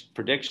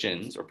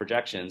predictions or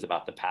projections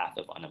about the path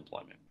of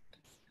unemployment.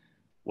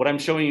 What I'm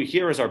showing you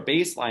here is our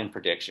baseline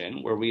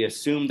prediction, where we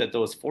assume that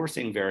those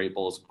forcing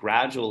variables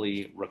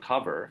gradually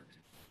recover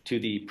to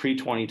the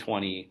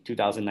pre-2020,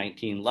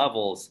 2019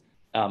 levels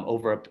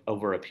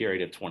over a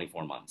period of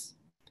 24 months.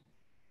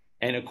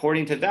 And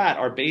according to that,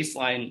 our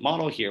baseline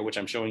model here, which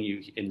I'm showing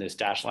you in this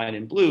dashed line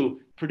in blue,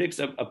 predicts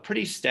a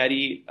pretty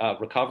steady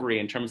recovery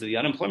in terms of the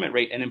unemployment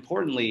rate. And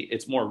importantly,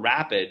 it's more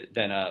rapid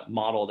than a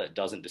model that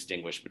doesn't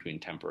distinguish between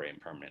temporary and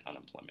permanent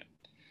unemployment.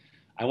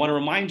 I want to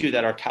remind you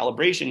that our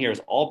calibration here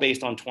is all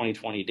based on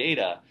 2020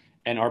 data,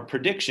 and our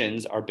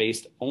predictions are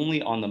based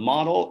only on the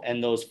model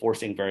and those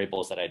forcing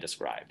variables that I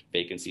described: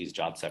 vacancies,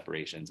 job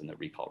separations, and the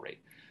recall rate.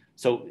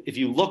 So if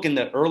you look in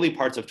the early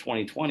parts of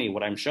 2020,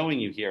 what I'm showing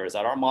you here is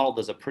that our model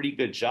does a pretty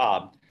good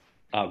job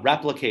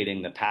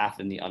replicating the path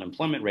in the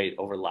unemployment rate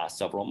over the last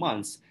several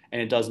months,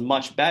 and it does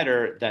much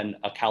better than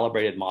a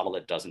calibrated model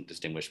that doesn't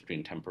distinguish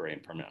between temporary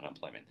and permanent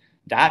unemployment.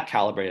 That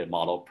calibrated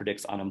model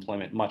predicts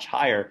unemployment much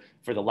higher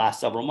for the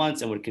last several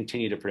months and would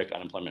continue to predict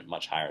unemployment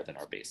much higher than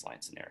our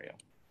baseline scenario.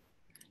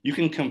 You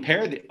can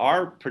compare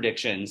our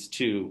predictions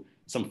to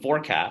some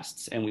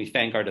forecasts, and we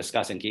thank our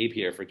discussant Gabe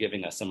here for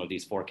giving us some of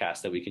these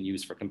forecasts that we can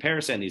use for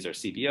comparison. These are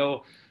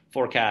CBO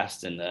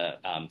forecasts and the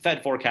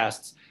Fed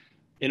forecasts.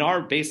 In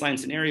our baseline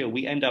scenario,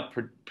 we end up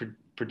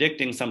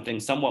predicting something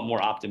somewhat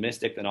more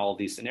optimistic than all of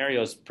these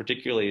scenarios,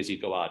 particularly as you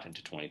go out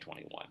into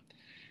 2021.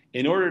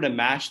 In order to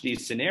match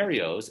these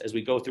scenarios, as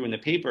we go through in the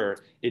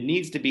paper, it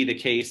needs to be the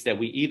case that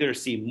we either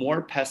see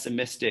more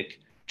pessimistic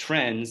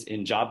trends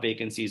in job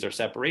vacancies or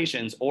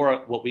separations, or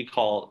what we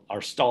call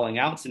our stalling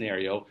out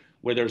scenario,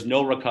 where there's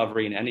no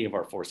recovery in any of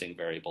our forcing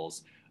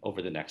variables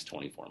over the next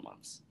 24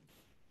 months.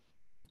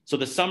 So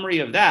the summary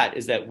of that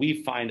is that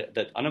we find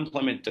that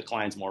unemployment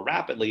declines more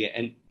rapidly,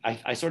 and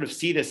I sort of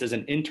see this as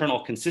an internal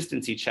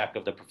consistency check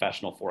of the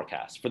professional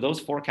forecast. For those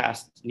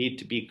forecasts need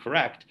to be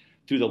correct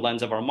through the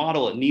lens of our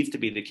model, it needs to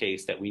be the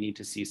case that we need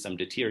to see some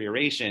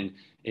deterioration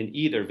in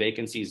either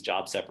vacancies,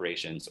 job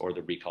separations, or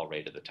the recall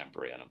rate of the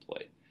temporary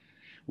unemployed.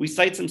 We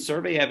cite some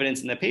survey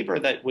evidence in the paper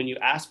that when you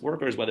ask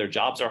workers whether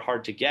jobs are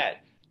hard to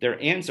get, their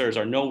answers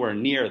are nowhere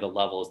near the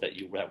levels that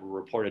were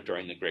reported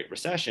during the Great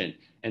Recession.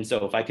 And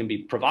so if I can be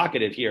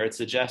provocative here, it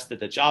suggests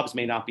that the jobs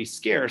may not be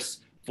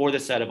scarce for the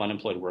set of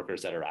unemployed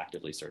workers that are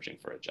actively searching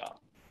for a job.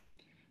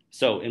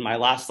 So in my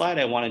last slide,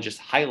 I want to just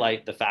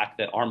highlight the fact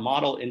that our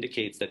model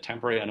indicates that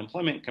temporary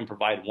unemployment can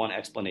provide one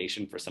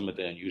explanation for some of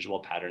the unusual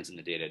patterns in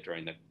the data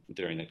during the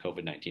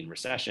COVID-19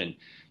 recession.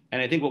 And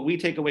I think what we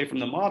take away from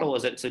the model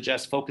is that it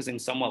suggests focusing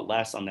somewhat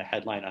less on the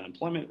headline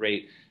unemployment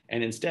rate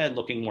and instead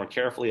looking more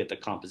carefully at the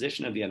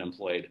composition of the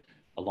unemployed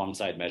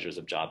alongside measures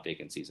of job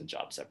vacancies and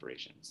job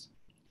separations.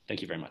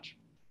 Thank you very much.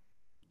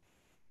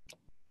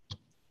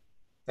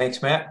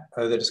 Thanks, Matt.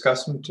 The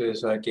discussant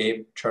is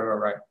Gabe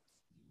Charter-Wright.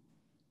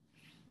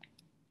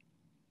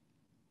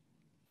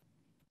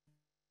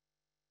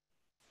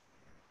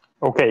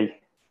 Okay.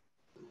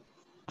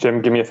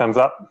 Jim, give me a thumbs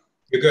up.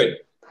 You're good.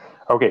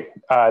 Okay.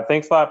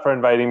 Thanks a lot for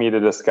inviting me to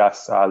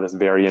discuss this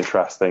very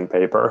interesting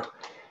paper.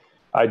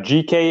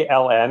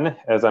 GKLN,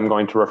 as I'm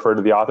going to refer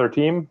to the author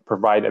team,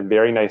 provide a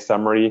very nice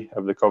summary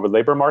of the COVID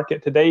labor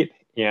market to date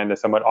and a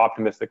somewhat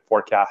optimistic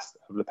forecast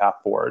of the path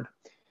forward.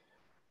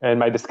 In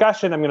my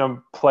discussion, I'm going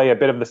to play a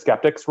bit of the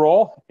skeptic's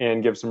role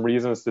and give some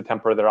reasons to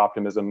temper their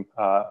optimism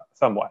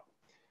somewhat.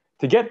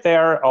 To get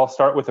there, I'll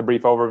start with a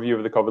brief overview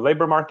of the COVID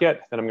labor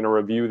market, then I'm going to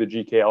review the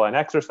GKLN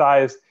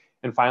exercise,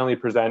 and finally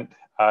present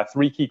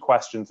 3 key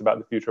questions about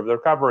the future of the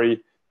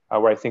recovery,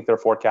 where I think their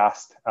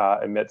forecast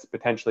emits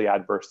potentially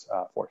adverse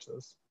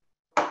forces.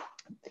 So I'm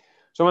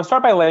going to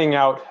start by laying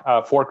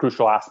out 4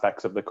 crucial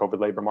aspects of the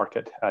COVID labor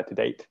market to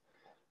date.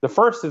 The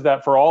first is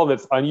that for all of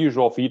its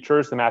unusual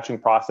features, the matching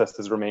process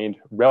has remained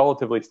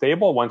relatively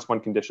stable once one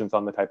conditions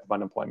on the type of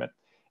unemployment.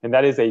 And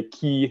that is a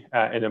key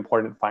and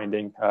important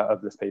finding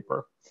of this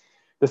paper.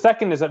 The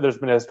second is that there's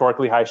been a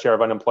historically high share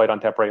of unemployed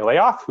on temporary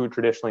layoff who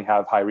traditionally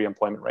have high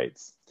reemployment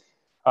rates.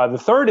 The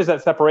third is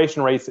that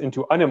separation rates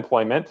into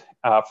unemployment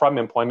from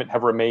employment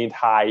have remained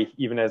high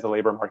even as the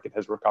labor market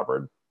has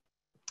recovered.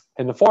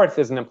 And the fourth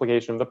is an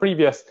implication of the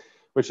previous,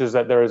 which is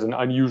that there is an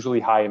unusually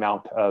high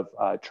amount of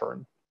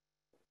churn.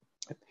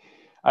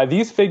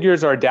 These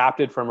figures are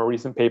adapted from a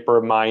recent paper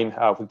of mine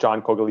with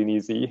John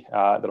Coglianese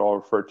that I'll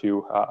refer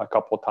to a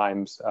couple of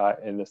times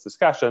in this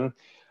discussion.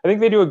 I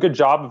think they do a good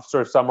job of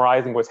sort of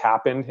summarizing what's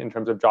happened in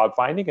terms of job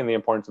finding and the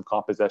importance of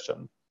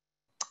composition.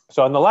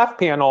 So on the left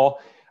panel,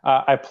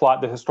 I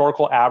plot the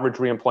historical average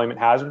reemployment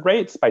hazard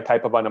rates by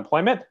type of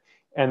unemployment,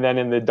 and then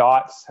in the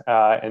dots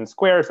and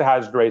squares, the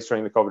hazard rates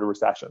during the COVID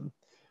recession.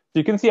 So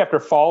you can see after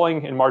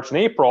falling in March and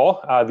April,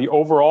 the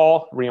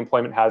overall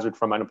reemployment hazard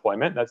from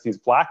unemployment, that's these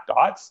black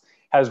dots,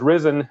 has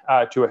risen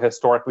to a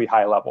historically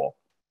high level.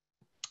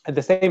 At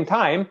the same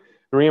time,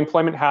 the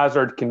reemployment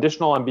hazard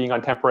conditional on being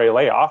on temporary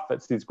layoff,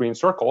 that's these green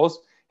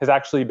circles, has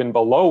actually been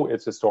below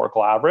its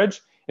historical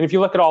average. And if you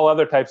look at all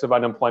other types of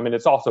unemployment,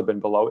 it's also been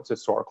below its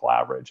historical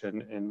average.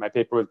 And in my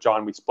paper with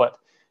John, we split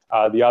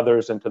the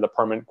others into the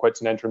permanent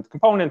quits and entrance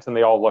components, and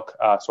they all look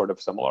sort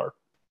of similar.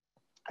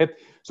 Okay.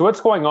 So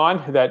what's going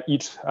on that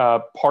each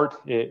part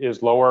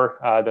is lower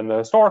than the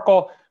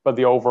historical, but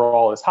the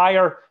overall is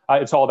higher?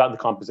 It's all about the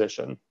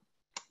composition.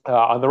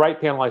 On the right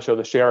panel, I show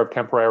the share of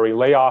temporary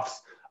layoffs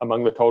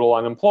among the total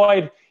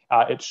unemployed.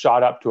 It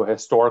shot up to a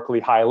historically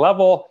high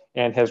level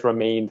and has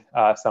remained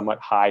somewhat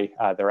high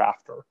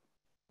thereafter.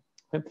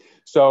 Okay.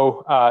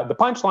 So the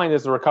punchline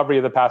is the recovery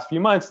of the past few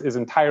months is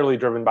entirely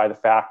driven by the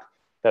fact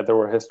that there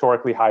were a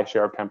historically high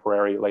share of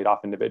temporary laid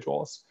off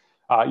individuals.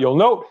 You'll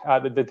note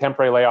that the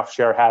temporary layoff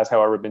share has,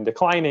 however, been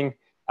declining,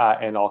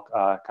 and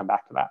I'll come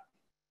back to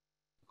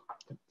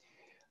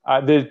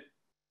that. The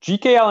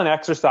GKLN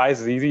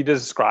exercise is easy to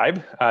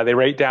describe. They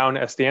write down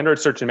a standard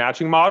search and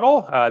matching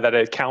model that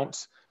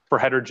accounts for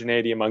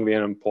heterogeneity among the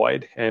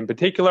unemployed. And in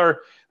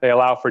particular, they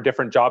allow for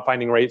different job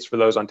finding rates for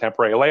those on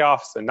temporary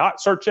layoffs and not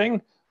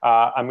searching.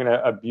 I'm going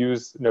to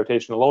abuse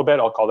notation a little bit.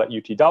 I'll call that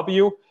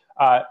UTW.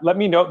 Let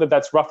me note that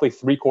that's roughly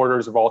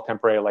 3/4 of all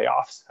temporary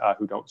layoffs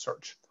who don't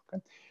search.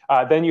 Okay.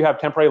 Then you have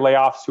temporary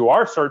layoffs who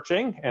are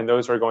searching, and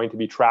those are going to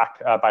be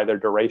tracked by their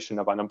duration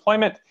of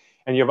unemployment.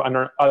 And you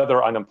have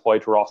other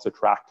unemployed who are also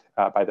tracked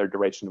by their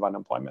duration of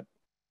unemployment.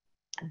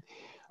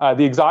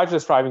 The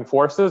exogenous driving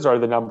forces are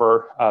the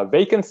number of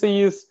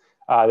vacancies,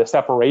 the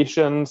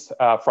separations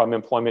from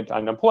employment to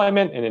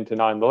unemployment and into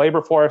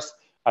non-labor force,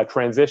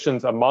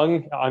 transitions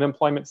among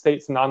unemployment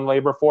states and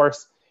non-labor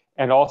force,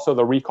 and also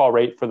the recall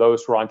rate for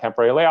those who are on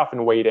temporary layoff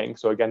and waiting.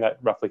 So again, that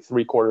roughly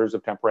 3/4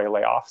 of temporary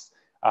layoffs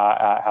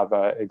have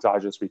an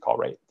exogenous recall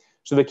rate.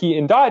 So the key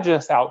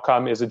endogenous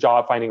outcome is the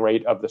job finding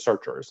rate of the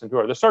searchers. And who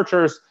are the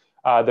searchers?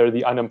 They're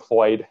the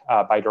unemployed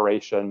by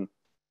duration,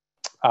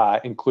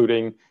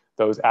 including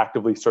those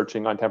actively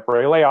searching on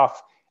temporary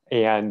layoff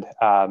and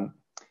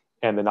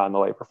the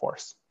non-labor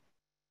force.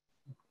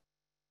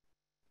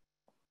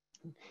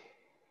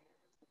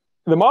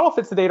 The model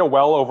fits the data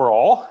well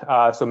overall.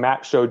 So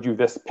Matt showed you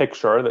this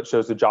picture that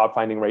shows the job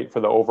finding rate for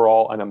the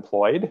overall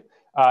unemployed.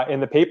 In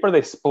the paper,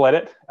 they split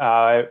it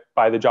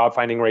by the job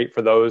finding rate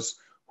for those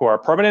who are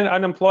permanent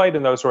unemployed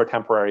and those who are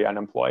temporary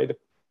unemployed.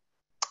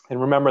 And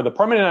remember, the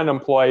permanent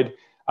unemployed,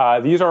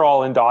 these are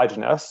all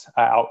endogenous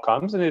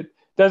outcomes, and it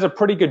does a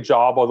pretty good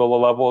job, although the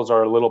levels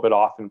are a little bit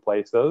off in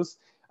places.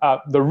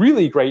 The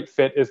really great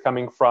fit is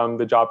coming from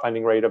the job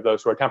finding rate of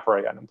those who are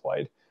temporary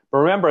unemployed. But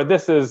remember,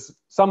 this is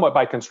somewhat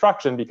by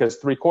construction because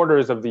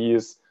 3/4 of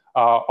these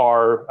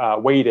are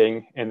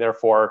waiting and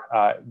therefore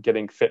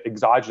getting fit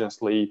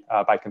exogenously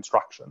by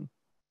construction.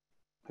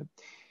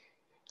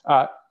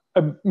 A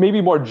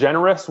maybe more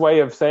generous way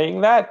of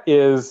saying that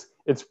is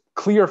it's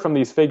clear from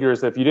these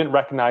figures that if you didn't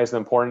recognize the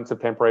importance of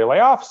temporary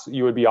layoffs,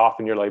 you would be off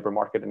in your labor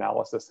market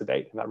analysis to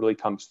date. And that really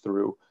comes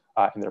through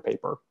in their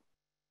paper.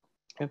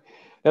 Okay.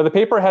 Now, the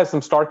paper has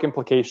some stark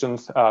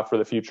implications for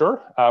the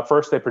future.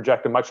 First, they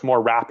project a much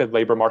more rapid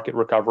labor market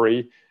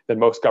recovery than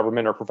most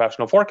government or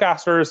professional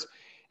forecasters.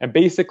 And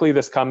basically,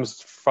 this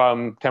comes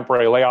from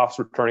temporary layoffs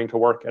returning to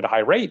work at a high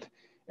rate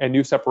and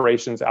new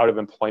separations out of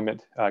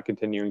employment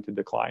continuing to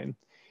decline.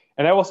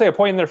 And I will say a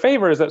point in their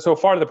favor is that so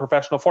far the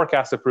professional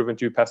forecasts have proven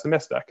too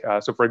pessimistic.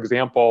 So for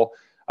example,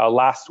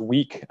 last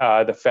week,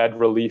 the Fed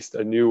released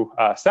a new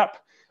SEP.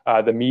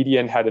 The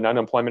median had an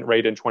unemployment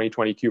rate in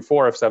 2020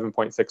 Q4 of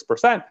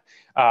 7.6%.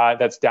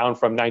 That's down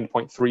from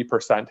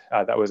 9.3%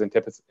 that was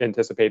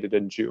anticipated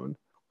in June.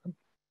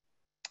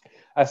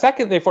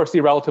 Second, they foresee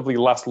relatively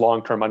less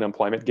long-term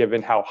unemployment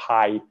given how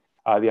high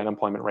the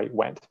unemployment rate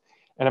went.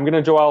 And I'm going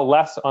to dwell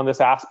less on this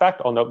aspect.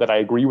 I'll note that I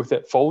agree with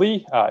it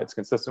fully. It's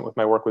consistent with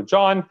my work with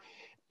John.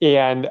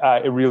 And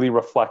it really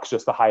reflects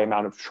just the high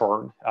amount of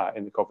churn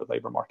in the COVID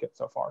labor market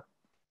so far.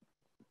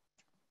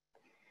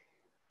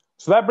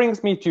 So that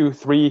brings me to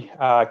three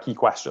key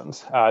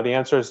questions, the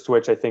answers to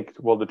which I think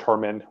will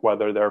determine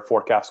whether their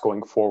forecast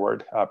going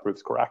forward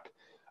proves correct.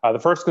 The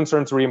first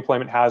concerns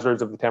reemployment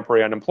hazards of the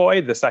temporary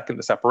unemployed, the second,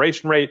 the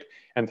separation rate,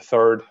 and the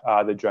third,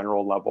 the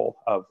general level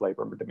of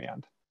labor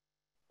demand.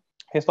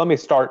 Okay, so let me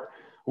start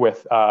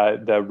with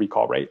the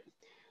recall rate.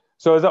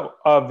 So as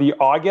of the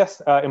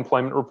August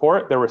employment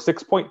report, there were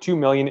 6.2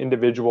 million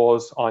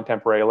individuals on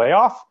temporary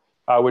layoff,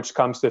 which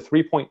comes to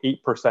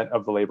 3.8%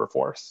 of the labor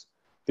force.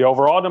 The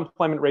overall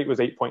unemployment rate was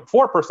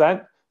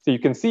 8.4%. So you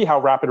can see how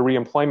rapid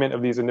reemployment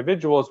of these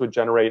individuals would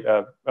generate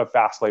a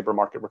fast labor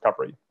market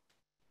recovery.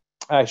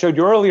 I showed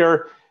you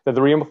earlier that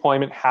the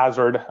reemployment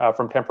hazard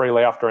from temporary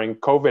layoff during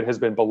COVID has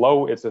been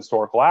below its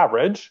historical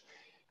average.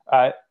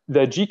 The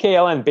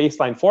GKLN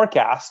baseline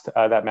forecast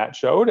that Matt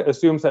showed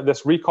assumes that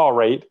this recall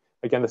rate,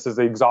 again, this is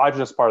the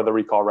exogenous part of the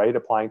recall rate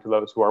applying to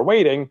those who are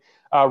waiting,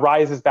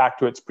 rises back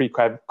to its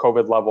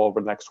pre-COVID level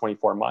over the next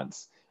 24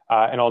 months.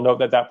 And I'll note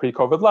that that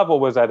pre-COVID level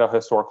was at a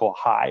historical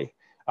high.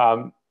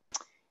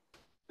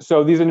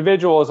 So these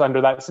individuals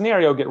under that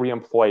scenario get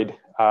reemployed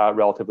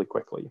relatively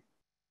quickly.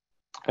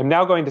 I'm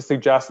now going to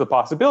suggest the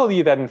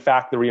possibility that in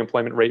fact the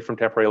reemployment rate from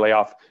temporary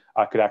layoff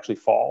could actually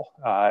fall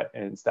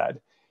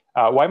instead.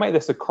 Why might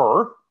this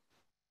occur?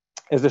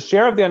 As the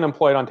share of the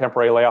unemployed on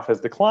temporary layoff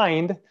has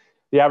declined,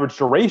 the average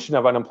duration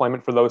of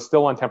unemployment for those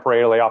still on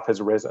temporary layoff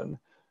has risen.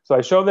 So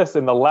I show this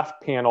in the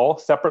left panel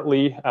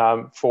separately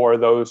for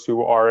those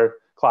who are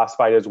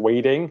classified as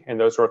waiting and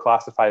those who are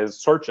classified as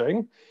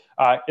searching.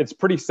 It's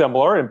pretty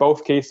similar. In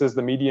both cases,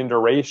 the median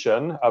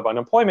duration of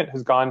unemployment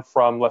has gone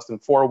from less than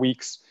 4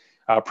 weeks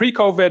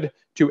pre-COVID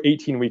to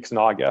 18 weeks in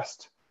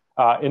August.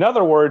 In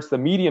other words, the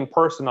median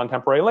person on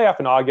temporary layoff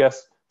in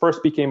August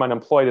first became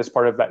unemployed as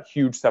part of that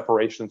huge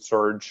separation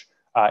surge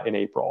in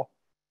April.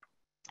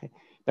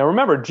 Now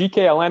remember,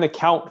 GKLN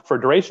account for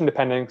duration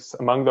dependence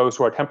among those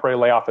who are temporary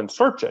layoff and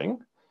searching,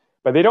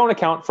 but they don't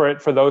account for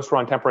it for those who are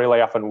on temporary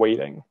layoff and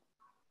waiting.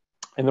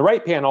 In the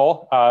right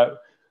panel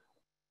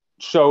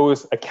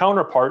shows a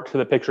counterpart to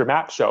the picture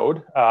Matt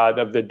showed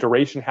of the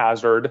duration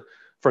hazard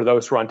for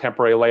those who are on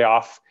temporary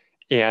layoff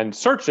and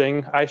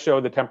searching. I show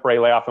the temporary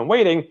layoff and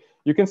waiting.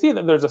 You can see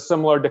that there's a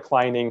similar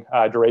declining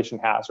duration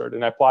hazard.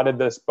 And I plotted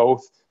this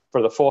both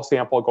for the full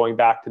sample going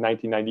back to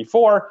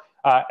 1994,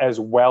 as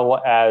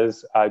well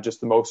as just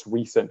the most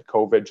recent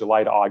COVID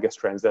July to August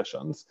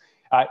transitions.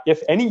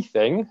 If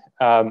anything,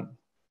 the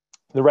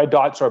red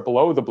dots are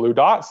below the blue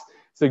dots,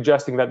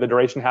 suggesting that the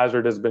duration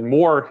hazard has been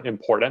more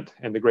important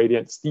and the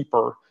gradient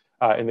steeper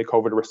in the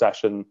COVID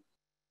recession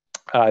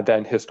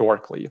than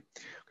historically.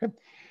 Okay.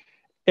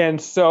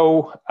 And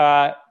so,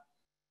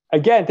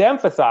 again, to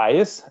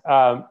emphasize,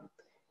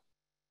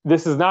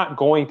 this is not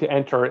going to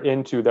enter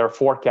into their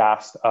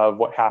forecast of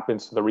what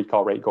happens to the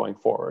recall rate going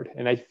forward.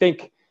 And I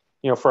think,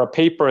 for a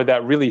paper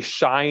that really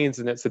shines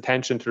in its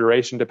attention to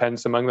duration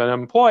dependence among the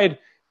unemployed,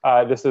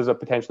 this is a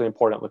potentially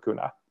important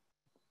lacuna.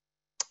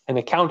 And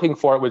accounting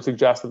for it would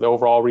suggest that the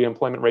overall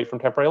reemployment rate from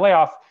temporary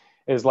layoff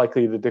is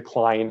likely to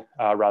decline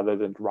rather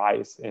than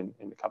rise in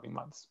the coming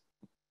months.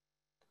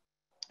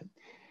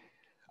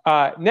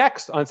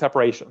 Next, on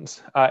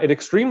separations. An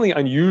extremely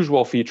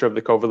unusual feature of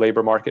the COVID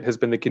labor market has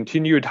been the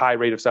continued high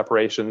rate of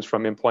separations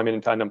from employment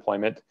into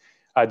unemployment,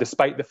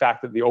 despite the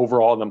fact that the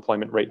overall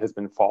unemployment rate has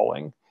been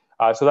falling.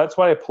 So that's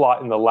what I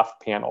plot in the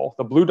left panel.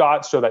 The blue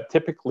dots show that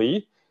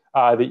typically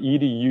the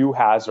EDU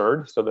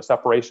hazard, so the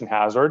separation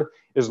hazard,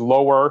 is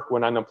lower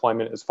when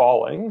unemployment is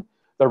falling.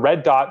 The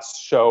red dots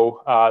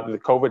show the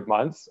COVID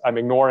months. I'm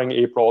ignoring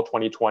April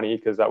 2020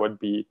 because that would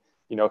be,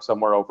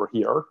 somewhere over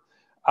here.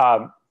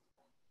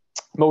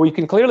 What we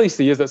can clearly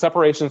see is that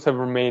separations have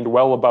remained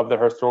well above the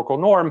historical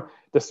norm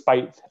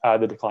despite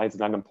the declines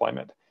in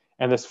unemployment.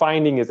 And this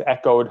finding is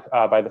echoed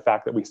by the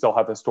fact that we still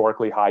have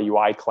historically high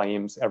UI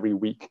claims every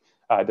week,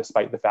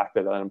 despite the fact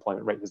that the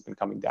unemployment rate has been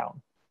coming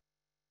down.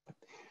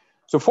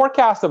 So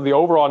forecasts of the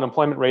overall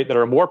unemployment rate that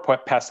are more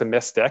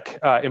pessimistic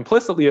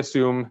implicitly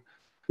assume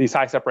these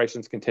high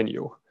separations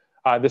continue.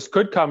 This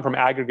could come from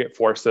aggregate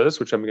forces,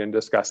 which I'm going to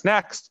discuss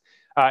next.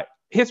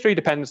 History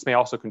dependence may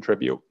also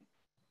contribute.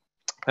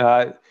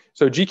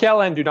 So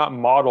GKLN do not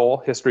model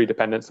history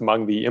dependence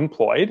among the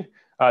employed.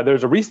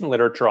 There's a recent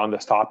literature on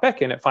this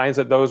topic, and it finds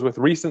that those with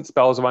recent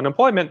spells of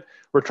unemployment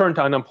return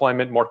to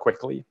unemployment more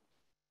quickly.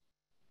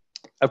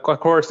 Of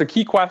course, the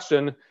key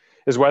question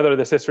is whether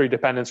this history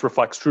dependence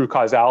reflects true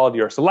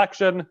causality or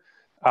selection.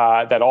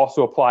 That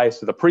also applies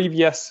to the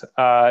previous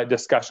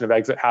discussion of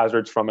exit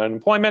hazards from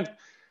unemployment.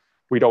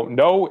 We don't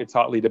know, it's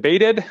hotly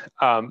debated.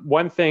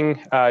 One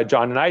thing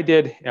John and I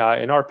did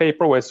in our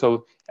paper was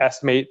to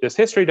estimate this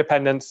history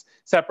dependence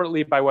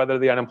separately by whether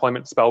the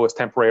unemployment spell was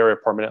temporary or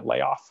permanent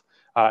layoff.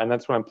 And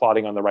that's what I'm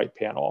plotting on the right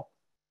panel.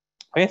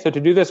 Okay, so to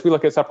do this, we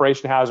look at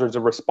separation hazards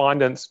of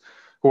respondents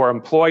who are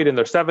employed in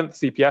their 7th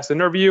CPS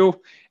interview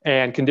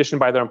and conditioned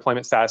by their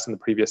employment status in the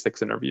previous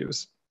 6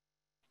 interviews.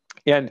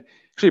 And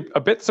actually, a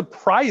bit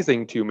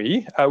surprising to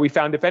me, we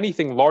found, if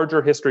anything,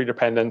 larger history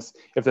dependence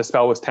if the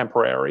spell was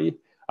temporary.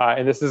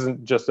 And this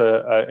isn't just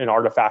an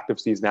artifact of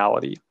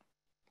seasonality.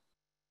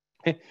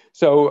 Okay.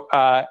 So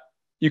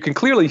you can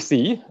clearly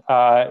see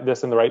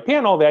this in the right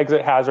panel. The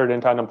exit hazard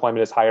into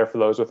unemployment is higher for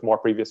those with more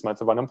previous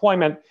months of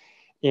unemployment.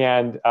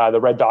 And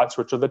the red dots,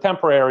 which are the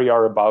temporary,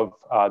 are above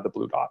the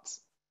blue dots.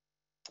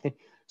 Okay.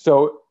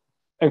 So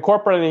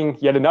incorporating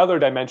yet another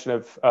dimension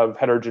of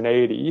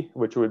heterogeneity,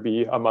 which would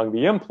be among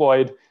the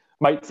employed,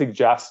 might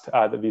suggest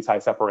that these high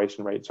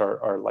separation rates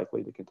are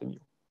likely to continue.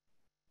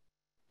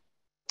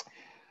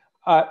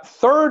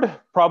 Third,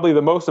 probably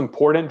the most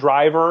important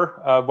driver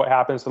of what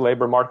happens to the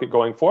labor market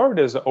going forward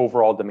is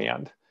overall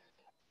demand.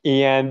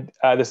 And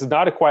this is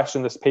not a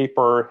question this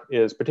paper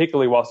is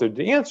particularly well suited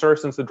to answer,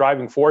 since the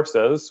driving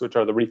forces, which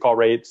are the recall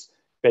rates,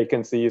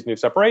 vacancies, new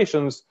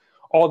separations,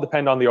 all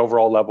depend on the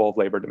overall level of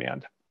labor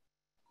demand.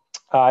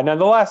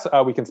 Nonetheless,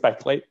 we can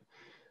speculate.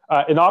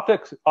 An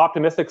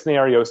optimistic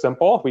scenario is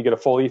simple. We get a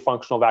fully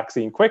functional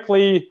vaccine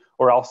quickly,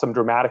 or else some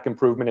dramatic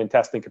improvement in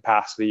testing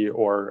capacity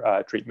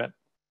or treatment.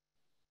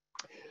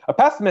 A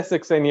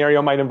pessimistic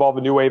scenario might involve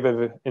a new wave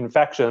of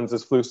infections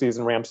as flu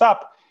season ramps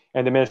up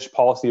and diminished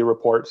policy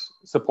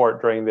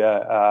support during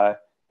the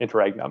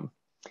interregnum.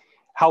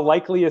 How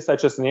likely is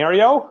such a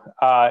scenario?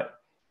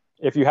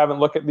 If you haven't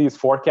looked at these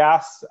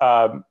forecasts,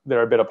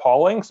 they're a bit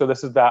appalling. So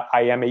this is the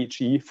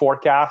IMHE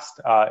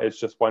forecast. It's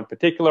just one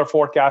particular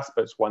forecast,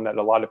 but it's one that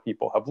a lot of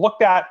people have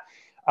looked at.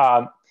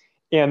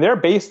 And their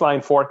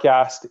baseline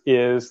forecast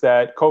is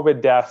that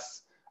COVID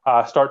deaths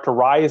start to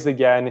rise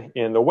again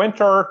in the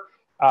winter.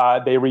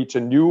 They reach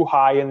a new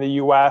high in the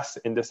US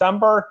in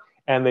December,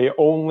 and they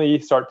only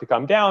start to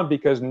come down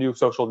because new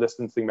social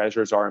distancing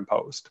measures are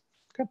imposed.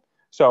 Okay.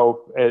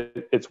 So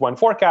it's one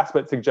forecast,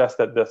 but suggests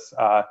that this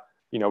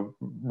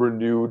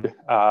renewed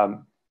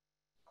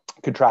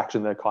contraction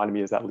in the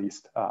economy is at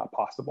least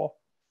possible.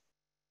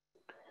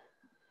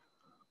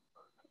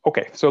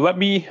 Okay, so let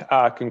me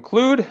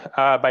conclude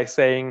by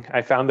saying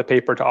I found the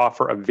paper to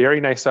offer a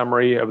very nice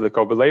summary of the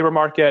COVID labor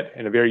market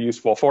and a very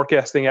useful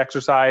forecasting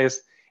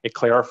exercise. It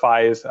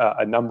clarifies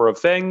a number of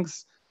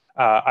things.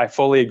 I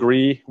fully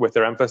agree with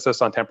their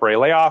emphasis on temporary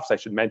layoffs. I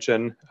should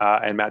mention,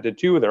 and Matt did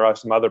too, there are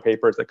some other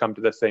papers that come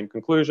to the same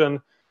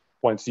conclusion.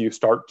 Once you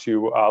start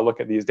to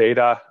look at these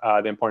data,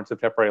 the importance of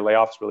temporary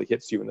layoffs really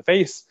hits you in the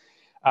face.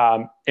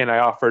 And I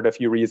offered a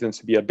few reasons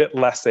to be a bit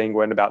less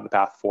sanguine about the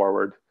path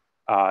forward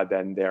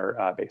than their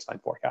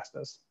baseline forecast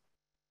is.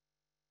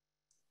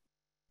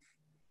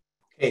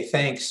 Okay,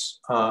 thanks.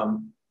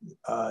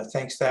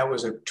 Thanks. That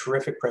was a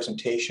terrific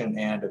presentation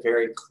and a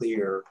very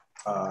clear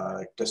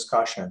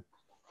discussion.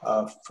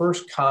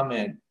 First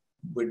comment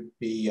would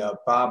be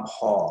Bob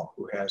Hall,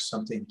 who has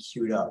something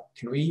queued up.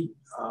 Can we,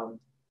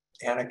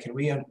 Anna, can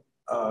we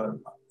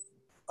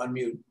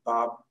unmute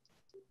Bob?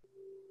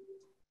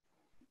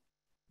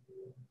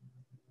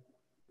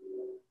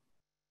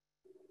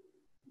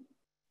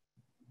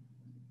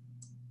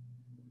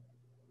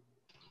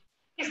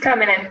 He's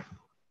coming in.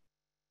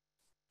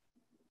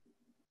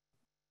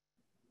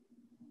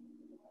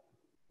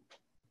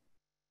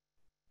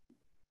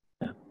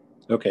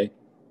 Okay.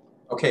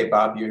 Okay,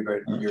 Bob, you're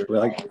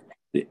well,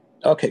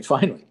 okay,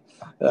 finally.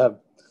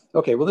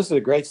 Okay, well, this is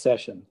a great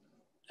session.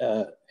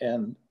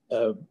 And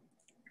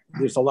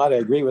there's a lot I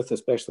agree with,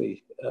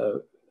 especially,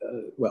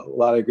 well, a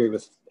lot I agree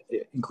with,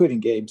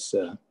 including Gabe's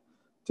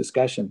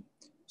discussion.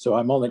 So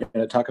I'm only going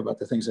to talk about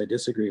the things I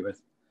disagree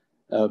with.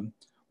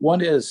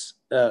 One is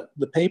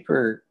the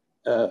paper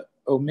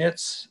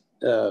omits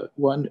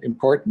one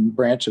important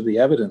branch of the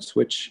evidence,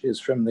 which is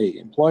from the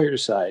employer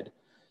side,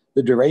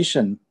 the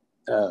duration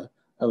of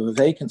a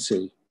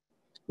vacancy,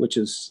 which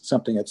is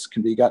something that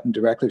can be gotten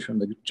directly from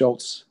the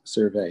JOLTS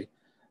survey,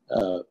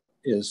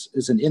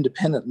 is an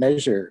independent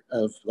measure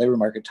of labor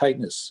market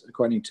tightness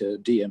according to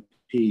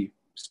DMP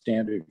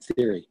standard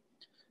theory.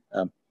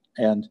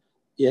 And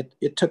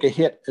it took a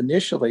hit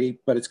initially,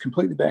 but it's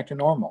completely back to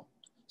normal.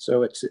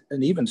 So it's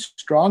an even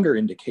stronger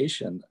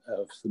indication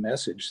of the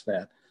message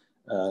that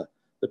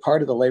the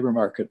part of the labor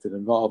market that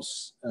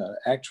involves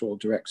actual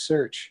direct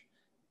search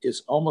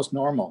is almost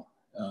normal.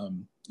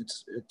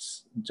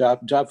 It's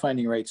job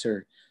finding rates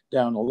are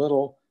down a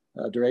little,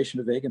 duration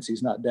of vacancy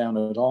is not down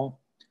at all.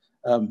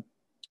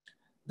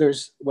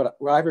 There's what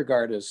I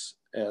regard as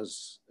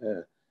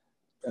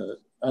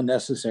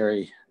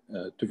unnecessary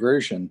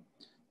diversion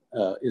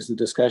is the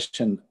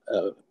discussion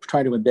of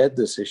trying to embed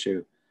this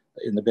issue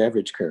in the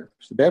beverage curve.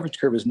 The beverage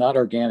curve is not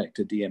organic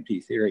to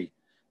DMP theory.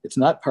 It's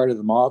not part of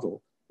the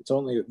model. It's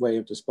only a way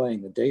of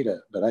displaying the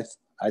data, but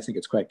I think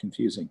it's quite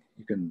confusing.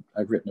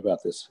 I've written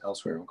about this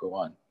elsewhere, I'll go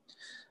on.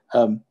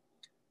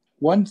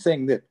 One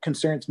thing that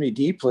concerns me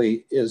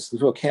deeply is the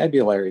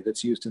vocabulary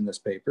that's used in this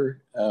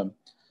paper.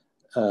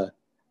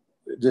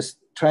 Just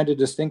trying to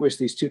distinguish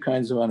these two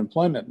kinds of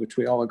unemployment, which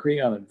we all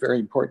agree on a very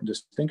important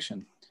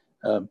distinction.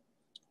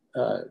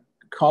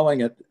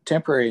 Calling it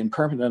temporary and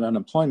permanent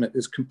unemployment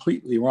is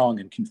completely wrong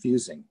and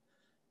confusing.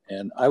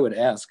 And I would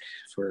ask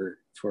for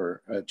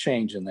a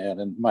change in that.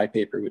 And my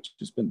paper, which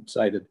has been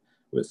cited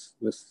with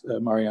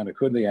Mariana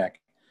Kudliak,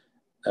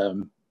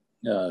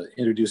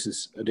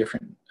 introduces a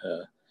different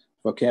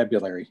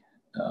vocabulary,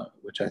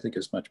 which I think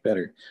is much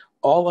better.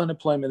 All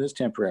unemployment is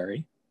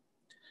temporary.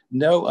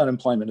 No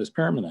unemployment is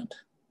permanent.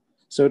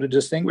 So to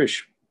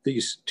distinguish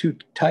these two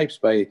types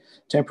by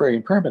temporary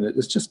and permanent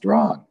is just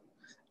wrong.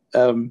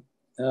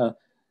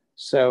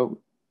 So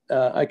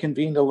I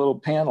convened a little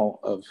panel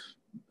of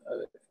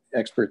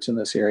experts in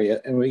this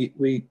area, and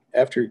we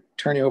after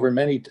turning over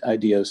many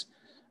ideas,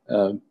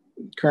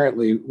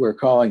 currently we're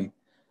calling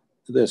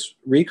this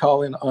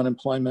recall in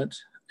unemployment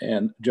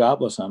and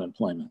jobless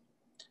unemployment.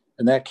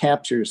 And that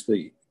captures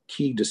the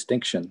key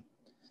distinction.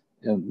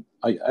 And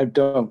I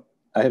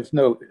have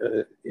no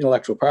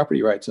intellectual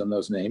property rights on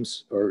those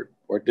names, or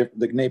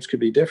the names could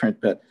be different,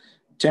 but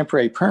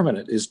temporary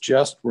permanent is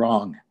just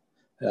wrong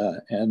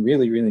and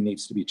really, really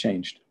needs to be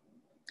changed.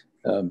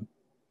 I'll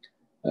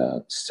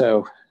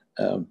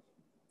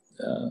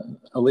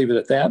leave it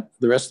at that.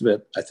 The rest of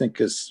it, I think,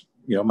 is,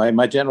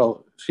 my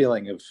general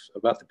feeling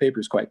about the paper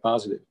is quite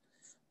positive,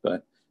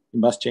 but you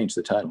must change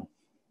the title.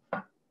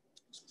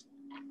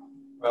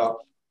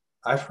 Well,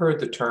 I've heard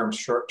the terms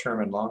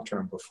short-term and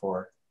long-term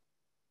before.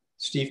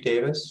 Steve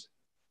Davis?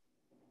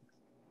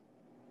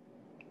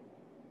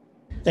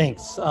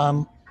 Thanks.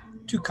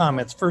 Two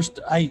comments. First,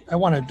 I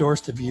want to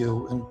endorse the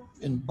view,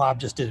 and Bob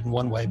just did it in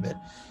one way, but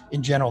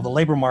in general, the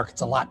labor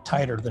market's a lot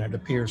tighter than it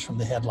appears from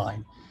the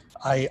headline.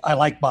 I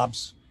like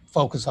Bob's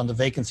focus on the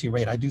vacancy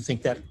rate. I do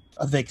think that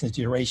a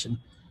vacancy duration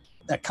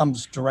that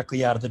comes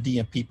directly out of the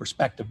DMP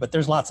perspective, but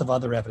there's lots of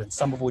other evidence,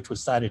 some of which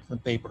was cited in the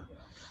paper.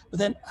 But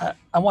then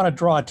I want to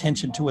draw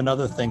attention to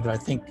another thing that I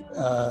think,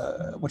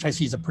 which I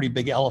see as a pretty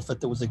big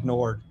elephant that was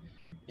ignored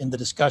in the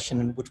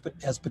discussion, and which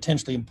has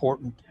potentially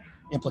important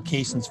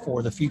implications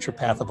for the future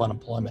path of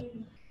unemployment.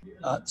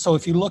 So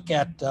if you look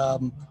at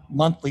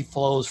monthly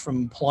flows from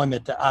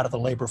employment to out of the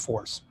labor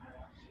force,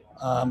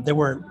 there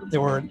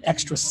were an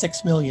extra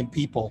 6 million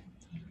people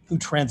who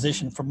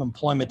transitioned from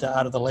employment to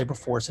out of the labor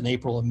force in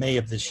April and May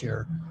of this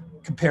year,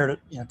 compared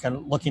to, kind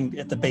of looking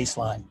at the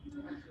baseline.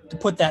 To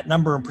put that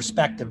number in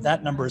perspective,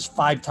 that number is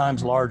 5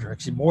 times larger,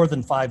 actually more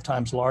than 5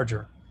 times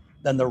larger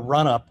than the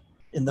run-up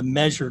in the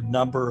measured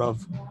number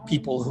of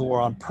people who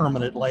are on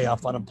permanent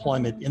layoff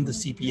unemployment in the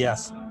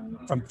CPS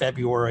from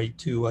February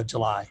to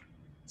July.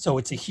 So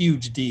it's a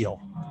huge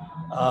deal.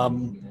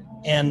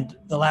 And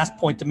the last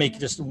point to make,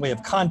 just in way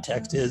of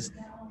context, is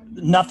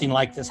nothing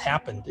like this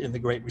happened in the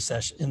Great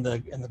Recession. In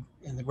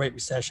the Great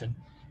Recession,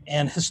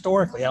 and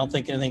historically, I don't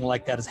think anything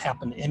like that has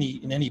happened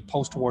in any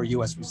post-war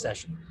U.S.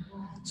 recession.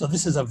 So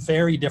this is a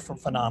very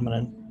different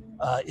phenomenon.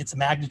 Its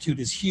magnitude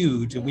is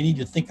huge, and we need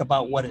to think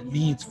about what it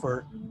means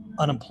for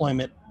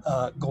unemployment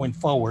going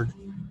forward.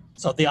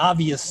 So the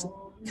obvious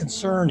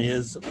concern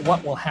is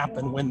what will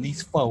happen when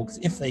these folks,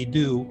 if they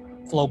do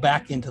flow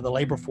back into the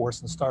labor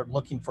force and start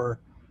looking for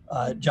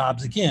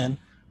jobs again.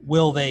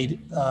 Will they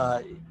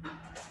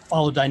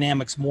follow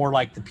dynamics more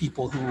like the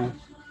people who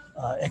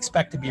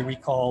expect to be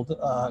recalled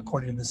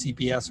according to the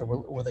CPS, or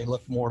will they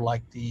look more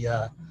like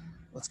the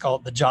let's call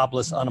it the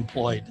jobless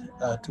unemployed,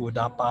 to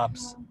adopt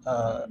Bob's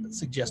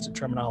suggested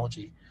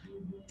terminology?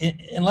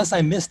 Unless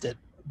I missed it,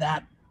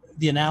 that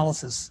the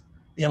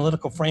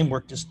analytical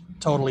framework just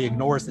totally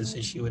ignores this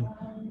issue. And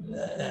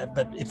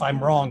but if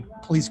I'm wrong,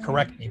 please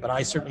correct me. But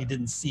I certainly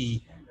didn't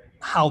see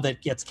how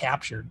that gets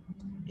captured,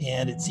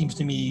 and it seems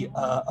to me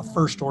a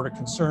first order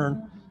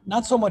concern,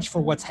 not so much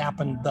for what's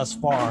happened thus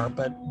far,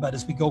 but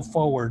as we go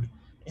forward,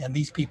 and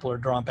these people are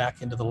drawn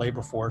back into the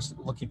labor force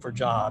looking for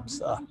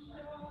jobs.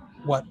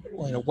 What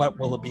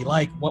will it be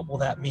like? What will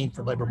that mean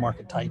for labor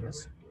market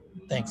tightness?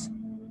 Thanks.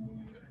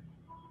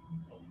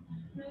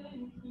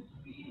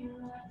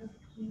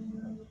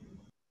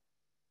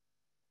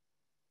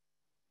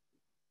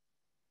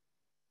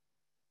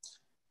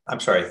 I'm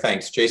sorry,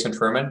 thanks. Jason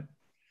Furman?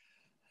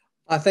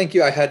 Thank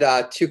you. I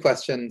had 2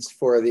 questions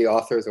for the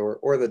authors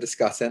or the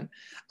discussant.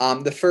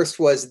 The first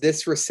was,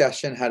 this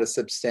recession had a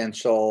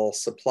substantial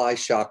supply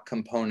shock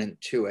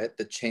component to it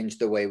that changed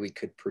the way we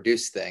could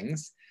produce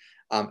things.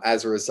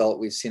 As a result,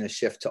 we've seen a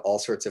shift to all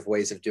sorts of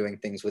ways of doing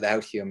things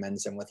without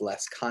humans and with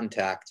less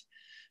contact.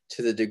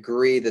 To the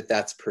degree that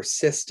that's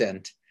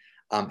persistent,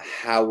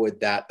 how would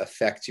that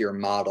affect your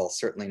model?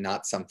 Certainly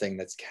not something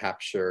that's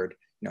captured,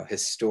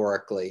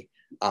 historically.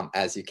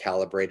 As you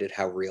calibrate it,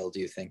 how real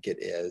do you think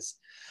it is?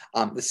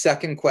 The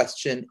second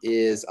question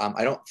is,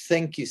 I don't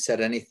think you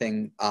said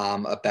anything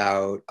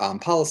about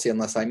policy,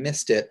 unless I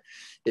missed it.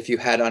 If you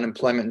had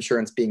unemployment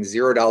insurance being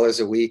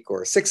 $0 a week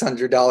or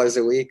 $600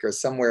 a week or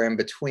somewhere in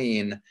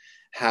between,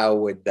 how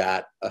would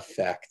that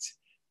affect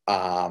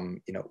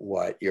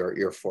what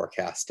you're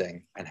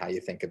forecasting and how you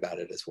think about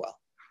it as well?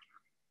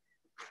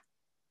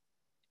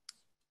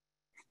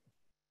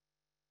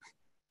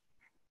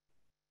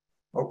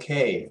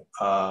 Okay,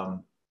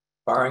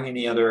 barring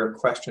any other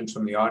questions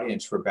from the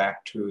audience, we're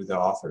back to the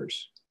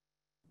authors.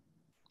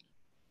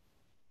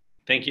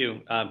 Thank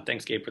you.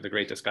 Thanks, Gabe, for the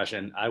great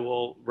discussion. I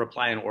will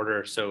reply in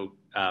order. So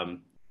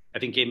I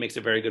think Gabe makes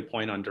a very good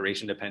point on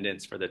duration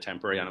dependence for the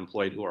temporary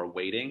unemployed who are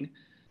waiting.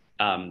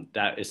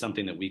 That is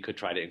something that we could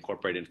try to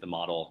incorporate into the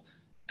model.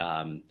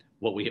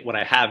 What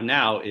I have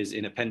now is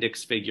in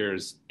appendix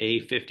figures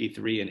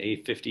A53 and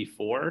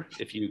A54.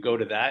 If you go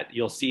to that,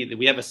 you'll see that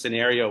we have a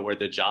scenario where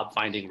the job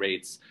finding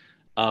rates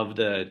of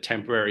the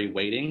temporary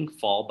waiting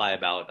fall by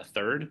about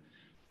 1/3.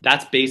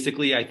 That's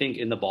basically, I think,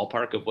 in the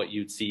ballpark of what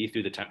you'd see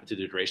through the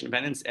duration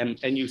dependence.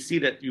 And you see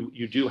that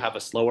you do have a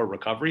slower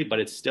recovery,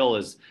 but it still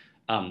is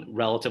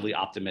relatively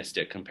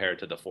optimistic compared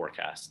to the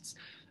forecasts.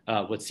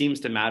 What seems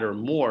to matter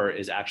more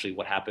is actually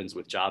what happens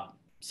with job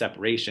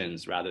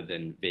separations rather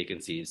than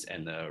vacancies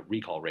and the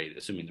recall rate,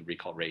 assuming the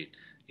recall rate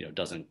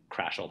doesn't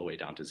crash all the way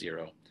down to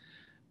zero.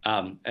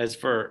 As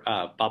for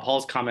Bob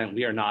Hall's comment,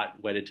 we are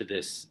not wedded to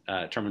this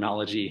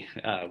terminology.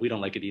 We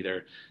don't like it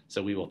either.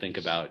 So we will think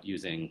about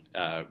using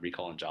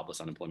recall and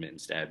jobless unemployment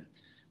instead.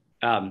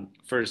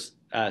 For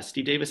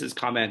Steve Davis's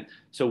comment,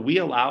 so we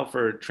allow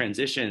for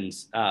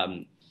transitions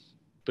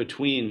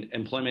between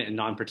employment and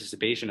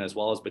non-participation, as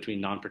well as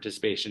between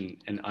non-participation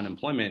and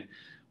unemployment.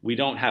 We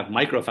don't have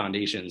micro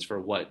foundations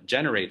for what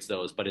generates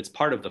those, but it's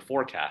part of the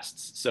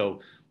forecasts.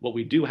 So what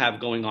we do have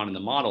going on in the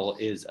model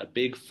is a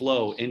big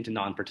flow into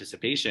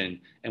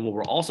non-participation. And what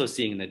we're also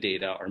seeing in the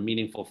data are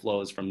meaningful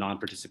flows from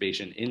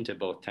non-participation into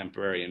both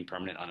temporary and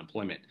permanent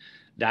unemployment.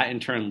 That in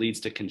turn leads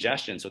to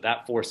congestion. So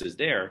that force is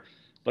there.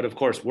 But of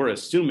course, we're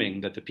assuming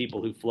that the people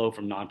who flow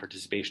from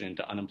non-participation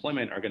into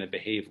unemployment are going to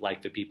behave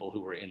like the people who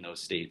were in those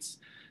states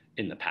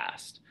in the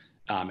past.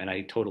 And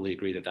I totally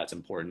agree that that's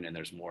important, and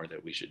there's more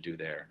that we should do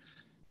there.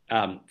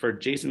 For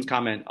Jason's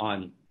comment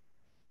on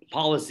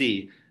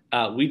policy,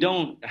 we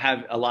don't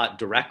have a lot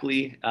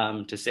directly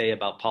to say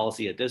about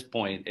policy at this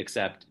point,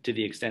 except to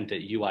the extent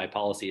that UI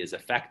policy is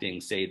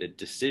affecting, say, the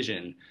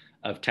decision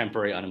of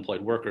temporary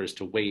unemployed workers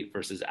to wait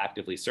versus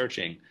actively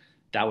searching.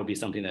 That would be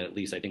something that at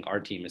least I think our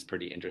team is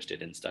pretty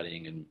interested in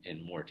studying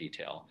in more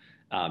detail.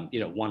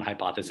 One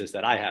hypothesis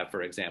that I have,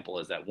 for example,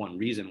 is that one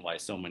reason why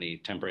so many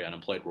temporary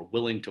unemployed were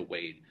willing to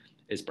wait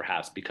is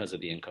perhaps because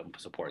of the income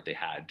support they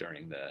had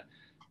during the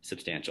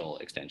substantial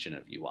extension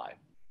of UI.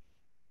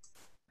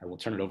 I will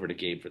turn it over to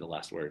Gabe for the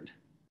last word.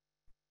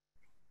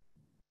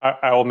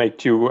 I will make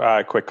two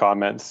quick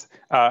comments.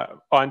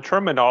 On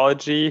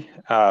terminology,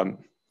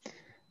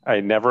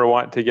 I never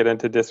want to get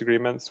into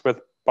disagreements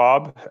with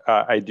Bob.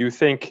 I do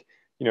think,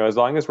 as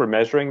long as we're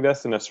measuring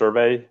this in a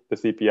survey, the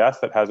CPS,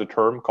 that has a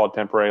term called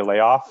temporary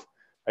layoff,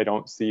 I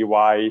don't see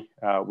why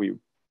we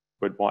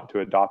would want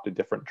to adopt a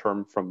different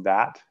term from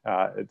that.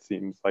 It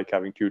seems like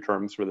having two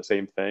terms for the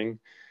same thing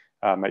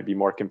might be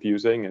more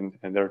confusing,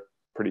 and they're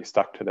pretty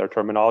stuck to their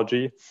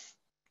terminology.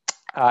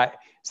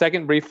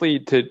 Second, briefly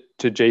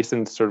to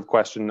Jason's sort of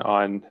question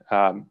on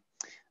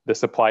the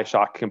supply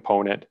shock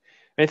component.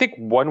 And I think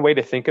one way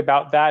to think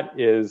about that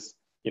is,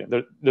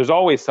 there's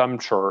always some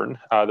churn.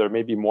 There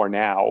may be more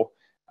now.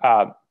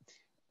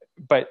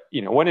 But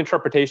one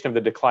interpretation of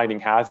the declining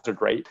hazard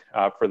rate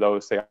for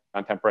those, say,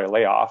 on temporary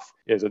layoff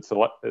is it's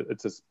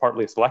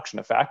partly a selection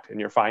effect, and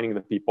you're finding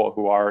the people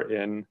who are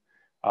in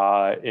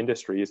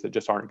industries that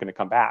just aren't going to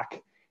come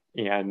back.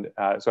 And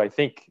so I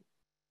think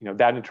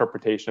that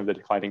interpretation of the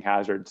declining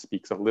hazard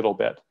speaks a little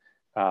bit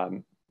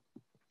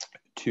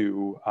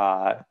to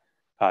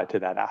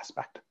that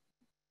aspect.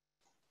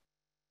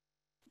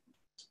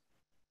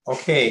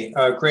 Okay,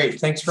 great.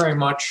 Thanks very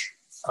much.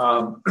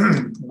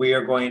 We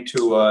are going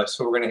to,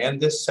 so we're going to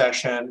end this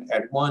session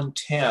at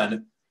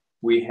 1:10.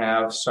 We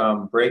have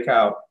some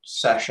breakout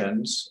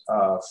sessions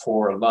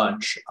for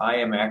lunch. I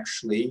am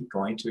actually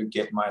going to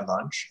get my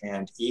lunch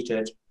and eat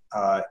it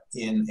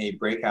in a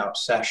breakout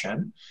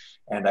session.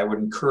 And I would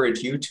encourage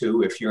you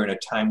to, if you're in a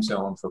time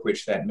zone for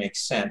which that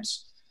makes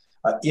sense.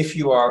 If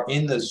you are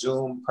in the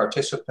Zoom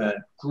participant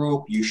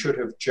group, you should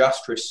have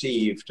just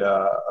received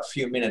a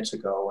few minutes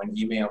ago an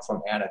email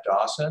from Anna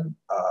Dawson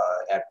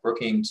at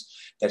Brookings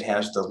that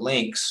has the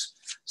links.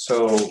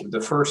 So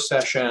the first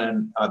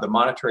session, the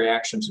monetary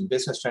actions and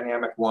business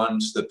dynamic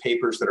ones, the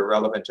papers that are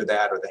relevant to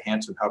that are the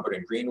Hanson, Hubbard,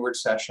 and Greenwood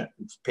session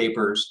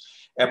papers,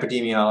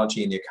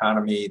 epidemiology and the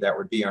economy, that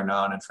would be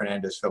Arnon and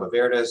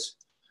Fernandez-Villaverdes,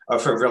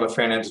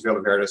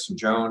 Fernandez-Villaverdes and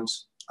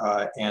Jones.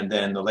 And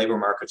then the labor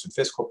markets and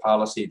fiscal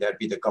policy, that'd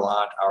be the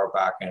Gallant,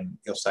 Auerbach, and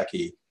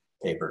Ilsecki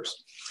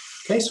papers.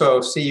 Okay, so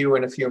see you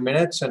in a few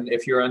minutes. And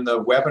if you're in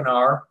the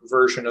webinar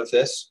version of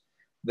this,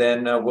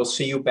 then we'll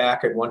see you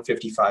back at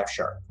 1:55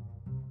 sharp.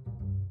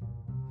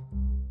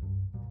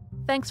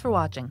 Thanks for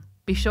watching.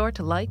 Be sure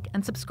to like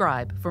and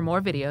subscribe for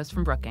more videos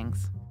from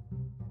Brookings.